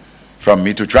from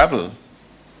me to travel,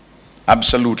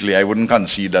 absolutely, I wouldn't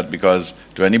concede that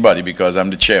to anybody, because I'm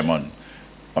the chairman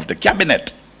of the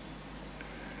cabinet.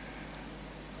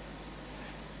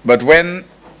 But when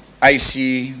I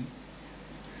see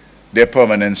their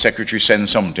permanent secretary send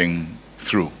something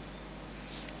through,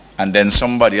 and then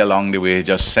somebody along the way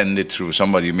just send it through,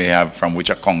 somebody may have from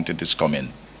which account it is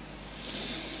coming,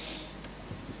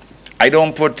 I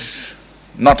don't put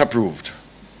not approved.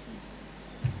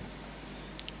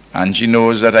 And she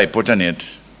knows that I put on it,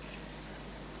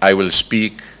 I will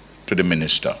speak to the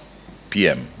minister,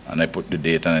 PM, and I put the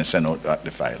date and I send out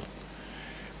the file.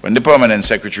 When the permanent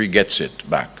secretary gets it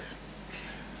back,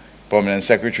 permanent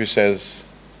secretary says,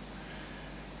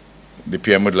 the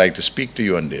PM would like to speak to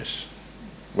you on this.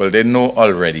 Well, they know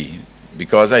already,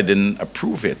 because I didn't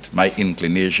approve it. My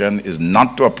inclination is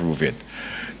not to approve it.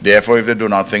 Therefore, if they do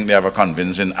not think they have a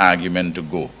convincing argument to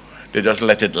go, they just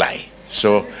let it lie.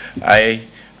 So I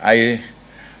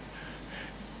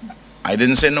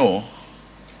didn't say no.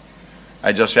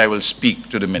 I just say I will speak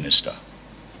to the minister.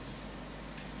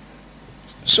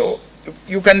 So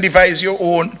you can devise your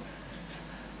own.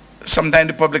 Sometimes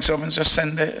the public servants just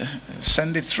send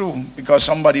it through because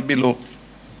somebody below.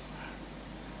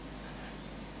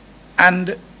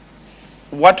 And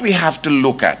what we have to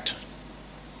look at,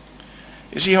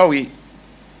 you see how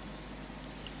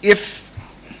if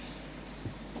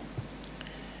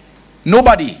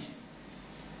nobody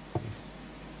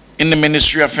in the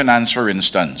Ministry of Finance, for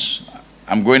instance,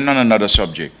 I'm going on another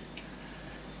subject,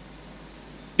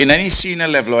 in any senior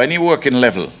level or any working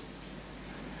level,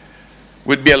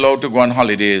 would be allowed to go on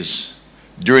holidays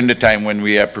during the time when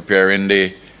we are preparing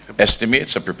the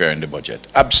estimates or preparing the budget.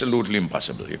 Absolutely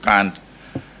impossible. You can't.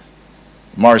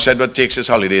 Morris Edward takes his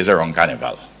holidays around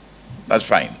Carnival. That's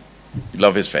fine. He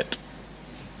loves his fete.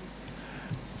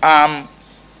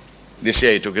 This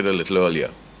year he took it a little earlier.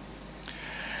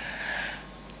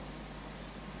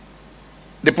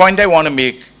 The point I want to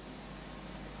make,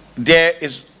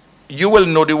 you will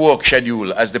know the work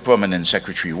schedule as the permanent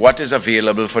secretary, what is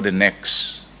available for the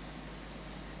next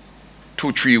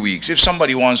 2-3 weeks. If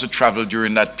somebody wants to travel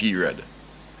during that period,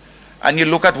 and you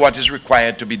look at what is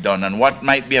required to be done and what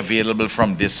might be available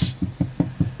from this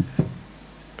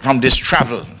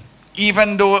travel,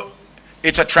 even though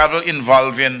it's a travel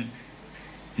involving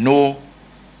no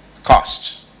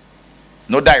costs,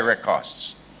 no direct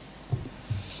costs,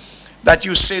 that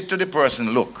you say to the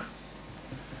person, look,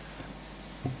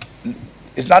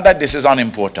 it's not that this is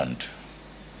unimportant.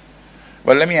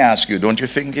 Well, let me ask you, don't you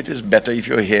think it is better if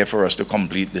you're here for us to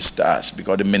complete this task?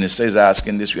 Because the minister is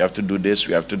asking this, we have to do this,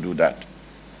 we have to do that.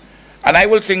 And I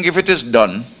will think if it is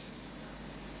done,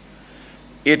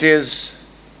 it is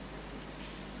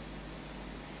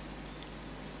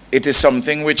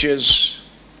something which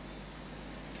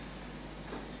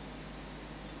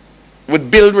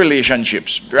would build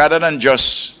relationships rather than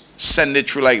just send it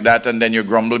through like that and then you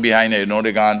grumble behind it, you know,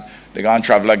 they're going to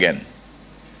travel again.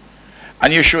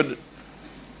 And you should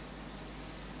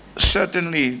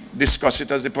certainly discuss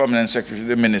it as the permanent secretary,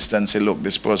 the minister, and say, look,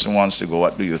 this person wants to go,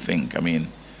 what do you think? I mean,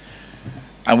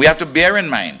 and we have to bear in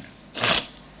mind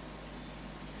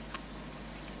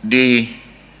you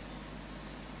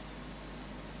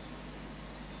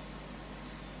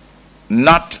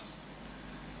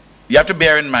have to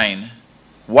bear in mind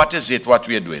what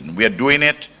we are doing. We are doing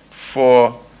it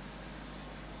for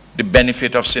the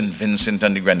benefit of St. Vincent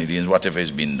and the Grenadines, whatever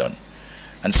is being done.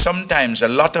 And sometimes a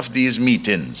lot of these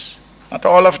meetings, not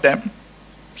all of them,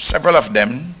 several of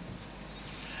them,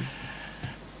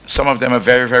 some of them are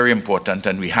very, very important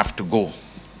and we have to go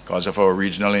because of our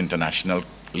regional international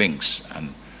links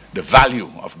and the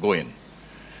value of going.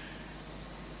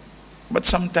 But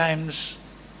sometimes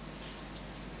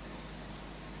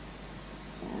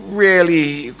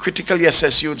really critically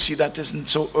assess, you would see that isn't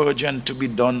so urgent to be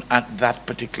done at that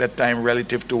particular time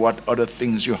relative to what other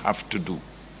things you have to do.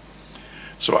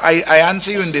 So I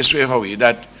answer you in this way, Howie,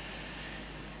 that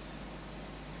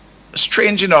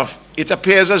strange enough, it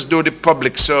appears as though the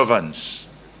public servants,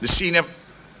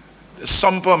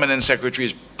 some permanent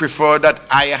secretaries prefer that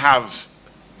I have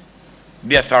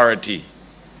the authority,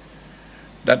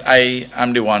 that I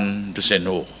am the one to say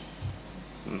no.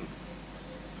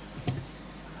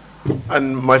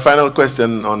 And my final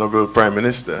question, Honorable Prime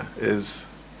Minister, is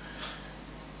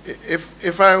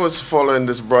if I was following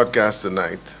this broadcast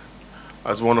tonight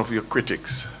as one of your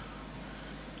critics,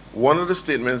 one of the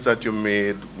statements that you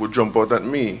made would jump out at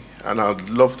me, and I'd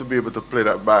love to be able to play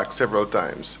that back several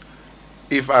times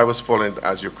if I was following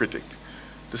as your critic.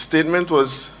 The statement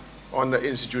was on the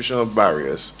institutional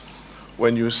barriers,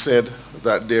 when you said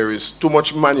that there is too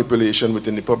much manipulation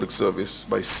within the public service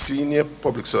by senior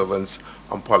public servants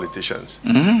and politicians,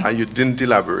 and you didn't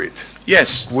elaborate.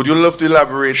 Yes. Would you love to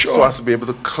elaborate Sure. so as to be able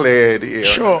to clear the air?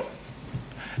 Sure.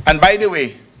 And by the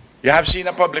way, you have seen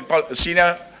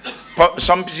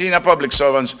some senior public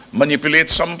servants manipulate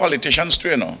some politicians too,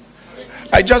 you know.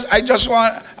 I just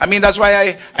want, I mean, that's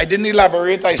why I didn't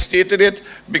elaborate. I stated it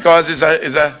because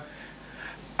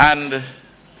and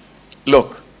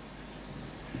look,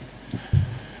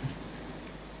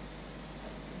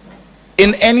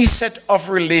 in any set of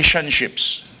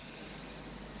relationships,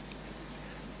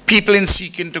 people in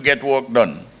seeking to get work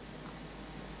done,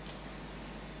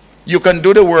 you can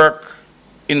do the work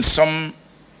in some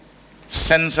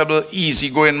sensible,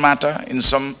 easygoing manner, in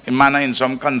some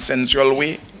consensual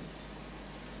way,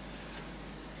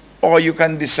 or you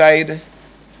can decide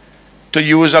to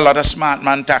use a lot of smart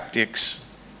man tactics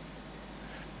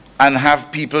and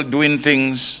have people doing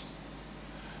things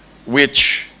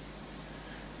which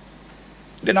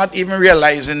they're not even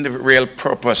realizing the real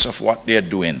purpose of what they're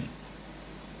doing.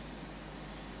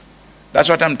 That's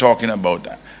what I'm talking about.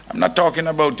 I'm not talking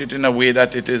about it in a way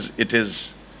that it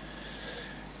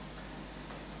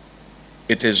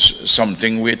is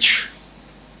something which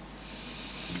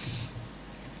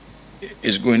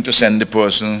is going to send the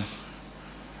person.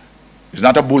 It's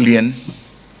not a bullion.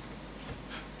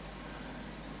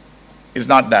 It's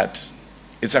not that.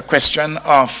 It's a question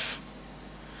of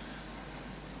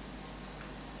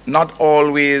not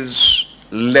always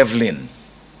leveling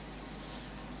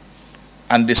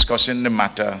and discussing the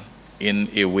matter in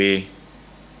a way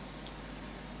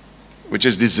which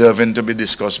is deserving to be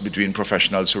discussed between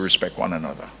professionals who respect one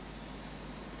another.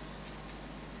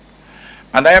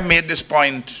 And I have made this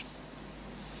point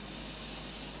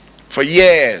for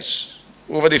years,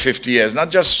 over the 50 years, not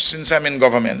just since I'm in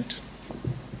government,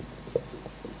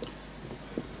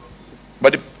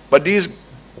 but the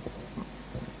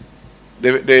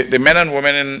men and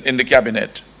women in the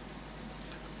cabinet,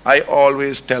 I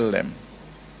always tell them,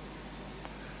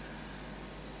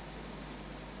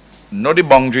 know the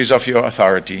boundaries of your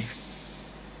authority.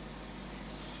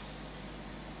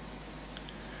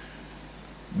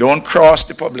 Don't cross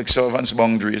the public servant's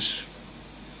boundaries.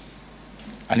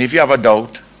 And if you have a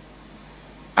doubt,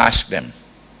 ask them.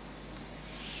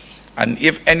 And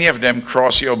if any of them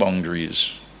cross your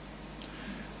boundaries,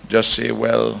 just say,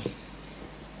 well,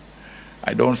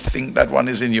 I don't think that one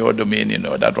is in your domain, you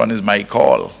know, that one is my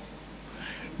call.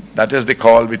 That is the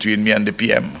call between me and the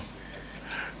PM.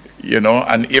 You know,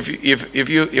 and if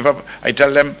I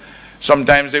tell them,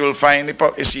 sometimes they will find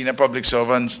a senior public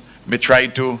servants may try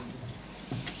to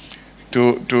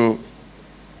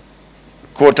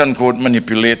quote unquote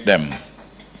manipulate them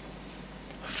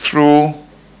through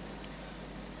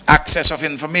access of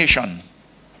information,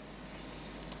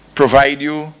 provide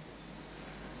you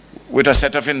with a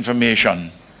set of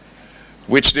information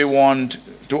which they want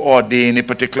to ordain a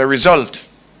particular result.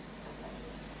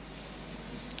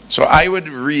 So I would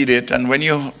read it, and when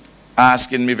you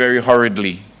asking me very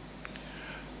hurriedly,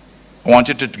 I want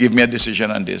you to give me a decision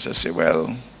on this. I say,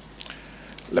 well,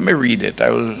 let me read it.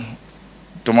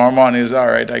 Tomorrow morning is all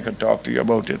right, I can talk to you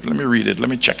about it. Let me read it, let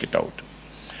me check it out.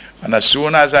 And as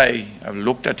soon as I have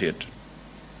looked at it,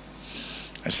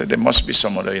 I said, there must be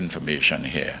some other information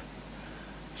here.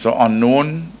 So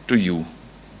unknown to you,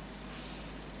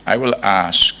 I will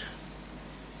ask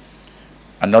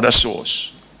another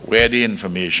source where the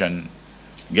information,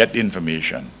 get the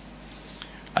information.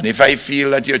 And if I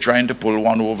feel that you're trying to pull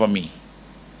one over me,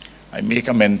 I make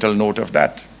a mental note of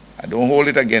that. I don't hold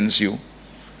it against you,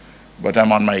 but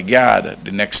I'm on my guard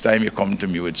the next time you come to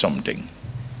me with something.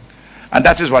 And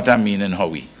that is what I mean in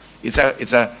Howie. It's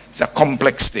a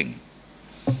complex thing.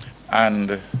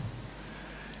 And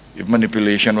if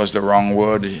manipulation was the wrong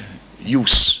word,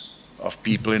 use of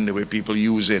people in the way people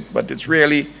use it, but it's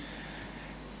really,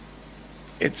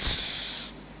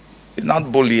 it's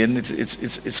not bullying,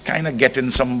 it's kind of getting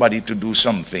somebody to do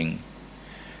something,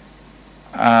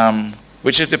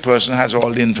 which if the person has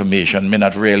all the information, may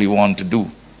not really want to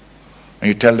do. And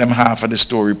you tell them half of the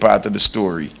story, part of the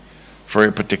story, for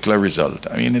a particular result.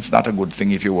 I mean, it's not a good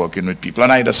thing if you're working with people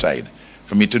on either side,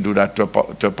 for me to do that to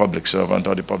a public servant,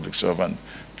 or the public servant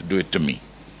to do it to me.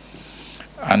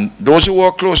 And those who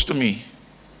work close to me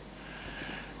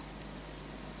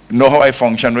know how I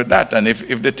function with that. And if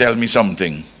they tell me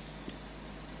something,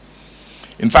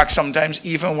 in fact, sometimes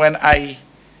even when I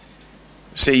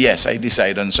say yes, I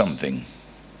decide on something,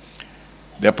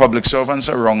 their public servants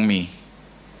around me,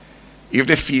 if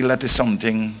they feel that is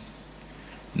something,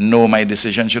 no, my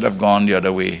decision should have gone the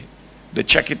other way, they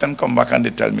check it and come back and they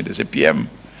tell me, they say, PM,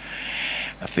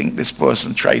 I think this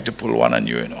person tried to pull one on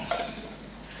you, you know.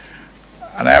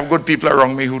 And I have good people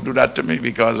around me who do that to me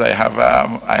because I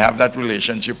have that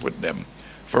relationship with them.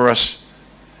 For us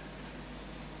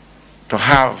to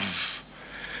have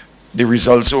the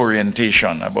results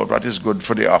orientation about what is good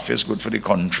for the office, good for the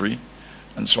country,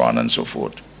 and so on and so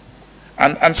forth.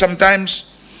 And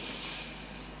sometimes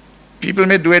people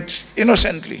may do it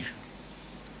innocently.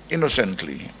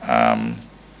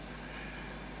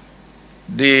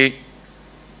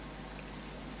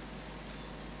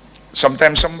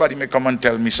 Sometimes somebody may come and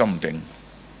tell me something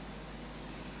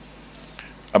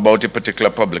about a particular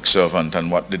public servant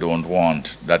and what they don't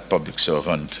want that public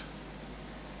servant,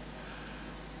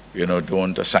 you know,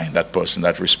 don't assign that person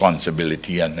that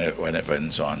responsibility and whatever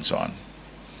and so on and so on.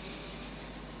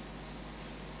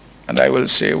 And I will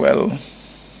say, well,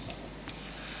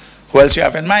 who else you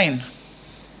have in mind?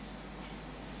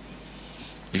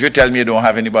 If you tell me you don't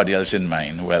have anybody else in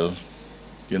mind, well,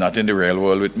 you're not in the real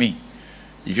world with me.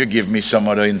 If you give me some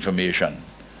other information,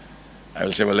 I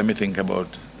will say, well, let me think about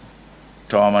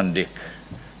Tom and Dick.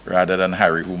 rather than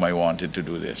Harry, whom I wanted to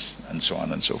do this, and so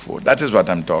on and so forth. That is what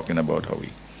I'm talking about,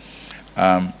 Howie.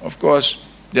 Of course,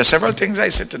 there are several things I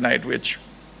said tonight which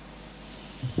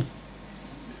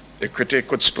the critic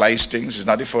could splice things. It's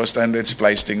not the first time they'd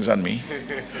splice things on me.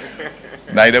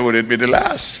 Neither would it be the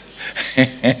last.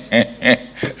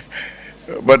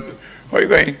 But how are you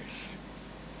going?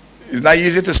 It's not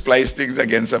easy to splice things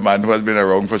against a man who has been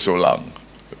around for so long.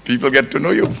 People get to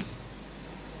know you.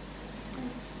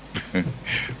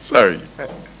 Sorry.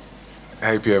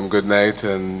 Hi PM, good night,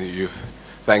 and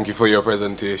thank you for your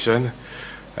presentation.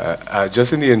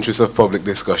 Just in the interest of public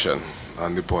discussion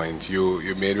on the point,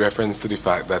 you made reference to the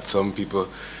fact that some people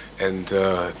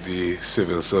enter the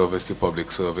civil service, the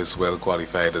public service, well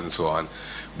qualified and so on,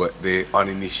 but they're not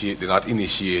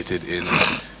initiated in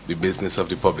the business of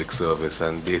the public service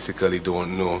and basically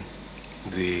don't know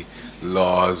the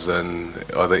laws and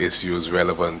other issues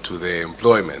relevant to their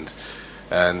employment.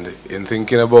 And in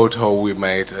thinking about how we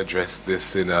might address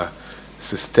this in a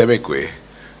systemic way,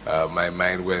 my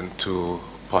mind went to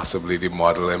possibly the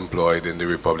model employed in the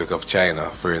Republic of China,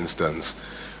 for instance,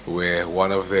 where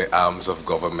one of the arms of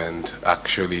government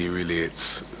actually relates,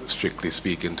 strictly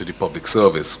speaking, to the public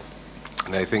service.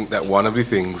 And I think that one of the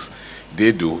things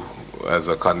they do as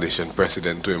a condition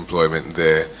precedent to employment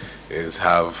there is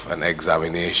have an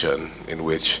examination in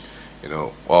which, you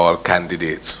know, all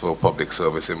candidates for public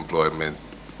service employment,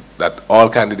 that all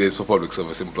candidates for public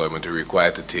service employment are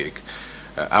required to take.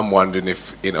 I'm wondering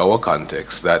if in our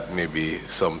context that may be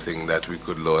something that we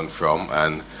could learn from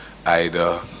and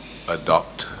either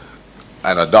adopt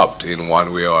in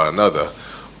one way or another,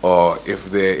 or if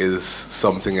there is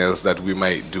something else that we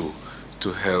might do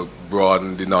to help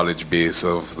broaden the knowledge base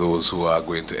of those who are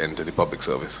going to enter the public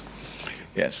service.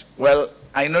 Yes, well,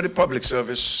 I know the Public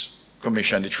Service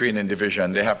Commission, the training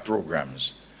division, they have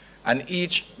programs, and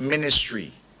each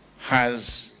ministry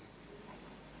has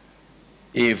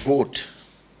a vote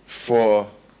for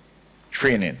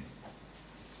training.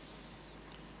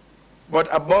 But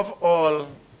above all,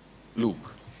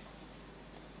 Luke,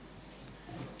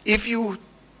 if you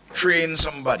train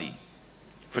somebody,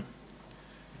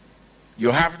 you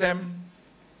have them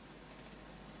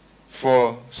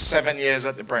for 7 years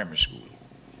at the primary school.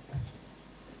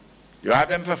 You have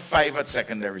them for 5 at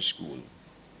secondary school.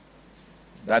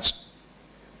 That's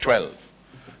 12.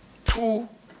 2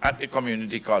 at the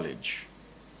community college.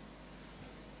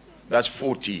 That's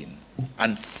 14.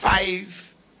 And 3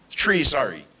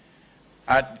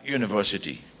 at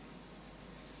university.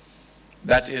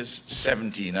 That is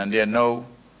 17, and they are now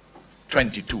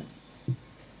 22.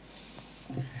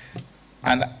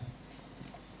 And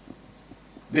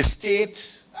the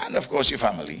state, and of course your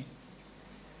family,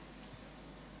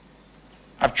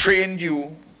 have trained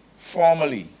you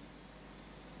formally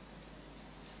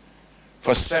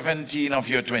for 17 of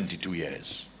your 22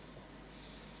 years.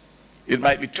 It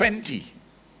might be 20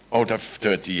 out of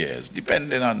 30 years,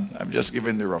 depending on, I'm just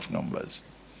giving the rough numbers.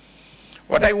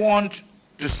 What I want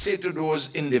to say to those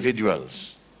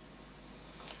individuals,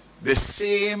 the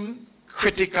same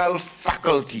critical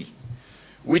faculty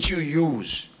which you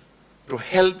use to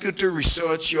help you to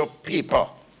research your paper,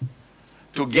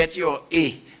 to get your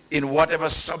A in whatever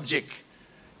subject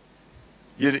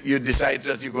you decide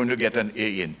that you're going to get an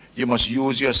A in. You must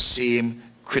use your same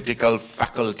critical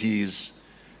faculties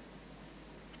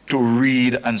to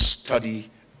read and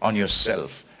study on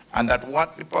yourself. And that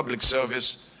what the public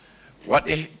service, what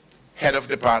the head of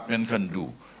department can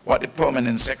do, what the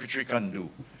permanent secretary can do,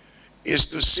 is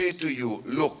to say to you,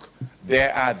 look,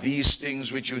 there are these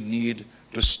things which you need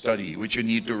to study, which you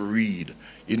need to read,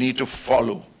 you need to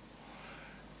follow.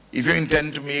 If you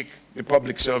intend to make the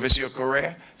public service your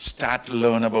career, start to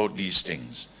learn about these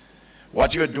things.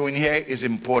 What you're doing here is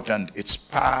important. It's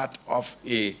part of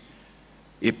a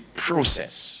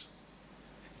process.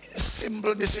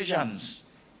 Simple decisions.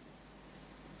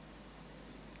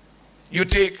 You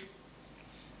take,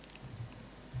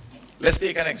 let's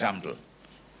take an example.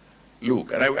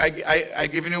 Luke, and I'm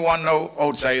giving you one now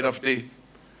outside of the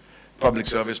public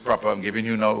service proper. I'm giving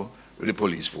you now with the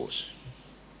police force.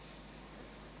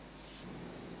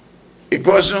 A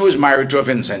person who is married to a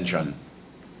Vincentian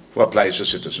who applies for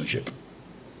citizenship.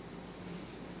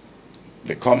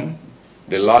 They come,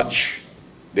 they lodge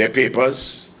their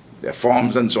papers, their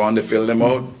forms and so on, they fill them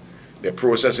out, they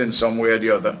process in some way or the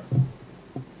other.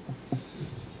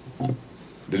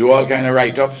 They do all kind of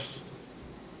write-ups.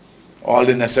 All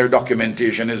the necessary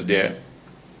documentation is there.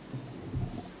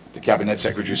 The cabinet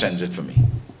secretary sends it for me.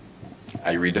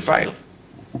 I read the file.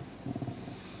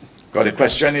 Because the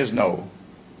question is now,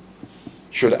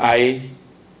 should I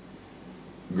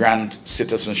grant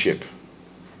citizenship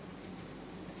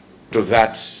to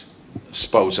that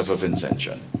spouse of a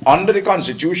Vincentian. Under the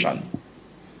Constitution,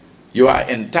 you are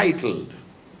entitled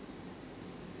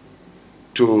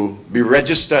to be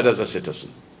registered as a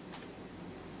citizen.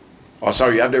 Or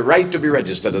sorry, you have the right to be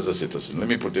registered as a citizen. Let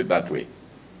me put it that way.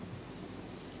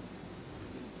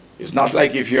 It's not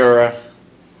like if you're a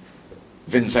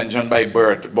Vincentian by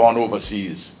birth, born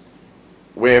overseas,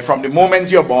 where from the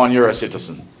moment you're born, you're a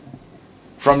citizen.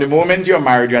 From the moment you're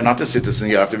married, you're not a citizen,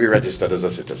 you have to be registered as a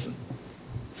citizen.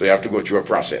 So you have to go through a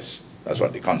process. That's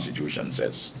what the Constitution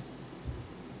says.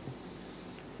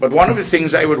 But one of the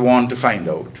things I would want to find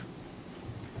out,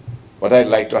 what I'd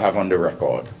like to have on the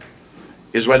record,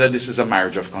 is whether this is a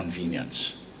marriage of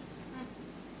convenience.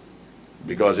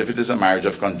 Because if it is a marriage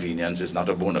of convenience, it's not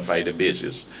a bona fide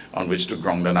basis on which to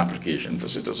ground an application for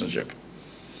citizenship.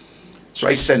 So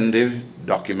I send the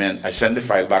document, I send the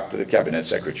file back to the Cabinet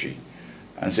Secretary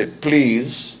and say,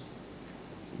 please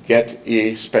get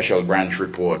a special branch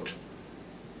report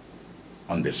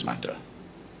on this matter.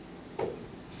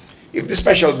 If the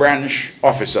special branch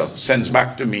officer sends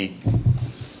back to me,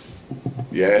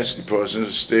 yes, the person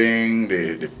is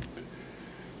staying,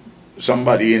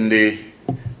 somebody in the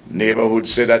neighborhood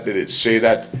say that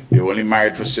they only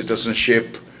married for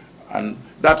citizenship, and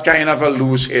that kind of a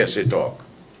loose hearsay talk,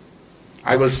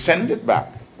 I will send it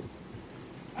back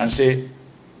and say,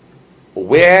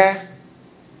 where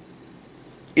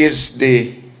is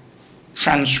the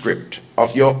transcript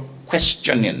of your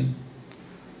questioning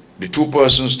the two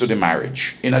persons to the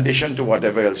marriage, in addition to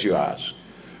whatever else you ask,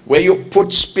 where you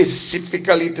put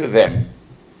specifically to them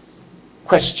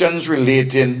questions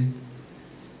relating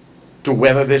to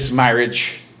whether this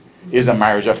marriage is a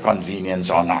marriage of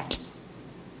convenience or not.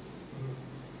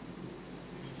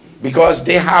 Because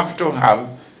they have to have,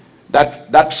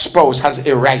 that spouse has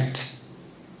a right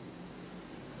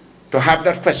to have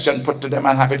that question put to them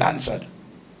and have it answered.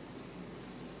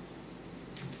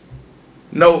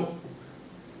 Now,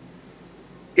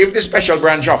 if the special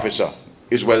branch officer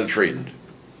is well trained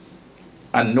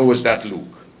and knows that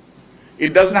look,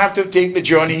 it doesn't have to take the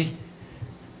journey.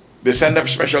 They send a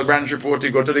special branch report,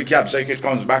 they go to the cab sec, it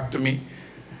comes back to me.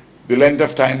 The length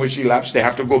of time which elapsed, they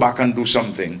have to go back and do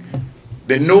something.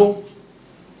 They know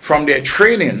from their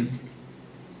training,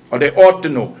 or they ought to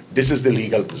know, this is the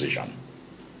legal position.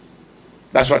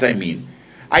 That's what I mean.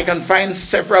 I can find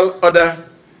several other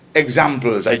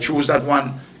examples. I choose that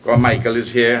one because Michael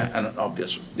is here, and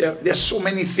obvious. There are so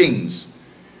many things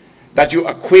that you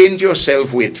acquaint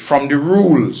yourself with from the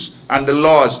rules and the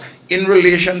laws in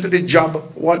relation to the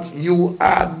job, what you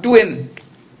are doing.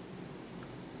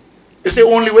 It's the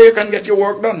only way you can get your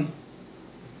work done.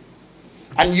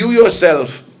 And you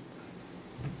yourself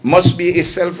must be a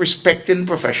self-respecting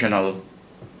professional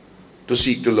to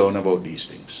seek to learn about these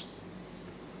things.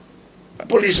 A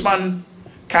policeman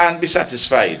can't be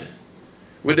satisfied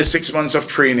with the 6 months of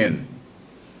training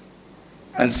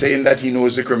and saying that he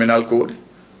knows the criminal code.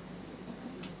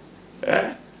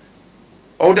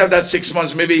 Out of that 6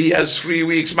 months, maybe he has 3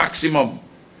 weeks maximum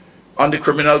on the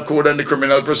criminal code and the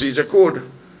criminal procedure code.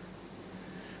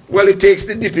 Well, it takes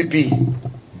the DPP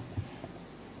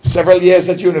several years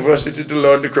at university to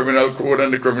learn the criminal code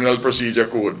and the criminal procedure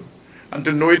code and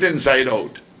to know it inside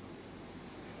out.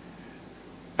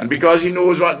 And because he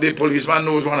knows what the policeman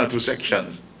knows 1 or 2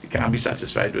 sections, he can't be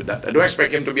satisfied with that. I don't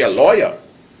expect him to be a lawyer,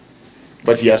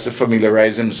 but he has to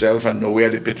familiarize himself and know where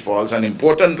the pitfalls, and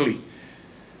importantly,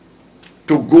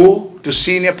 to go to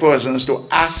senior persons to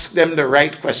ask them the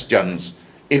right questions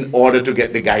in order to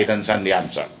get the guidance and the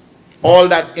answer. All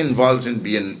that involves in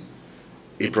being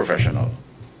a professional.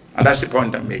 And that's the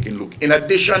point I'm making, Luke. In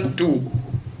addition to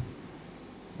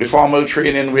the formal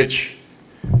training which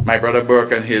my brother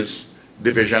Burke and his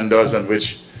division does, and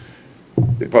which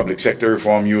the Public Sector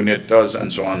Reform Unit does,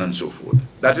 and so on and so forth.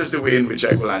 That is the way in which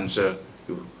I will answer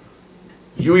you.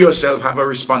 You yourself have a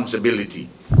responsibility.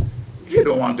 If you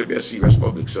don't want to be a serious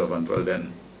public servant, well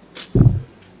then,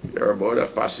 you're a board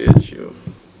of passage. You're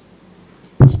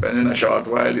spending a short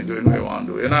while, you're doing what you want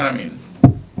to do. You know what I mean?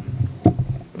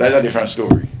 But that's a different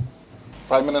story.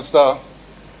 Prime Minister,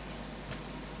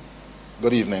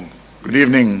 good evening. Good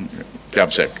evening,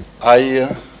 CabSec.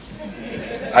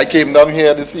 I came down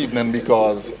here this evening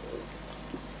because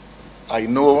I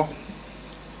know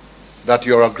that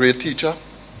you're a great teacher,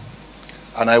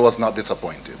 and I was not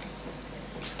disappointed.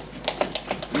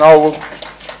 Now,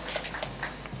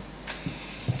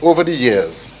 over the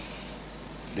years,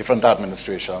 different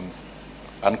administrations,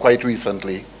 and quite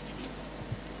recently,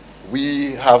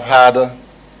 we have had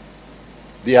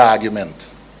the argument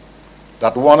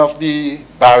that one of the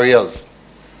barriers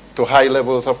to high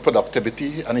levels of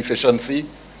productivity and efficiency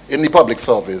in the public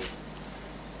service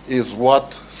is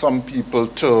what some people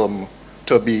term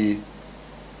to be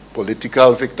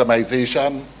political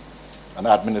victimization and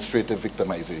administrative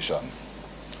victimization.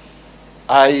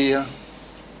 I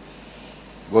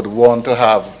would want to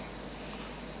have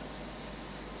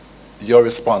your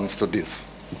response to this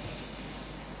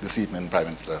evening, Prime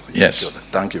Minister. Yes.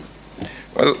 Thank you.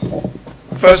 Well,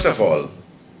 first of all,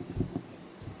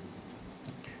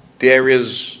 there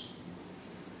is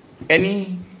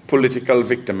any political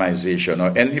victimization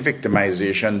or any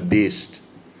victimization based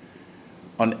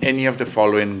on any of the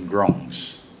following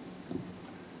grounds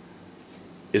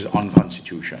is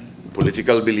unconstitutional.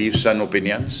 Political beliefs and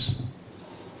opinions,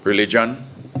 religion,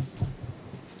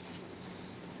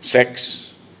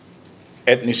 sex,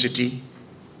 ethnicity.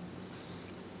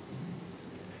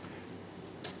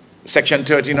 Section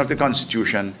 13 of the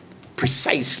Constitution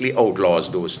precisely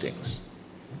outlaws those things.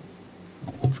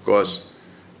 Of course,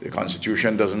 the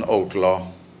Constitution doesn't outlaw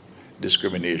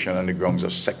discrimination on the grounds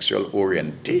of sexual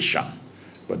orientation,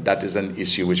 but that is an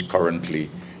issue which currently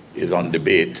is on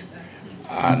debate.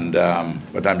 And,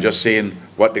 but I'm just saying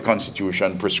what the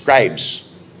Constitution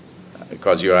prescribes,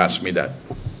 because you asked me that.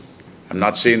 I'm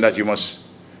not saying that you must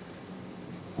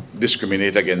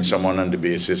discriminate against someone on the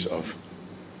basis of,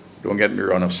 don't get me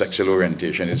wrong, of sexual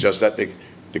orientation. It's just that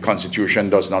the Constitution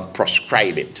does not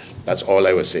prescribe it. That's all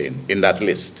I was saying in that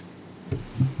list.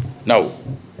 Now,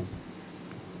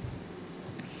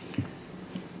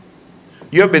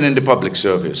 you have been in the public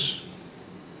service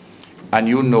and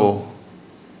you know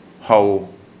how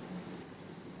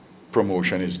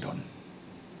promotion is done.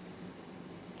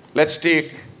 Let's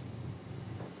take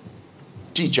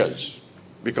teachers,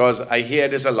 because I hear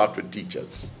this a lot with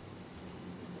teachers.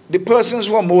 The persons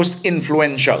who are most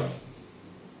influential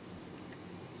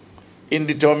in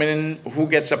determining who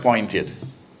gets appointed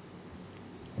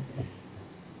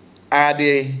are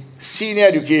the senior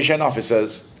education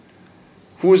officers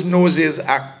whose noses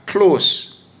are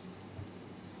close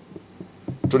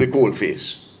to the coal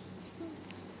face.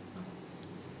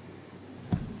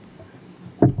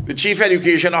 The chief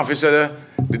education officer,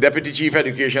 the deputy chief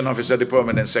education officer, the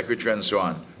permanent secretary, and so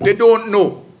on, they don't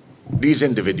know these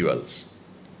individuals.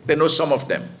 They know some of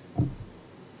them.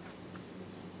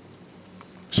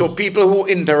 So people who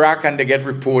interact and they get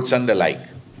reports and the like.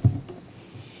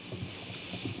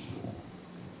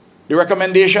 The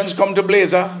recommendations come to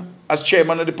Blazer as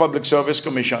chairman of the Public Service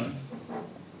Commission.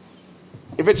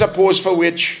 If it's a post for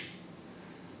which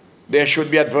there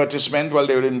should be advertisement, well,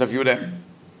 they will interview them.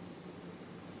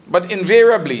 But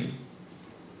invariably,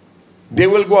 they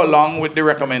will go along with the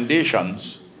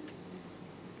recommendations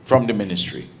from the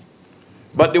ministry.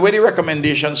 But the way the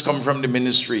recommendations come from the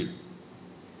ministry,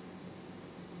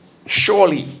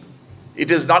 surely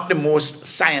it is not the most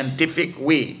scientific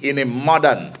way in a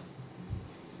modern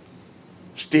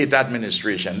state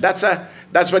administration. That's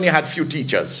when you had few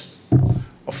teachers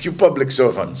or few public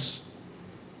servants.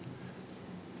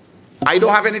 I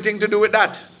don't have anything to do with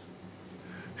that.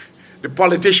 The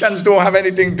politicians don't have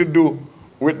anything to do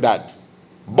with that.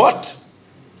 But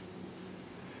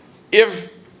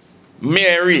if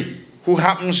Mary, who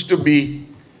happens to be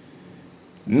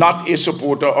not a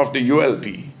supporter of the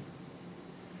ULP,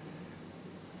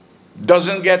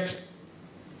 doesn't get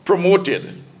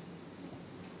promoted,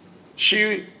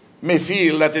 she may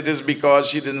feel that it is because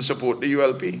she didn't support the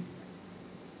ULP.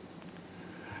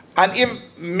 And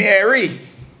if Mary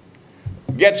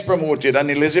gets promoted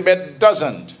and Elizabeth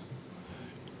doesn't,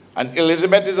 and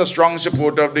Elizabeth is a strong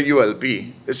supporter of the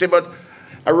ULP, they say, but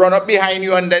I run up behind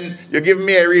you and then you give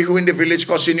Mary, who in the village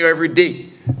cussing you every day,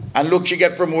 and look, she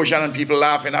get promotion and people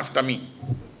laughing after me.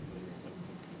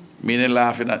 Meaning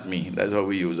laughing at me. That's what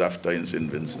we use after in St.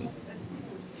 Vincent.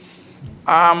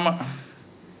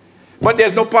 But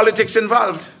there's no politics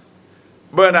involved,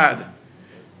 Bernard.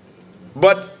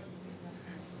 But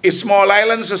a small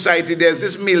island society, there's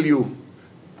this milieu.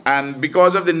 And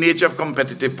because of the nature of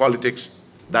competitive politics,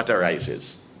 that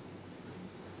arises.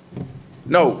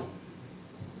 Now,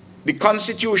 the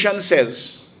Constitution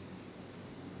says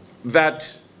that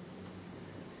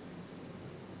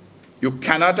you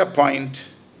cannot appoint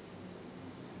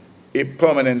a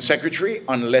permanent secretary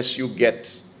unless you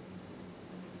get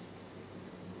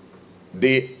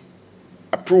the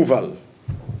approval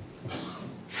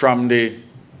from the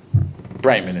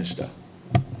Prime Minister.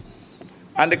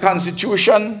 And the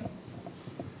Constitution,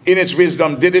 in its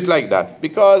wisdom, did it like that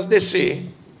because they say,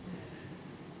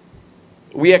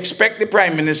 we expect the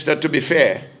Prime Minister to be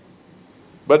fair,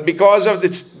 but because of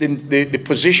the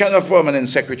position of permanent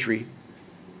secretary,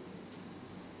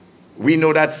 we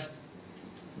know that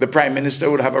the Prime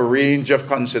Minister would have a range of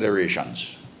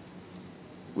considerations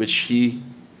which he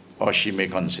or she may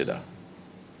consider.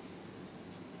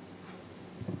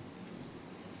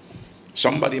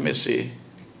 Somebody may say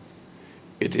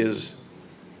it is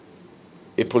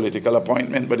a political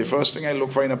appointment, but the first thing I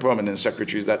look for in a permanent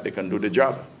secretary is that they can do the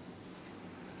job.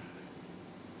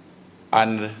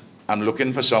 And I'm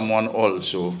looking for someone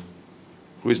also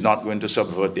who is not going to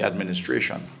subvert the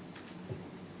administration.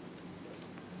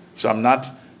 So I'm not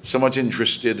so much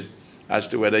interested as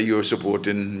to whether you're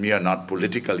supporting me or not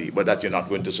politically, but that you're not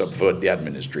going to subvert the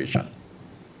administration.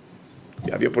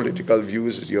 You have your political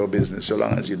views, it's your business, so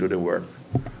long as you do the work,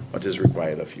 what is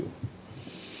required of you.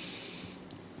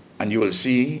 And you will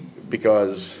see,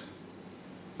 because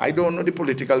I don't know the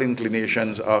political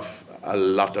inclinations of a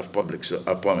lot of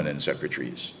permanent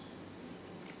secretaries.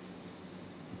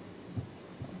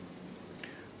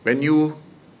 When you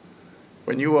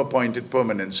were appointed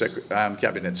permanent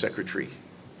cabinet secretary,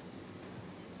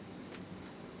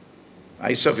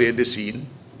 I surveyed the scene.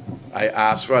 I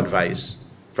asked for advice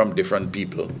from different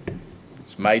people.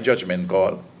 It's my judgment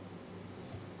call.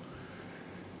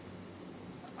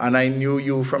 And I knew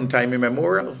you from time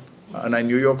immemorial, and I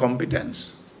knew your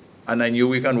competence, and I knew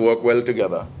we can work well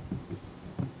together.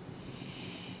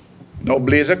 Now,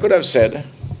 Blazer could have said,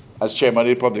 as chairman of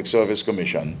the Public Service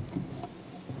Commission,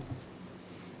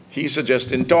 he's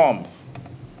suggesting Tom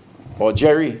or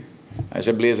Jerry. I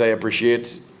said, Blazer, I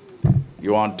appreciate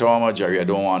you want Tom or Jerry. I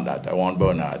don't want that. I want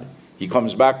Bernard. He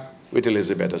comes back with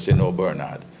Elizabeth. I say, no,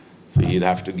 Bernard. So he'd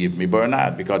have to give me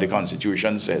Bernard because the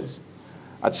Constitution says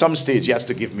at some stage he has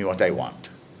to give me what I want.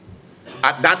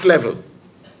 At that level.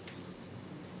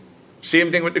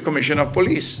 Same thing with the Commissioner of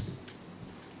Police.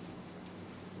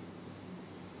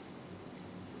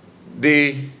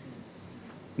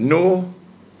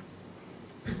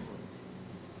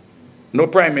 No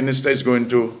Prime Minister is going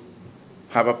to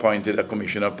have appointed a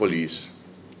Commissioner of Police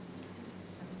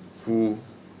who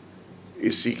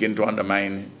is seeking to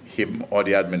undermine him or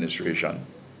the administration.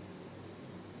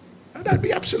 And that'd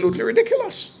be absolutely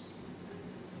ridiculous.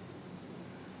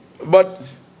 But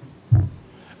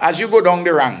as you go down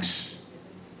the ranks,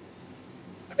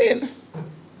 I mean,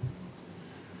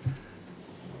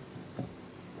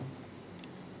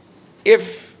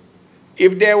 if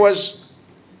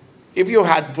you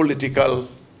had political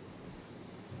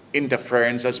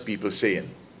interference, as people saying,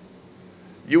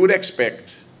 you would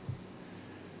expect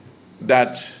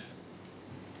that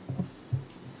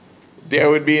there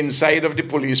would be inside of the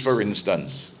police, for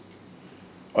instance,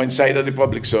 or inside of the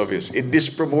public service, a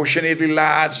disproportionately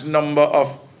large number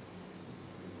of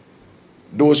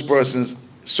those persons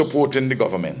supporting the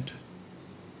government.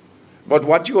 But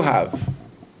what you have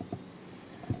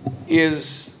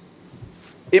is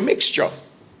a mixture.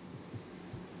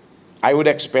 I would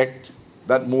expect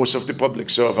that most of the public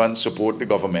servants support the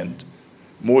government,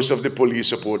 most of the police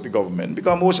support the government,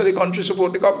 because most of the country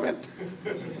support the government.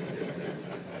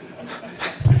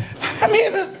 I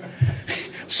mean,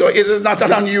 so it is not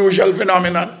an unusual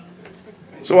phenomenon.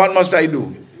 So what must I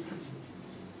do?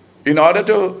 In order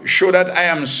to show that I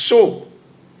am so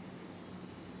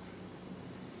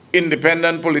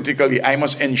independent politically, I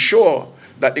must ensure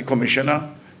that the commissioner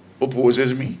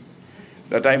opposes me,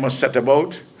 that I must set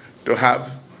about to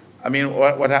have, I mean,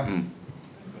 what happened?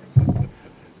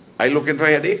 Are you looking for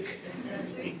a headache?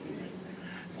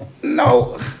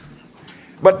 No.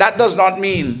 But that does not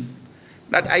mean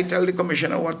that I tell the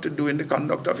commissioner what to do in the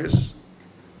conduct of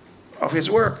his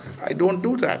work. I don't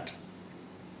do that.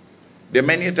 There are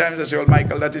many times I say, well,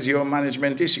 Michael, that is your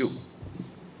management issue.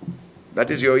 That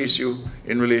is your issue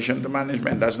in relation to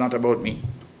management. That's not about me.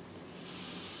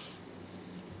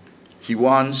 He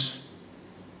wants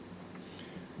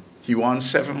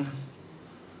 7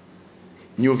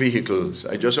 new vehicles.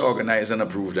 I just organized and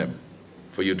approved them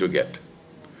for you to get.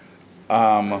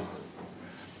 And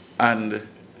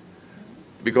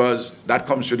because that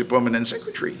comes to the permanent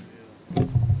secretary.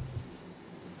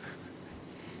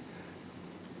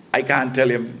 I can't tell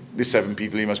him the 7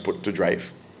 people he must put to drive.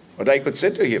 But I could say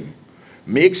to him,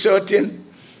 make certain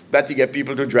that you get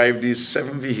people to drive these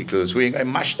 7 vehicles. We're going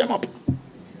to mash them up.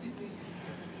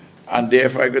 And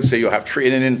therefore I could say you have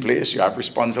training in place, you have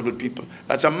responsible people.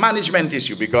 That's a management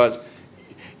issue, because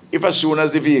if as soon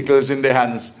as the vehicle is in their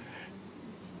hands,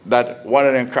 that one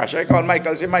of them crash, I call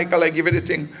Michael, say, Michael, I give you the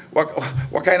thing.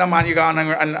 What kind of man you go on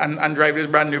and drive this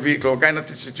brand new vehicle? What kind of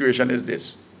situation is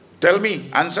this? Tell me,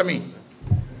 answer me.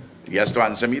 He has to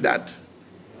answer me that,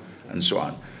 and so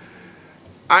on.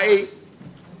 I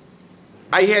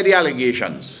hear the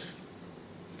allegations,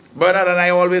 Bernard, and I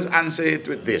always answer it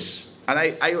with this. And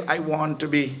I want to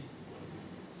be,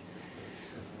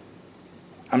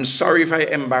 I'm sorry if I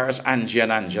embarrass Angie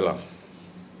and Angela,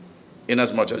 in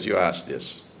as much as you asked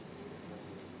this.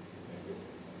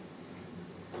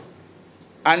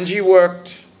 Angie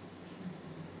worked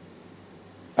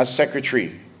as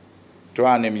secretary to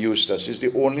our name Eustace is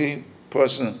the only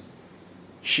person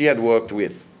she had worked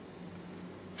with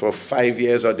for 5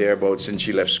 years or thereabouts since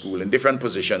she left school in different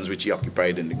positions which she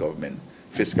occupied in the government.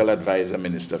 Fiscal advisor,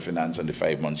 Minister of Finance, and the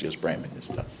 5 months she was Prime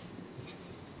Minister.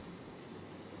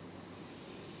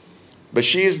 But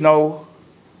she is now,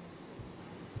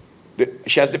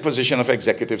 she has the position of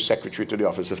Executive Secretary to the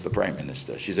Office of the Prime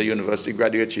Minister. She's a university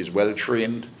graduate, she's well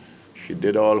trained, she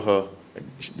did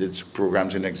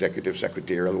programs in executive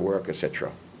secretarial work,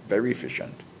 etc. Very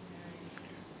efficient.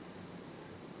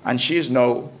 And she is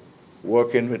now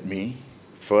working with me,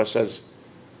 first as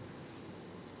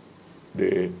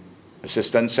the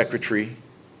assistant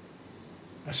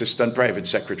private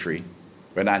secretary,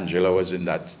 when Angela was in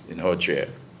her chair.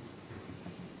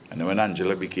 And then when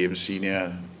Angela became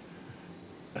senior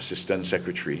assistant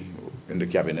secretary in the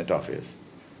cabinet office,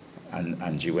 and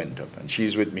Angie went up. And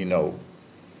she's with me now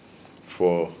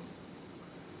for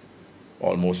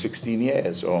almost 16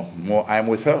 years or more. I'm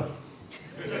with her.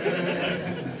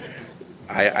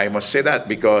 I must say that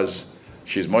because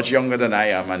she's much younger than I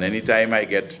am, and anytime I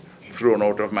get thrown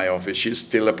out of my office, she's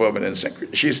still a permanent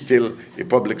secretary. She's still a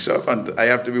public servant. I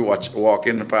have to be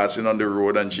walking, passing on the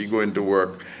road, and she going to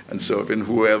work and serving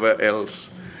whoever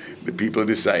else the people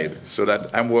decide. So that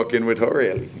I'm working with her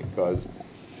really, because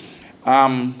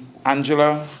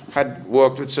Angela had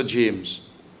worked with Sir James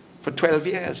for 12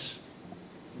 years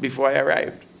before I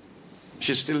arrived.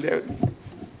 She's still there.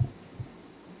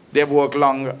 They've worked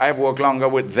longer. I've worked longer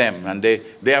with them, and they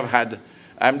have had.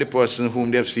 I'm the person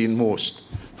whom they've seen most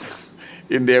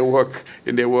in their work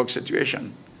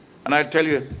situation. And I'll tell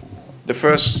you,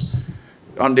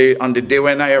 on the day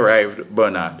when I arrived,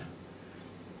 Bernard,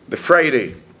 the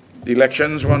Friday, the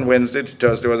elections were on Wednesday,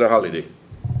 Thursday was a holiday.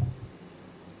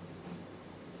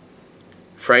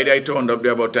 Friday I turned up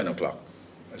there about 10 o'clock.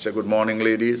 I said, "Good morning,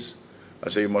 ladies." I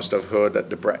said, "You must have heard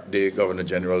that the Governor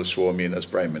General swore me in as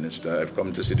Prime Minister. I've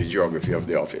come to see the geography of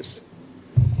the office."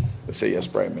 They say, "Yes,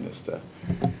 Prime Minister."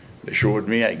 They showed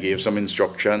me, I gave some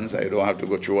instructions. I don't have to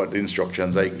go through what the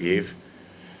instructions I gave.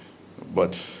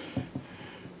 But,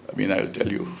 I mean, I'll tell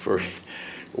you, for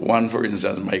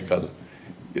instance, Michael,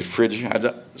 the fridge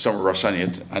had some rust on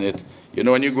it. And you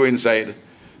know, when you go inside,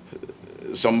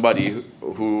 somebody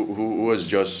who was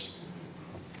just,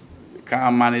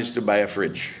 can't manage to buy a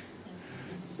fridge,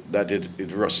 that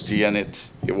it rusty and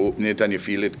you open it and you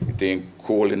feel it ain't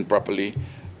cold in properly,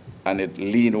 and it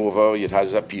lean over, it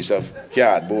has a piece of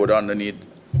cardboard underneath.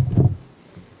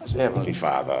 I say, Heavenly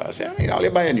Father, I say, I mean, I'll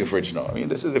buy a new fridge now. I mean,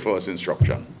 this is the first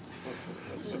instruction.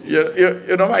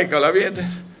 You know, Michael, I mean,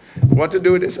 what to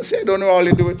do with this? I say, I don't know how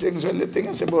you do with things when the thing,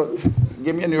 I say, but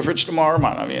give me a new fridge tomorrow,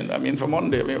 man. I mean for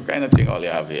Monday, I mean, what kind of thing all you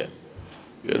have here?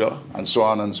 You know, and so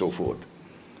on and so forth.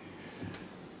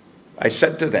 I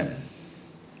said to them,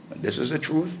 and this is the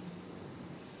truth,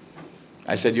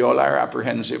 I said, you all are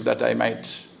apprehensive that I might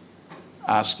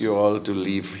ask you all to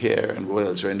leave here and go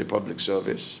elsewhere in the public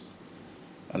service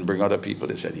and bring other people.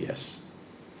 They said, yes.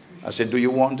 I said, do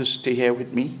you want to stay here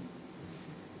with me?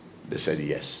 They said,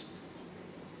 yes.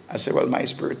 I said, well, my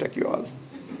spirit take you all.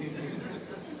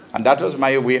 And that was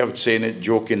my way of saying it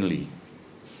jokingly.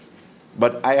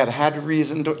 But I had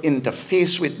reason to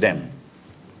interface with them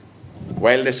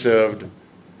while they served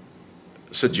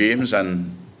Sir James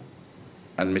and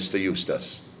Mr.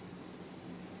 Eustace.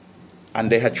 And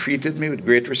they had treated me with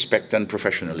great respect and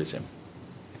professionalism.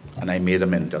 And I made a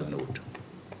mental note.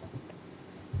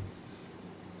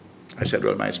 I said,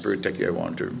 well, my spirit take you, I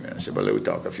want to. I said, well, let me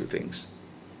talk a few things.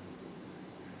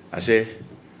 I say,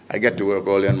 I get to work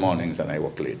early in mornings and I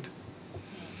work late.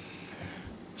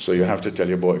 So you have to tell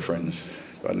your boyfriends,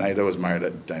 but neither was married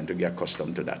at the time, to get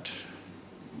accustomed to that.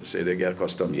 They say they get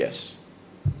accustomed, yes.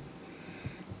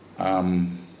 I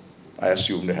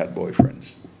assume they had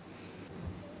boyfriends.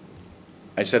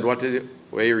 I said,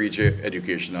 where you reach your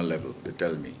educational level? They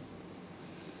tell me.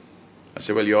 I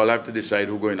said, well, you all have to decide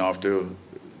who's going off to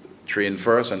train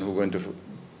first and who's going to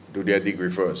do their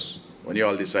degree first. When you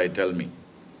all decide, tell me.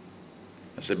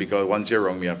 I said, because once you're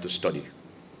wrong, you have to study.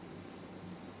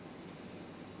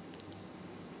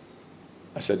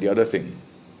 I said, the other thing,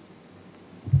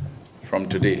 from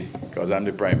today, because I'm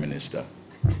the Prime Minister,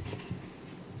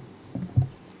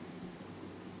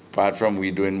 apart from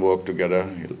we doing work together,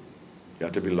 you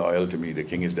have to be loyal to me. The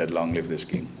king is dead, long live this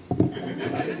king.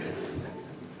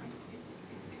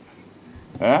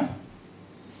 Huh?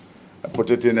 I put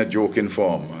it in a joking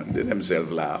form, and they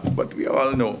themselves laugh, but we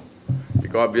all know.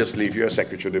 Because obviously, if you're a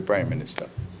secretary of the Prime Minister,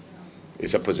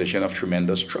 it's a position of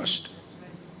tremendous trust.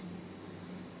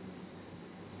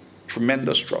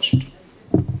 Tremendous trust.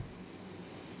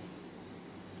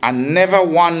 And never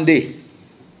one day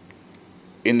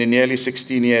in the nearly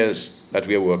 16 years that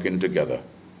we are working together,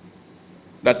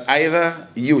 that either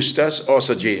Eustace or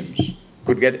Sir James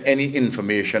could get any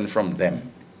information from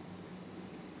them.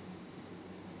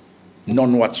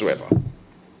 None whatsoever.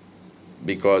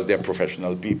 Because they're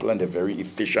professional people and they're very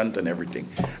efficient and everything.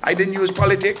 I didn't use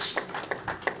politics.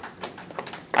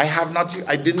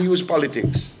 I didn't use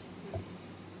politics.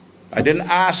 I didn't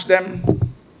ask them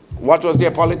what was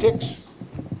their politics.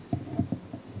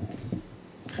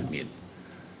 I mean,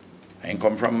 I ain't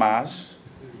come from Mars.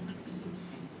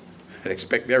 I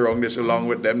expect they're wrong this along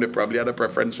with them. They probably had a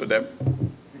preference for them.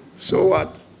 So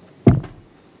what?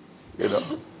 You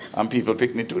know, and people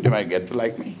pick me too. They might get to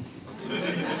like me.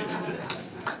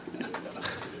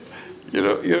 You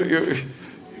know,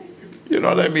 you know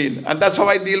what I mean? And that's how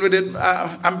I deal with it.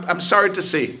 I'm sorry to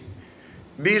say,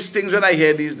 these things, when I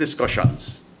hear these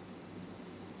discussions,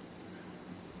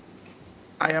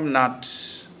 I'm not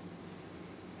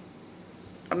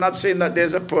saying that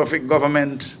there's a perfect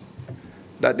government,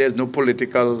 that there's no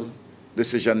political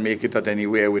decision making at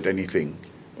anywhere with anything,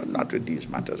 but not with these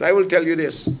matters. I will tell you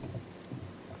this.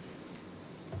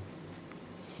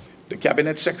 The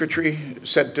cabinet secretary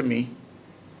said to me,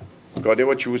 because they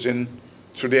were choosing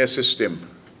through their system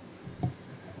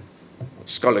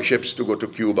scholarships to go to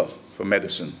Cuba for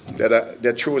medicine.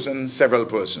 They're chosen several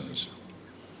persons.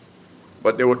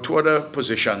 But there were 2 other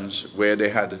positions where they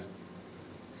had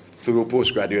through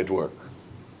postgraduate work.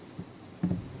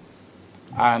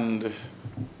 And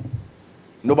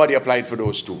nobody applied for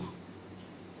those 2.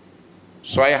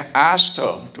 So I asked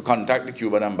her to contact the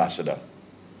Cuban ambassador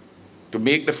to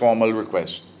make the formal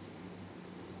request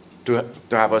to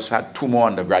have us had 2 more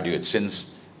undergraduates,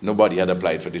 since nobody had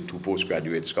applied for the 2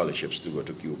 postgraduate scholarships to go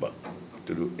to Cuba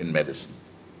to do in medicine.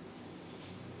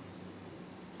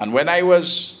 And when I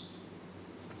was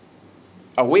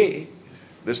away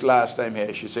this last time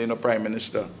here, she said, Prime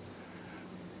Minister,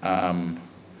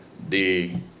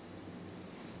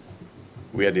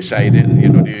 we are deciding,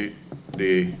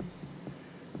 the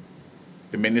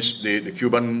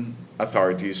Cuban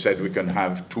authorities said we can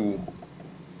have 2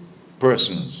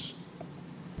 persons.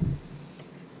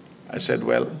 I said,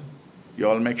 well, you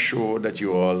all make sure that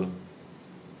you all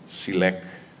select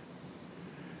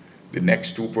the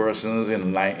next 2 persons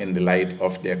in the light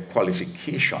of their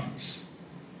qualifications.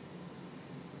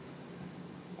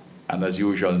 And as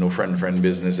usual, no friend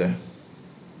business, eh?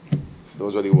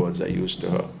 Those are the words I used to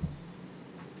her.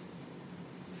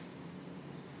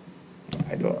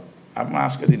 I'm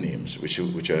asking the names, which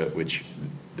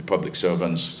the public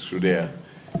servants, through their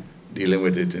dealing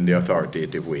with it in the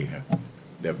authoritative way,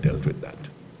 they've dealt with that.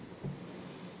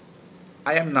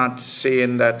 I am not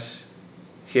saying that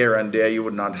here and there you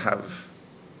would not have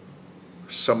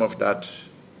some of that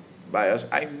bias.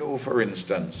 I know, for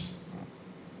instance,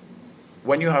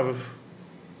 when you have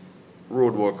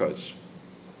road workers,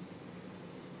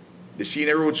 the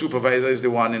senior road supervisor is the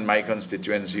one in my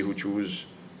constituency who choose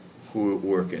who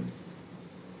work in.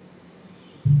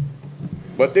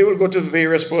 But they will go to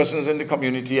various persons in the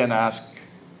community and ask,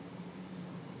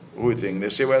 who you think? They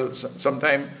say, well,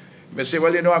 sometime they say,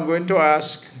 well, I'm going to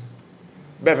ask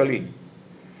Beverly.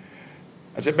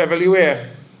 I said, Beverly where?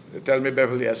 They tell me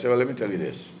Beverly. I said, well, let me tell you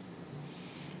this.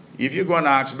 If you go and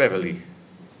ask Beverly,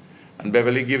 and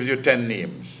Beverly gives you 10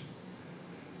 names,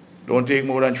 don't take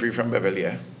more than 3 from Beverly,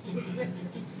 eh?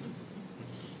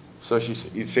 So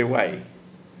you'd say, why?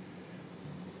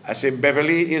 I say,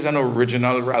 Beverly is an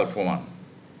original Ralph woman.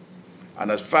 And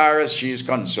as far as she's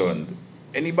concerned,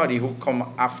 anybody who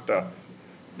come after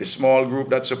the small group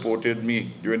that supported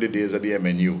me during the days of the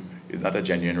MNU is not a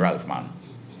genuine Ralph man.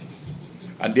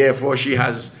 And therefore she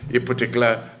has a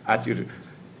particular attitude.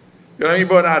 You know what I mean,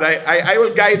 Bernard? I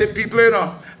will guide the people,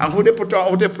 and who they put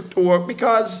to work,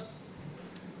 because,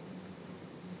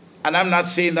 and I'm not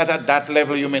saying that at that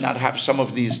level you may not have some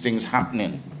of these things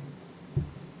happening.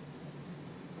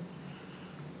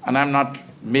 And I'm not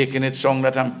making it sound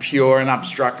that I'm pure and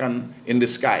abstract and in the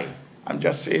sky. I'm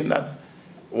just saying that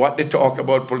what they talk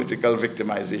about political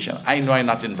victimization, I know I'm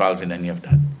not involved in any of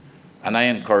that. And I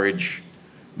encourage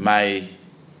my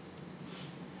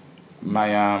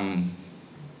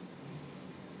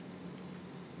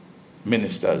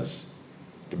ministers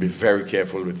to be very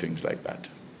careful with things like that.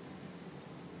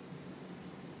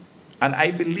 And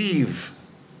I believe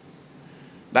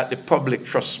that the public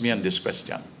trusts me on this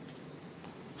question.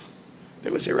 They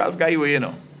will say, Ralph guy,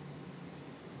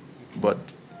 but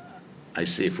I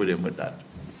safe with him with that.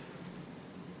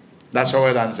 That's how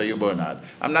I'd answer you, Bernard.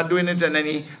 I'm not doing it in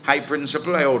any high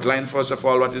principle. I outline, first of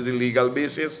all, what is the legal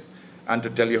basis, and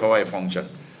to tell you how I function.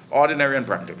 Ordinary and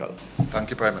practical. Thank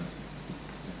you, Prime Minister.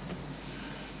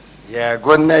 Yeah,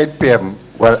 good night, PM.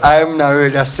 Well, I'm not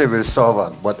really a civil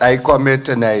servant, but I come here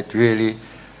tonight really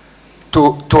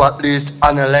to at least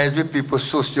analyze with people's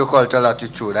socio-cultural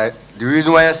attitude. The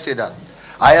reason why I say that,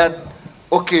 I had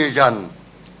occasion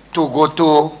to go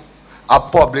to a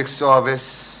public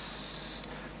service,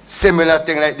 similar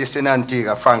thing like this in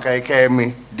Antigua, Frank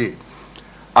Ikemi did.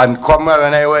 And come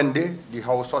when I went there, the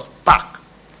house was packed.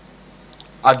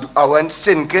 I went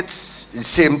St. Kitts, the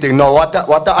same thing. Now, what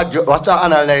I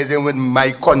analyzing with my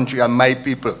country and my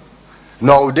people?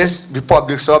 Now, the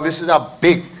public services are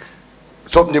big.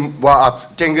 Something what I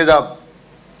think is a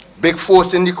big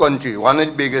force in the country, one of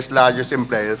the biggest, largest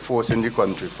employer force in the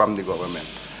country from the government.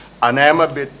 And I am a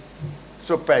bit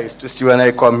surprised to see when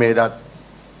I come here that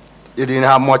it didn't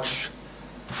have much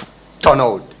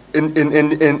turnout.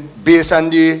 Based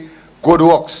on the good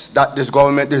works that this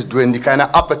government is doing, the kind of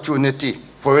opportunity,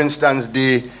 for instance,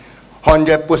 the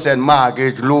 100%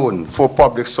 mortgage loan for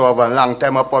public servant, long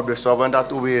time a public servant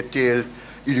that wait till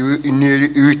he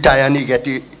retire and he get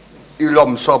a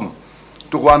lump sum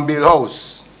to go and build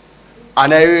house.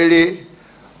 And I really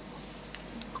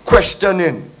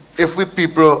questioning if we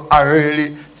people are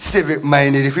really civic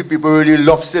minded, if we people really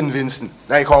love St. Vincent,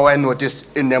 like how I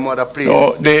noticed in them other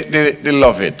places. No, they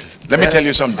love it. Let me tell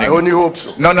you something. I only hope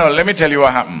so. No, let me tell you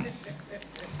what happened.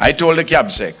 I told the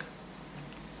cab sec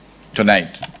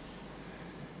tonight,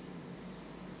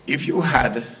 if you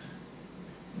had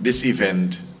this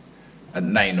event at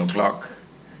 9 o'clock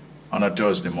on a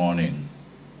Thursday morning,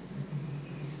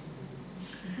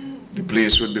 the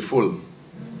place would be full.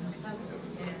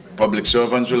 Public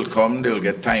servants will come, they'll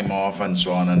get time off and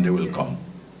so on, and they will come.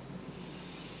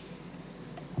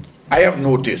 I have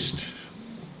noticed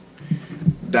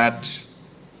that,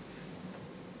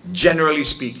 generally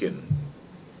speaking,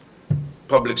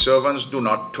 public servants do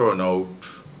not turn out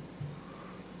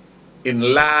in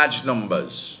large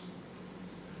numbers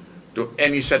to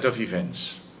any set of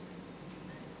events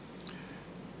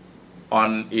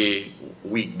on a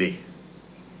weekday.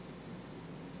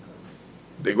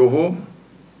 They go home,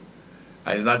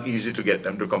 and it's not easy to get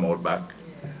them to come out back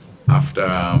after,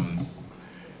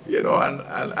 you know,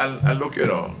 and look, you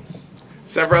know,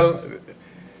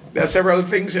 there are several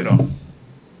things, you know.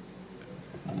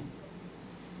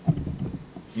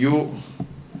 You're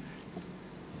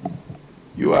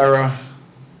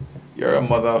a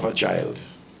mother of a child,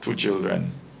 2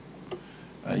 children,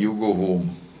 and you go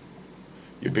home,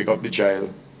 you pick up the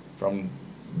child from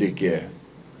daycare.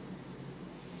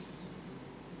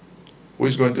 Who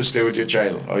is going to stay with your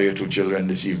child or your 2 children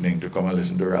this evening to come and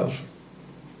listen to Ralph?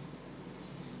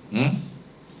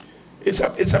 It's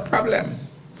a problem.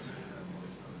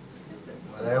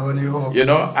 Well, I only hope. You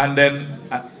know, and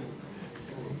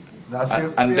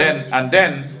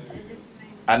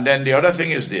then the other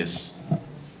thing is this.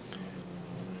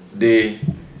 The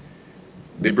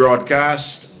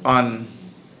broadcast on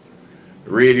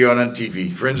radio and on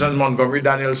TV. For instance, Montgomery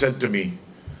Daniel said to me,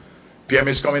 PM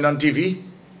is coming on TV.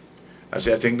 I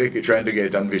said, I think they're trying to get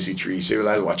it on VC3. He said, well,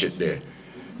 I'll watch it there.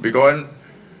 Because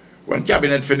when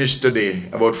cabinet finished today,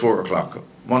 about 4 o'clock,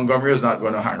 Montgomery is not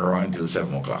going to hang around until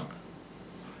 7 o'clock.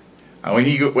 And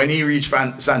when he reached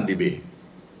Sandy Bay,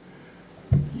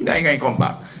 he's not going to come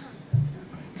back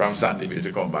from Sandy Bay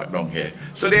to come back down here.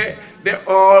 So there are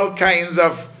all kinds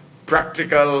of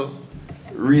practical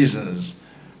reasons.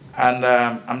 And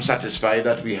I'm satisfied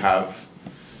that we have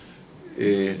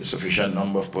a sufficient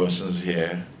number of persons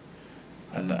here.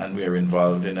 And we are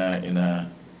involved in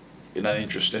an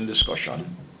interesting discussion,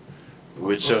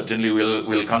 which certainly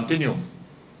will continue.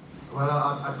 Well,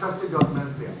 I trust the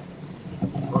government here.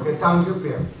 Okay, thank you,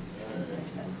 Pierre.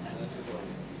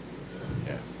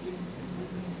 Yeah.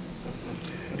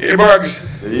 Hey, Bergs.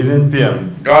 Good evening,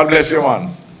 PM. God bless you,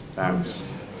 man. Thanks.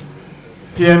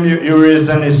 PM, you raised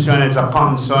an issue, and it's a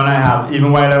concern I have,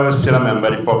 even while I was still a member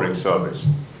of the public service.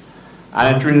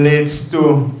 And it relates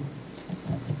to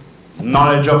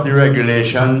knowledge of the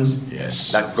regulations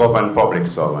that govern public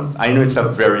servants. I know it's a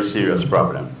very serious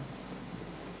problem.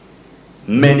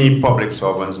 Many public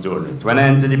servants do it. When I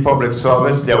entered the public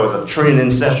service, there was a training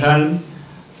session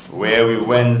where we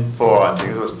went for, I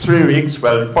think it was 3 weeks.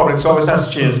 Well, the public service has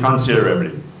changed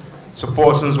considerably. So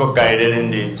persons were guided in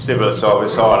the civil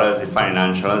service orders, the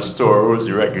financial and store rules,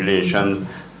 the regulations,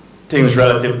 things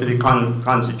relative to the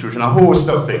constitution, a host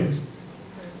of things.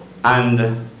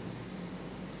 And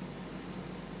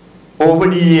over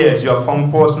the years, you have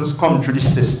found persons come through the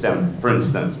system, for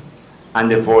instance, and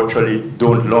they virtually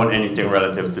don't learn anything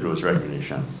relative to those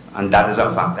regulations. And that is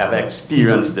a fact. I've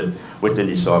experienced it within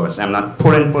the service. I'm not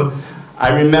pulling,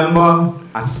 I remember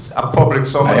as a public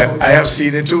servant. I have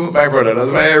seen it too, my brother. That's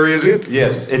why I raise it.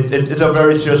 Yes, it's a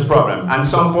very serious problem. And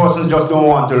some persons just don't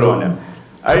want to learn them.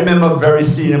 I remember a very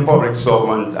senior public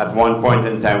servant at one point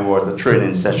in time was a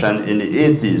training session in the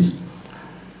 80s.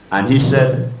 And he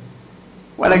said,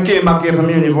 when I came back here from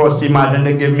university, imagine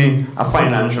they gave me a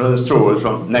financial instrument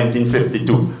from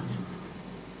 1952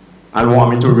 and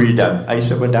want me to read that. I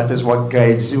said, well, that is what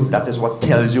guides you. That is what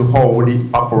tells you how the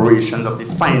operations of the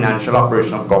financial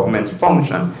operation of government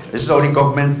function. This is how the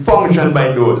government function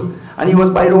by those. And he was,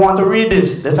 but I don't want to read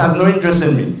this. This has no interest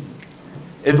in me.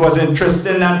 It was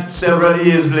interesting that several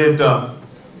years later,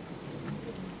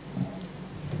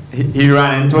 he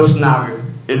ran into a snag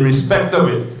in respect of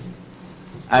it.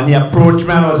 And he approached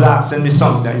me and was asking me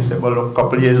something. He said, well, look, a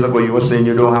couple of years ago you were saying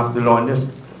you don't have to learn this.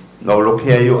 Now look,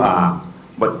 here you are.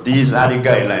 But these are the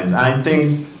guidelines. And I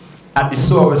think at the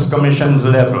service commissions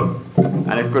level,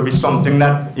 and it could be something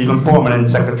that even permanent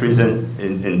secretaries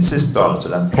insist on, so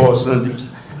that person,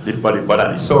 but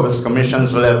at the service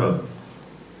commissions level,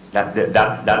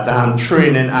 that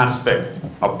training aspect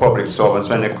of public servants,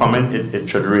 when they come in, it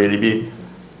should really be,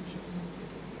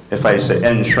 if I say,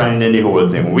 enshrined in the whole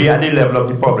thing. We at the level of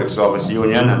the Public Service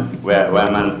Union, and where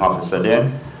I'm an officer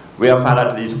there, we have had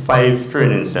at least 5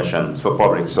 training sessions for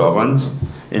public servants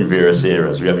in various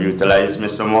areas. We have utilized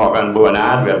Mr. Morgan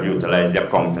Bernard, we have utilized the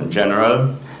Accountant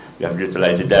General, we have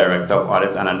utilized the Director of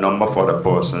Audit and a number of other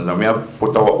persons, and we have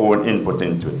put our own input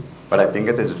into it. But I think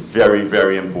it is very,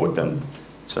 very important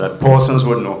so that persons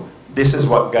would know this is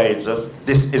what guides us,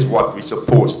 this is what we're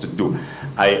supposed to do.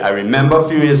 I remember a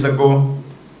few years ago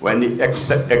when the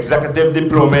Executive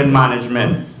Diploma in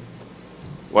Management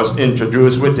was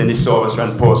introduced within the service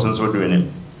when persons were doing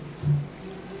it.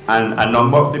 And a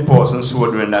number of the persons who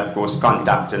were doing that course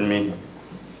contacted me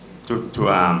to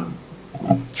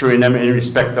train them in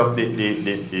respect of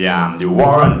the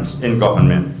warrants in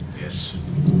government. Yes.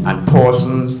 And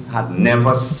persons had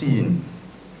never seen,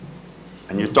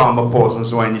 and you're talking about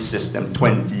persons who are in the system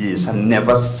 20 years, had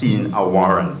never seen a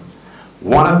warrant.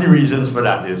 One of the reasons for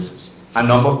that is a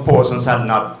number of persons had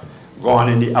not gone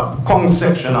in the account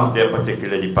section of their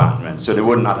particular department, so they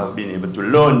would not have been able to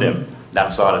learn them,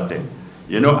 that sort of thing.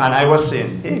 You know, and I was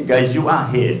saying, hey guys, you are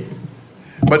here.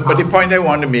 But the point I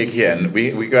want to make here, and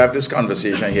we could have this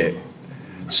conversation here,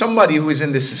 somebody who is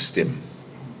in the system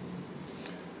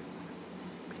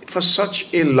for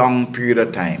such a long period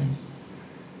of time,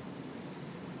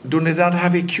 do they not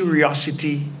have a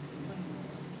curiosity,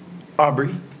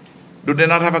 Aubrey? Do they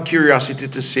not have a curiosity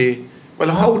to say,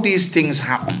 well, how these things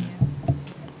happen?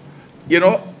 You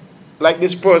know, like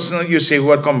this person you say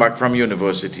who had come back from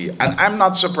university, and I'm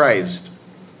not surprised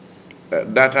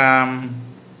that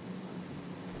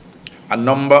a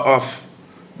number of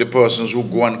the persons who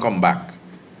go and come back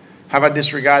have a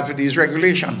disregard for these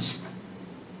regulations.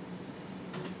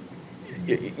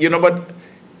 You know, but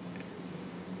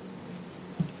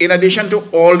in addition to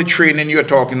all the training you're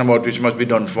talking about, which must be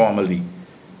done formally,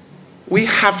 we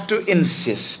have to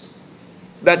insist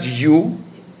that you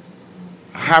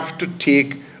have to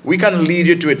take, we can lead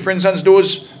you to it. For instance,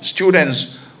 those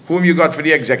students whom you got for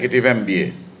the executive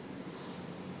MBA,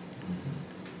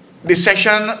 the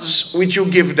sessions which you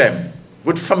give them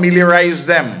would familiarize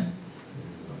them,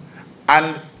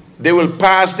 and they will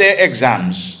pass their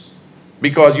exams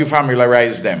because you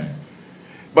familiarize them.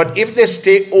 But if they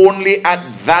stay only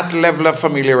at that level of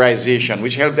familiarization,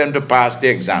 which help them to pass the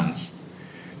exams,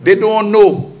 they don't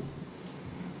know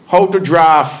how to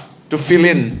draft, to fill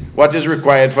in what is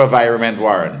required for a environment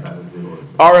warrant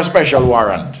or a special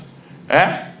warrant.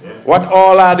 What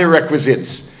all are the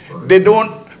requisites? They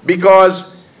don't,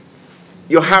 because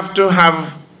you have to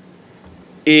have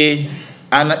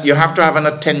an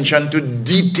attention to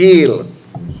detail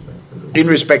in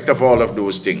respect of all of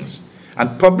those things.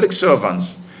 And public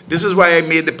servants, this is why I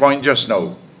made the point just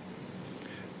now.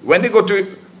 When they go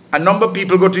to, a number of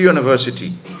people go to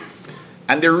university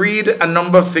and they read a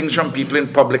number of things from people in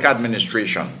public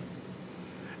administration,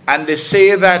 and they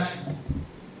say that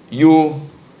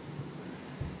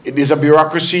it is a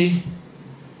bureaucracy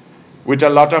with a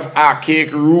lot of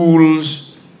archaic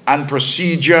rules and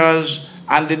procedures,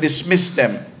 and they dismiss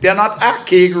them. They are not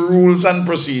archaic rules and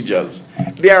procedures.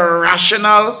 They are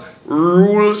rational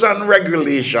rules and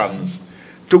regulations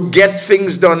to get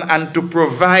things done and to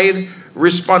provide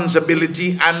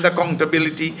responsibility and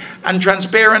accountability and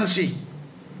transparency.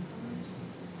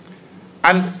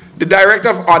 And the Director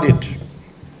of Audit,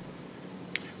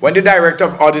 when the Director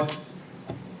of Audit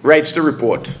writes the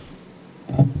report,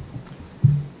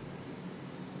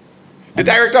 the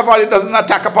Director of Audit doesn't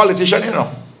attack a politician, you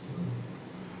know.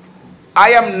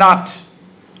 I am not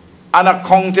an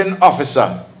accounting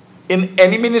officer in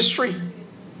any ministry.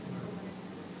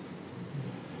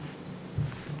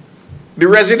 The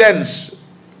residence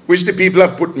which the people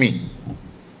have put me,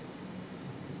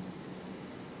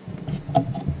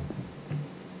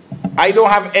 I don't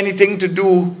have anything to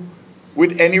do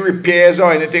with any repairs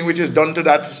or anything which is done to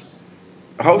that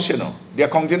house, you know. The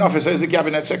accounting officer is the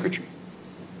cabinet secretary.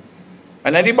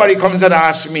 And anybody comes and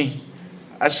asks me,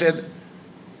 I said,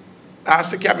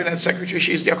 ask the cabinet secretary,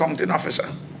 she's the accounting officer.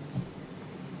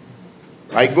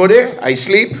 I go there, I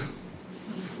sleep,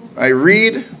 I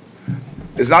read.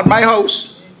 It's not my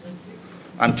house.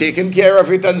 I'm taking care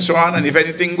of it and so on, and if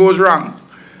anything goes wrong,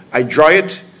 I draw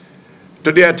it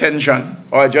to their attention,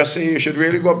 or I just say, you should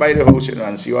really go by the house, you know,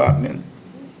 and see what's happening.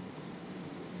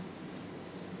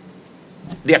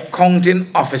 The accounting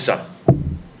officer.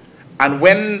 And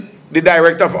when the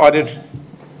director of audit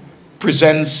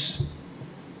presents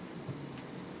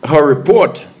her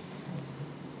report,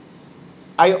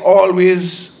 I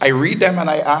read them and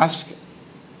I ask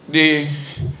the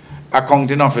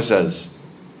accounting officers,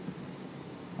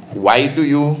 why do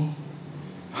you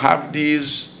have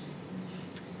these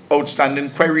outstanding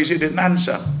queries you didn't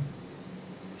answer?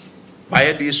 Why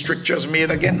are these strictures made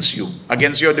against you,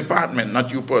 against your department, not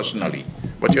you personally,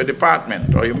 but your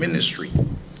department or your ministry?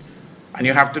 And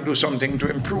you have to do something to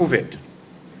improve it.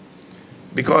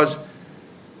 Because,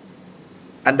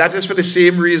 and that is for the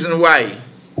same reason why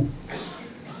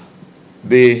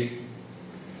the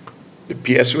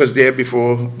PS was there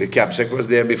before, the CAPSEC was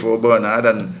there before Bernard,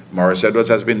 and Morris Edwards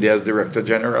has been there as Director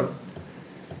General,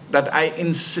 that I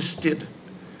insisted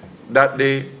that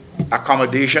the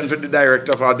accommodation for the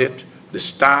Director of Audit, the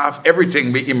staff,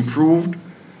 everything be improved,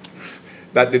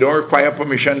 that they don't require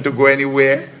permission to go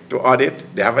anywhere to audit,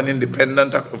 they have an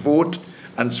independent vote,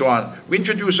 and so on. We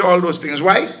introduce all those things.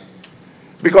 Why?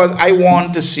 Because I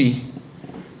want to see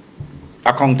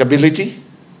accountability,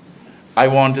 I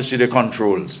want to see the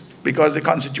controls, because the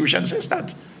Constitution says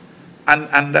that.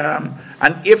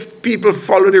 And if people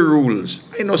follow the rules,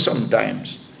 I know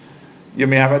sometimes you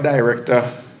may have a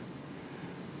director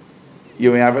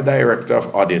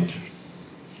of audit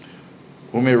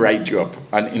who may write you up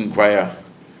and inquire,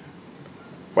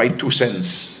 why 2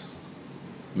 cents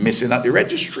missing at the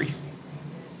registry?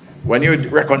 When you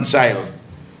reconcile,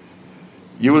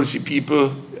 you will see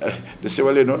people, they say,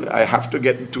 well, you know, I have to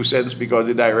get 2 cents because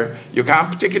the director, you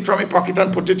can't take it from your pocket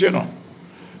and put it, you know,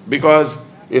 because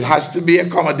it has to be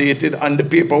accommodated on the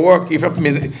paperwork if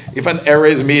an error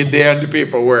is made there in the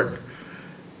paperwork.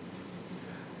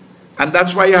 And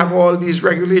that's why you have all these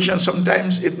regulations.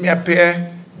 Sometimes it may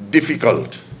appear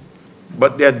difficult,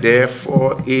 but they're there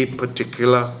for a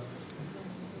particular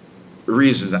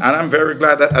reason. And I'm very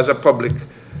glad that as a public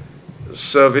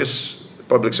service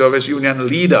union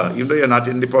leader, even though you're not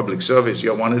in the public service,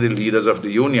 you're one of the leaders of the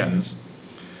unions,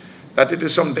 that it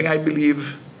is something I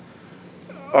believe,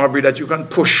 Aubrey, that you can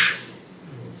push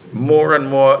more and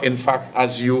more, in fact,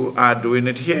 as you are doing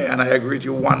it here, and I agree with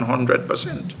you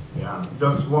 100%. Yeah,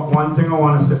 just one thing I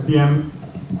want to say, PM,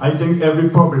 I think every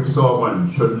public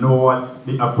servant should know what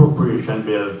the appropriation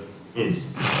bill is.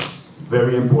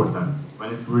 Very important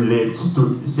when it relates to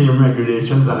the same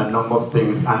regulations and a number of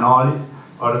things and all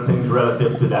other things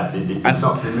relative to that, the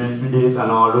supplementary date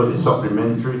and all those, the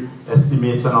supplementary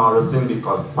estimates and all those things,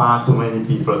 because far too many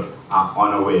people are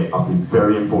unaware of the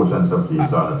very importance of these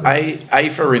sort of things. I,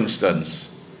 for instance,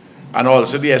 and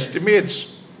also the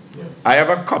estimates. Yes. I have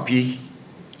a copy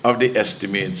of the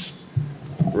estimates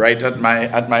right at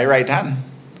my right hand.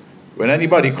 When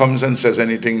anybody comes and says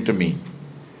anything to me,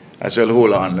 I say, well,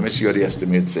 hold on, let me see what the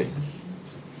estimates say.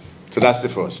 So that's the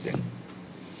first thing.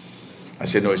 I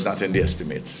say, no, it's not in the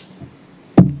estimates.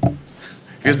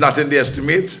 If it's not in the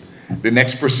estimates, the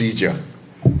next procedure,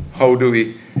 how do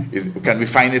we, can we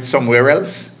find it somewhere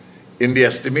else in the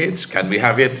estimates? Can we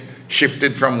have it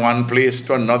shifted from one place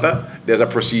to another? There's a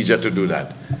procedure to do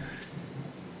that.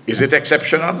 Is it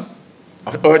exceptional,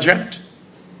 urgent,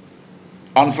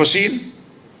 unforeseen,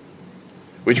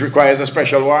 which requires a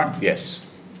special warrant?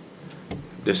 Yes.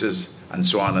 This is, and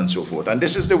so on and so forth. And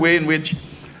this is the way in which,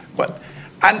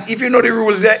 and if you know the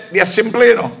rules, they're simple,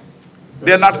 you know.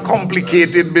 They're not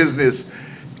complicated business.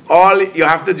 All you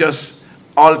have to just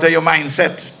alter your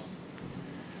mindset.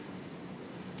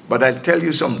 But I'll tell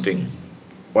you something.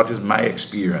 What is my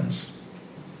experience?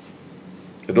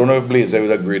 I don't know if Blazer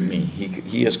will agree with me.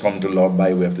 He has come to law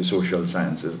by way of the social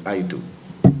sciences. I do.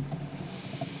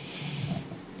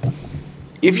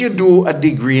 If you do a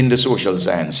degree in the social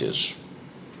sciences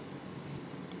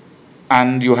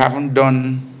and you haven't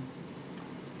done,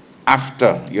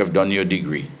 after you have done your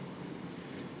degree,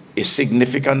 a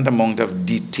significant amount of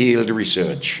detailed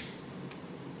research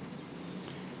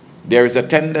there is a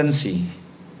tendency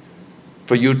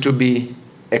for you to be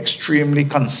extremely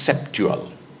conceptual.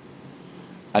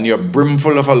 And you're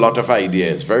brimful of a lot of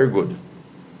ideas, very good.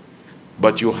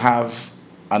 But you have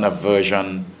an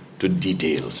aversion to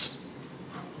details.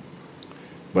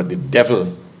 But the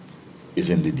devil is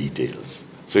in the details.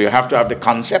 So you have to have the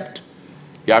concept.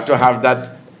 You have to have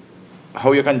that,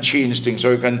 how you can change things,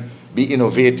 how you can be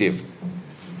innovative.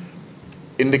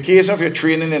 In the case of your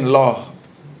training in law,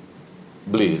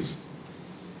 Blaze,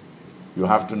 you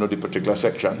have to know the particular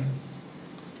section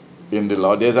in the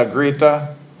law. There's a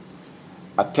greater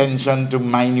attention to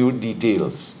minute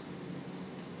details.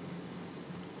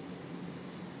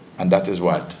 And that is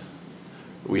what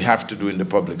we have to do in the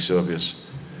public service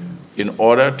in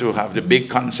order to have the big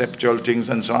conceptual things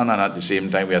and so on, and at the same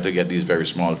time we have to get these very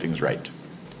small things right.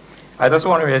 I just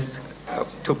want to raise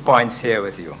 2 points here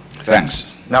with you.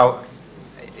 Thanks. Now,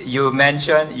 you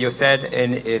mentioned, you said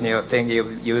in your thing,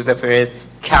 you used the phrase,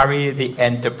 carry the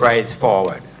enterprise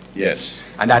forward. Yes.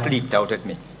 And that leaped out at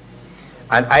me.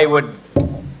 And I would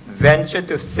venture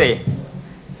to say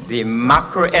the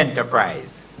macro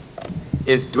enterprise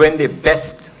is doing the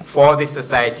best for the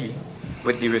society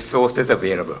with the resources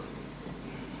available.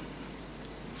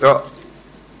 So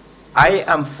I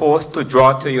am forced to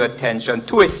draw to your attention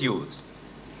 2 issues.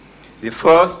 The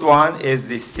first one is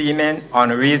the seeming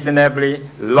unreasonably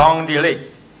long delay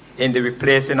in the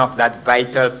replacing of that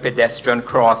vital pedestrian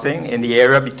crossing in the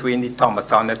area between the Thomas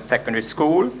Saunders Secondary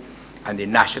School and the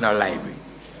National Library.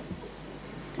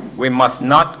 We must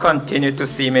not continue to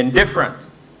seem indifferent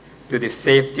to the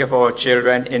safety of our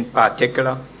children in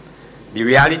particular. The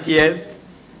reality is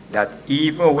that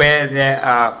even where there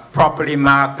are properly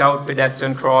marked out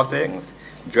pedestrian crossings,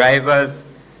 drivers,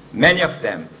 many of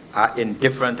them are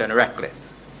indifferent and reckless.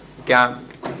 Well,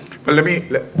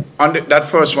 on that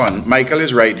first one, Michael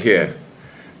is right here.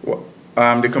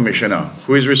 The commissioner,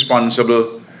 who is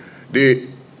responsible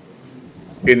in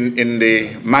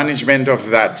the management of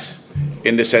that,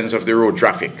 in the sense of the road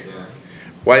traffic. Yeah.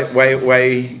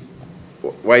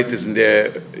 Why it isn't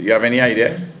there? You have any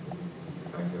idea?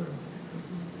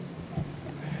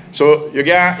 So you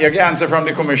get answer from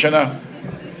the commissioner.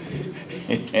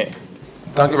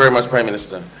 Thank you very much, Prime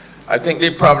Minister. I think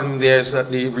the problem there is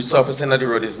that the resurfacing of the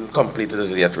road isn't completed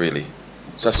as yet, really.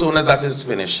 So as soon as that is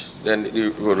finished, then the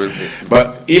road will be.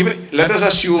 But even let us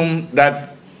assume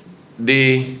that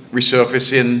the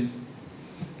resurfacing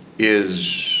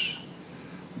is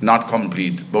not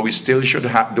complete, but we still should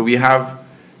have. Do we have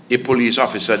a police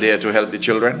officer there to help the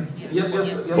children? Yes.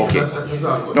 Okay.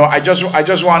 No, I just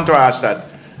want to ask that.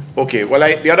 Okay. Well,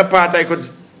 the other part I could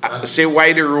say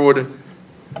why the road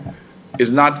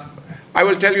is not. I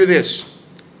will tell you this,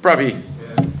 Pravi.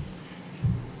 Yeah.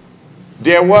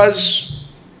 There was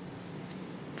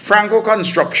Franco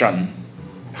Construction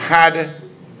had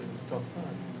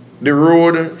the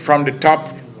road from the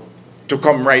top to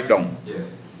come right down. Yeah.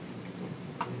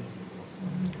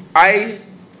 I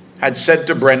had said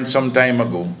to Brent some time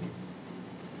ago,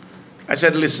 I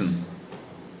said, listen,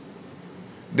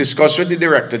 discuss with the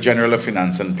Director General of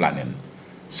Finance and Planning.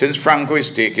 Since Franco is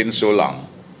taking so long,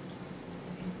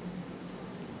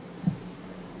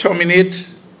 terminate,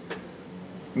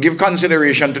 give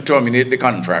consideration to terminate the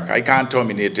contract. I can't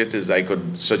terminate it, as I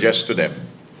could suggest to them.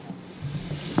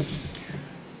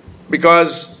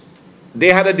 Because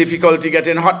they had a difficulty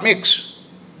getting hot mix.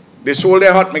 They sold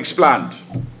their hot mix plant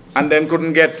and then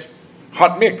couldn't get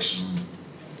hot mix.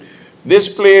 This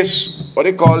place, what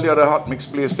they call the other hot mix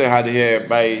place they had here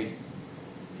by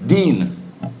Dean,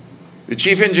 the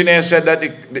chief engineer said that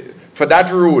for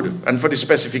that road and for the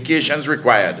specifications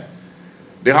required,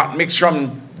 the hot mix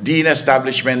from Dean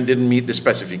establishment didn't meet the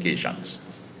specifications.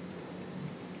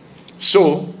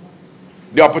 So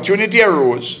the opportunity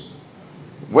arose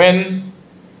when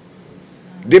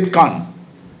Dipcon,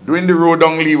 doing the road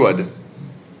down Leeward,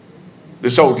 the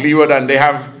South Leeward, and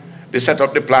they set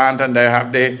up the plant and they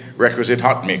have the requisite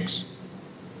hot mix.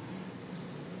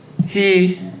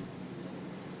 He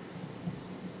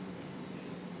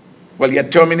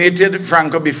had terminated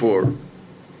Franco before,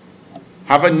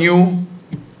 have a new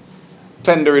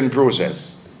tendering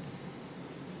process,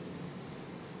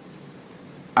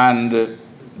 and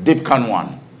Dipcon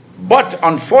won. But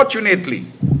unfortunately,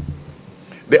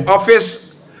 the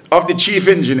office of the chief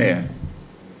engineer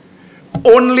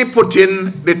only put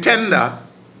in the tender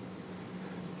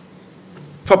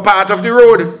for part of the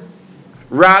road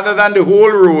rather than the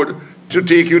whole road to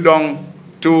take you down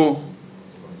to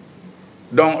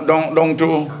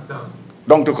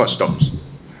customs.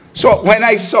 So when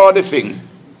I saw the thing,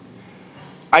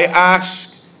 I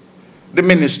asked the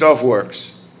Minister of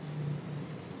Works,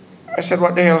 I said,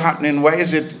 what the hell happening? Why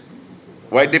is it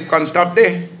why Dip can't stop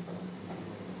there?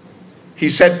 He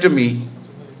said to me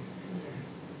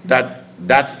that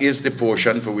that is the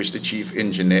portion for which the chief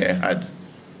engineer had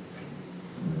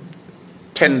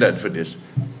tendered for this.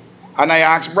 And I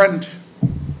asked Brent.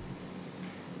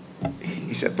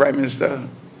 He said, Prime Minister,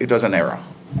 it was an error.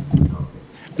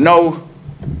 Now,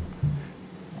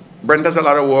 Brent has a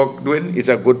lot of work doing. He's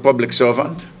a good public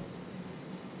servant.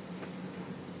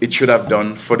 It should have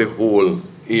done for the whole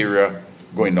area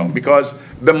going on, because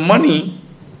the money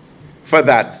for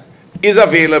that is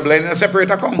available in a separate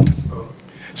account.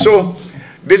 So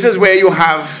this is where you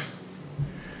have,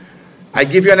 I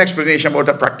give you an explanation about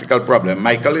a practical problem.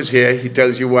 Michael is here, he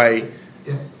tells you why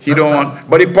he don't want,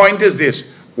 but the point is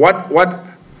this,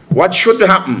 what should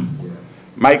happen?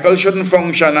 Michael shouldn't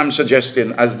function, I'm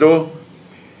suggesting, as though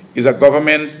he's a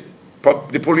government,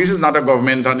 the police is not a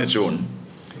government on its own.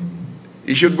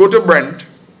 He should go to Brent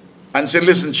and say,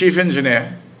 listen, chief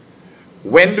engineer,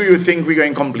 when do you think we're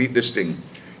going to complete this thing?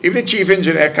 If the chief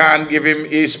engineer can't give him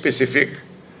a specific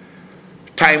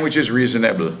time which is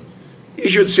reasonable, he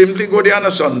should simply go there on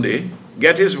a Sunday,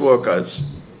 get his workers,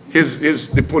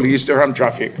 the police to run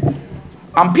traffic,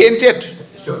 and paint it.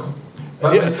 Sure.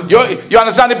 You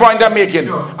understand the point I'm making?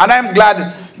 Sure. And I'm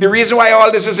glad, the reason why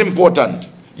all this is important,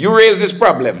 you raised this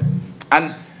problem,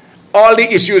 and all the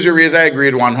issues you raise, I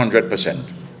agreed 100%.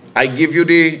 I give you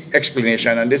the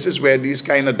explanation, and this is where these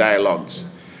kind of dialogues,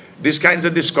 these kinds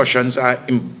of discussions are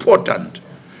important.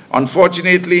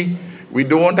 Unfortunately, we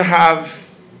don't have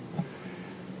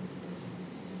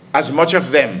as much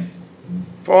of them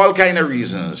for all kind of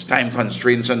reasons, time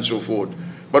constraints and so forth.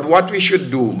 But what we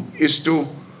should do is to,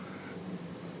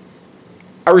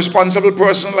 a responsible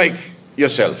person like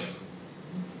yourself,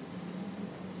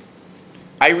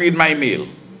 I read my mail.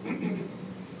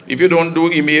 If you don't do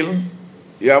email,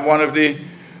 you have one of the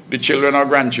children or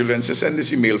grandchildren say, send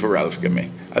this email for Ralph, give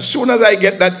me. As soon as I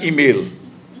get that email,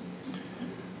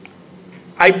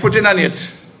 I put in on it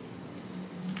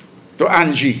to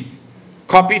Angie,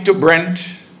 copy to Brent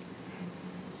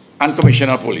and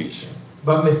Commissioner of Police.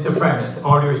 But Mr. Prime Minister,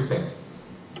 all due respect,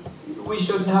 we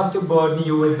shouldn't have to burden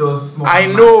you with those small I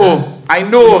know.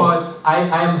 Because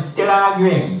I am still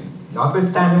arguing,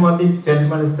 notwithstanding what the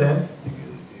gentleman has said,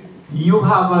 you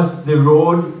have the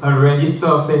road already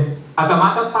surfaced. As a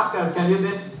matter of fact, I'll tell you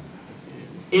this,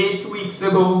 8 weeks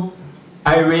ago,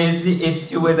 I raised the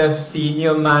issue with a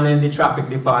senior man in the traffic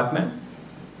department,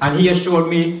 and he assured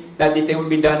me that the thing will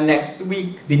be done next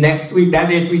week. The next week, that's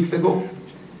 8 weeks ago.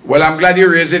 Well, I'm glad you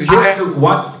raised it here. And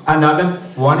what another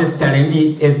one is telling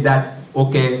me is that,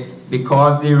 okay,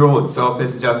 because the road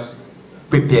surface just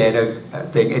prepared a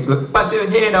thing, it will, but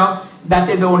you know, that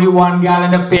is only 1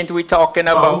 gallon of paint we're talking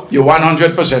about. You're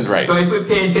 100% right. So if we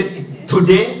paint it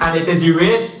today and it is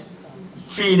erased,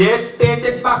 3 days, paint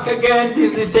it back again.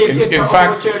 This is the safety of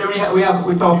our children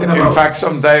we're talking about. In fact,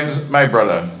 sometimes, my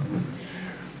brother,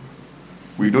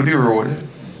 we do the road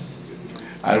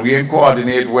and we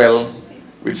coordinate well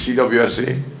with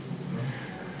CWSA,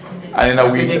 and in a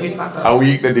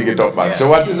week they dig it up back. Yeah. So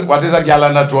what is a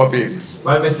gallon of 2 paint?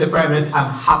 Well, Mr. Prime Minister,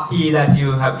 I'm happy that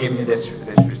you have given me this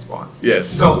response. Yes.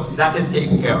 So that is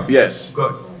taken care of. Yes.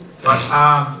 Good. But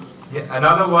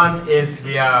another one is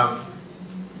the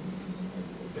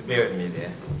bear with me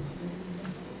there.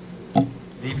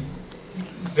 The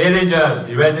villagers,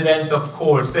 the residents of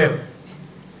Gonsalves,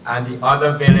 and the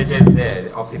other villages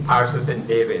there of the parish of St.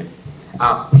 David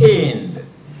are pained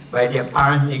by the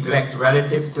apparent neglect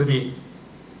relative to the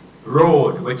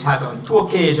road, which has on 2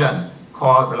 occasions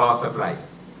caused loss of life.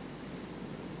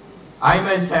 I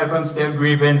myself am still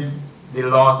grieving the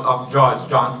loss of George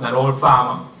Johnson, an old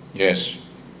farmer. Yes.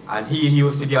 And he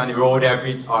used to be on the road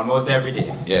almost every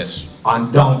day. Yes.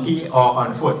 On donkey or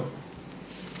on foot.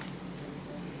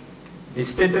 The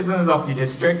citizens of the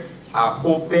district are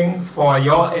hoping for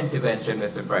your intervention,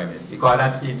 Mr. Prime Minister, because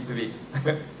that seems to be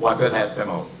what will help them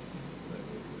out.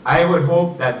 I would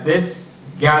hope that this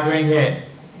gathering here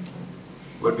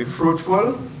would be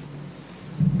fruitful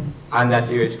and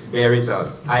that it would bear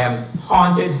results. I am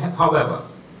haunted, however,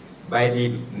 by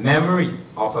the memory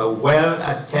of a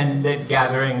well-attended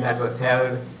gathering that was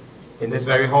held in this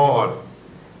very hall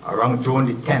around June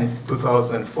the 10th,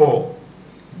 2004,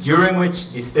 during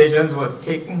which decisions were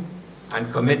taken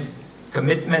and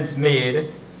commitments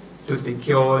made to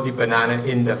secure the banana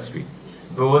industry.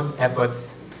 Those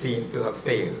efforts seem to have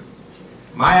failed.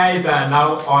 My eyes are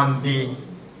now on the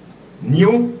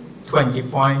new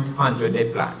 20-point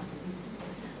 100-day plan.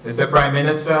 Mr. Prime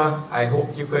Minister, I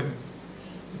hope you could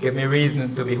give me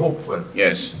reason to be hopeful.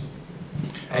 Yes.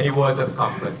 Any words of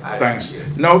comfort? Thanks.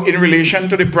 Now, in relation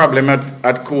to the problem at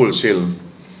Gonsalves,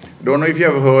 Don't know if you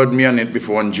have heard me on it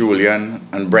before, on Julian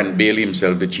and Brent Bailey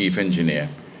himself, the chief engineer.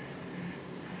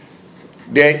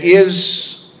 There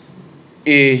is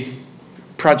a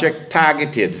project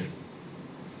targeted,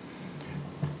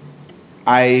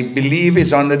 I believe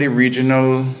is under the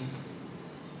Regional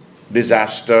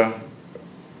Disaster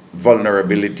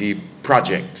Vulnerability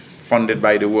Project funded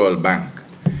by the World Bank.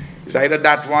 It's either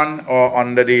that one or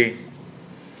under the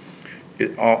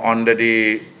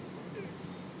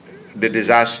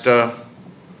disaster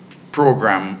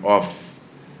program of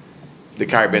the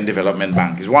Caribbean Development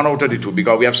Bank. It's one out of the two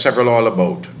because we have several all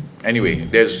about. Anyway,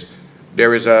 there's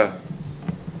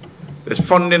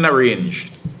funding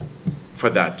arranged for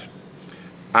that.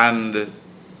 And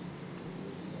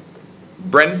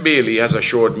Brent Bailey has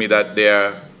assured me that they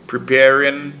are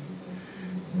preparing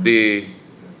the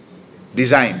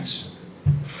designs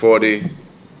for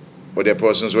their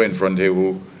persons who are in front here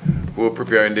who are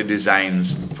preparing the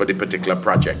designs for the particular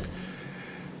project.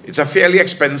 It's a fairly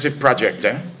expensive project,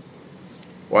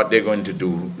 what they're going to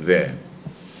do there.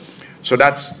 So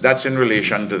that's in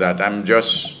relation to that. I'm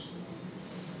just,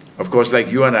 of course, like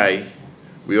you and I,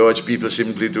 we urge people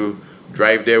simply to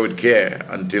drive there with care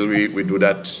until we do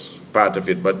that part of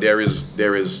it. But there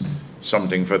is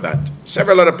something for that.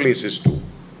 Several other places too,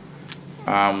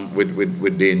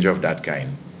 with danger of that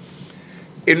kind.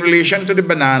 In relation to the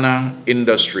banana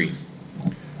industry,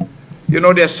 you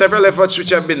know, there are several efforts which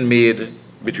have been made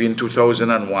between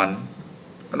 2001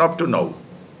 and up to now.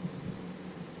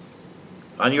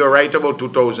 And you're right about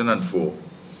 2004.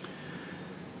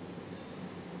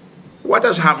 What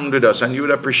has happened with us, and you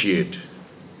would appreciate,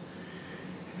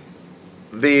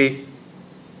 the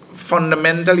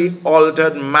fundamentally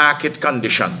altered market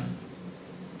condition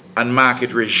and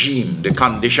market regime. The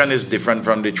condition is different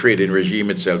from the trading regime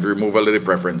itself, removal of the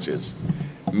preferences,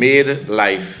 made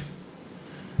life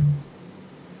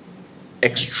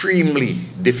extremely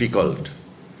difficult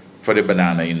for the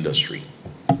banana industry.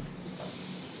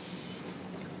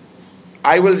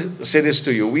 I will say this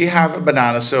to you. We have a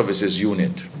banana services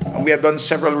unit, and we have done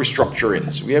several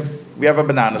restructurings. We have a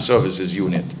banana services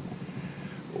unit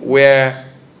where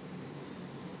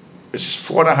it's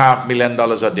 $4.5 million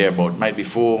or thereabout, might be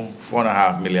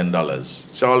 $4.5 million.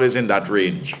 It's always in that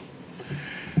range.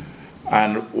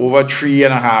 And over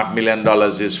 $3.5 million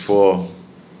is for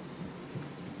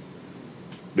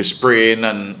the spraying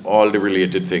and all the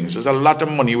related things. There's a lot of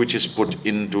money which is put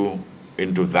into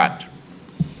that.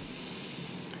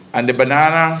 And the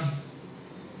banana,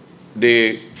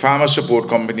 the farmer support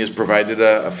company has provided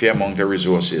a fair amount of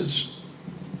resources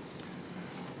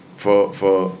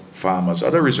for farmers,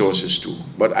 other resources too.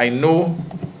 But I know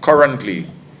currently,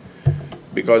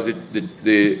 because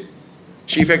the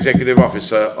chief executive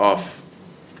officer of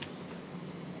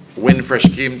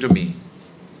Windfresh came to me,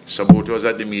 Sabota was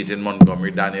at the meeting,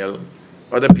 Montgomery Daniel,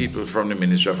 other people from the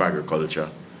Ministry of Agriculture,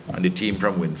 and the team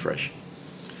from Windfresh.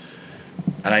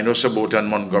 And I know Sabota and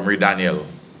Montgomery Daniel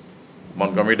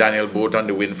both on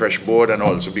the Windfresh board and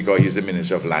also because he's the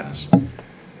Minister of Lands.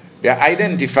 They are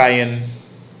identifying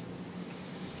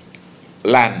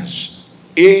lands,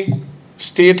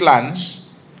 state lands,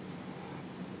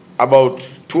 about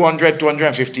 200,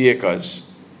 250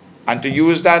 acres, and to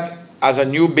use that as a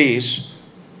new base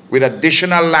with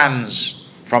additional lands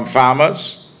from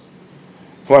farmers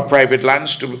who have private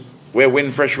lands to where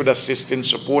Windfresh would assist in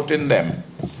supporting them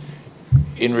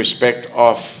in respect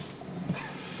of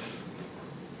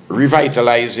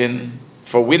revitalizing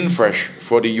for Windfresh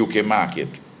for the UK market.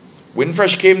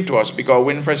 Windfresh came to us because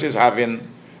Windfresh is having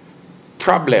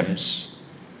problems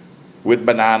with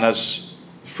bananas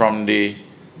from the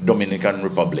Dominican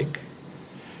Republic.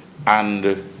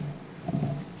 And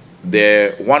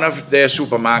one of their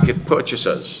supermarket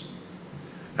purchasers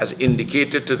has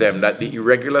indicated to them that the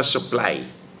irregular supply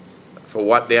for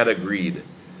what they had agreed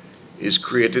is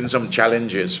creating some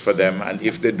challenges for them, and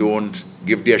if they don't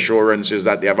give the assurances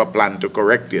that they have a plan to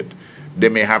correct it, they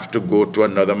may have to go to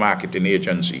another marketing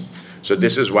agency. So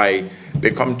this is why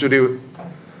they come to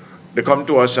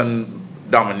us and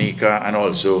Dominica and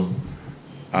also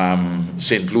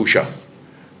St. Lucia.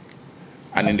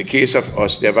 And in the case of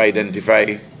us, they've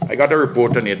identified, I got a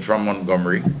report on it from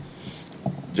Montgomery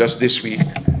just this week,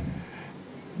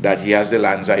 that he has the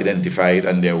lands identified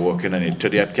and they're working on it.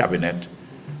 Today at Cabinet,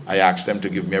 I asked them to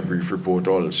give me a brief report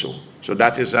also. So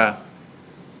that is an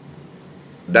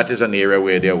area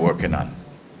where they're working on.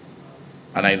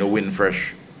 And I know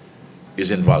Windfresh is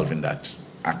involved in that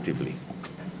actively.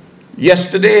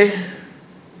 Yesterday,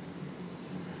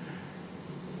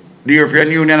 the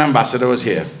European Union ambassador was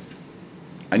here.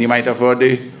 And you might have heard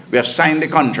we have signed the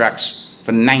contracts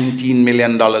for $19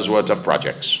 million worth of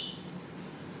projects.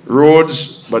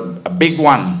 roads, but a big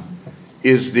one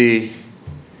is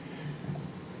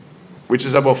which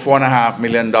is about $4.5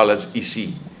 million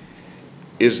EC,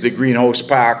 is the greenhouse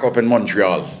park up in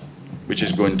Montreal, which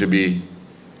is going to be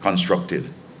constructed.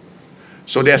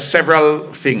 So there are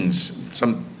several things,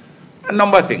 a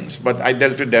number of things, but I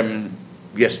dealt with them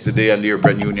yesterday, and the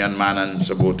European Union man and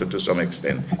Sabota to some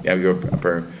extent, yeah,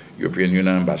 European Union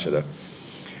ambassador.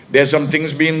 There's some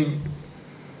things being,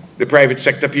 the private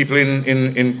sector people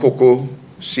in cocoa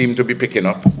seem to be picking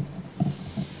up.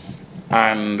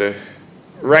 And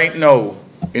right now,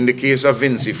 in the case of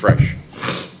Vinci Fresh,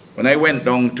 when I went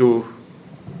down to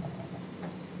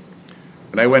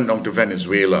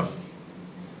Venezuela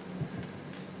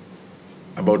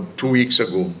about 2 weeks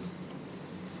ago,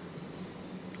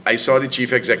 I saw the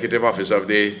chief executive officer of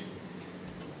the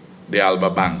Alba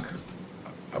Bank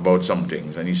about some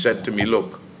things, and he said to me,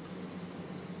 look,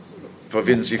 for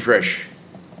Vinci Fresh,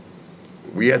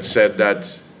 we had said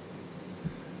that,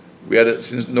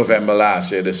 since November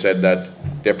last year, they said that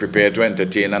they're prepared to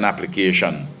entertain an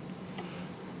application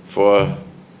for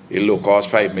a low-cost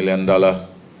 $5 million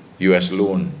US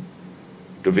loan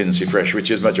to Vinci Fresh, which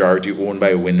is majority owned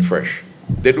by Winfresh.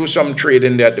 They do some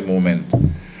trading there at the moment.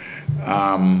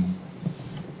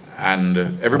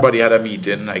 And everybody had a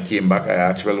meeting. I came back, I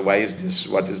asked, well, why is this?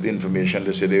 What is the information?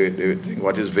 They said,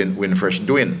 what is Winfresh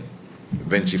doing?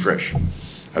 Vinci Fresh.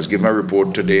 I was given a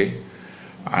report today,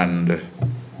 and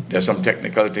there's some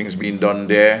technical things being done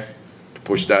there to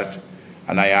push that.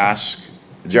 And I asked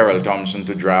Gerald Thompson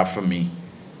to draft for me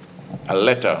a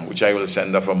letter, which I will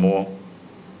send her for more,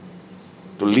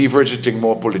 to leverage the thing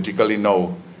more politically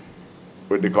now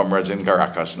with the comrades in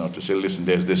Caracas now, to say, listen,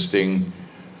 there's this thing,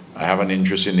 I have an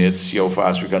interest in it, see how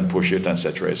fast we can push it,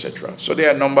 etc., etc. So there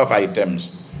are a number of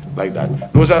items like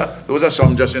that. Those are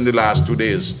some just in the last 2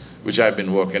 days, which I've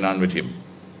been working on with him.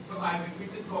 So I will be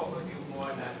to talk with you more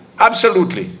than...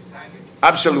 Absolutely.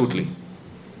 Absolutely.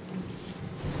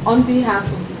 On behalf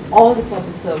of all the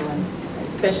public servants,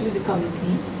 especially the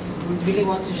committee, we really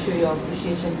want to show your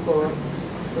appreciation for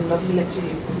the lovely lecture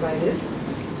you provided.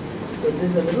 So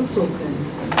there's a little token.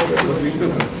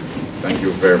 Thank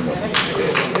you very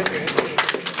much.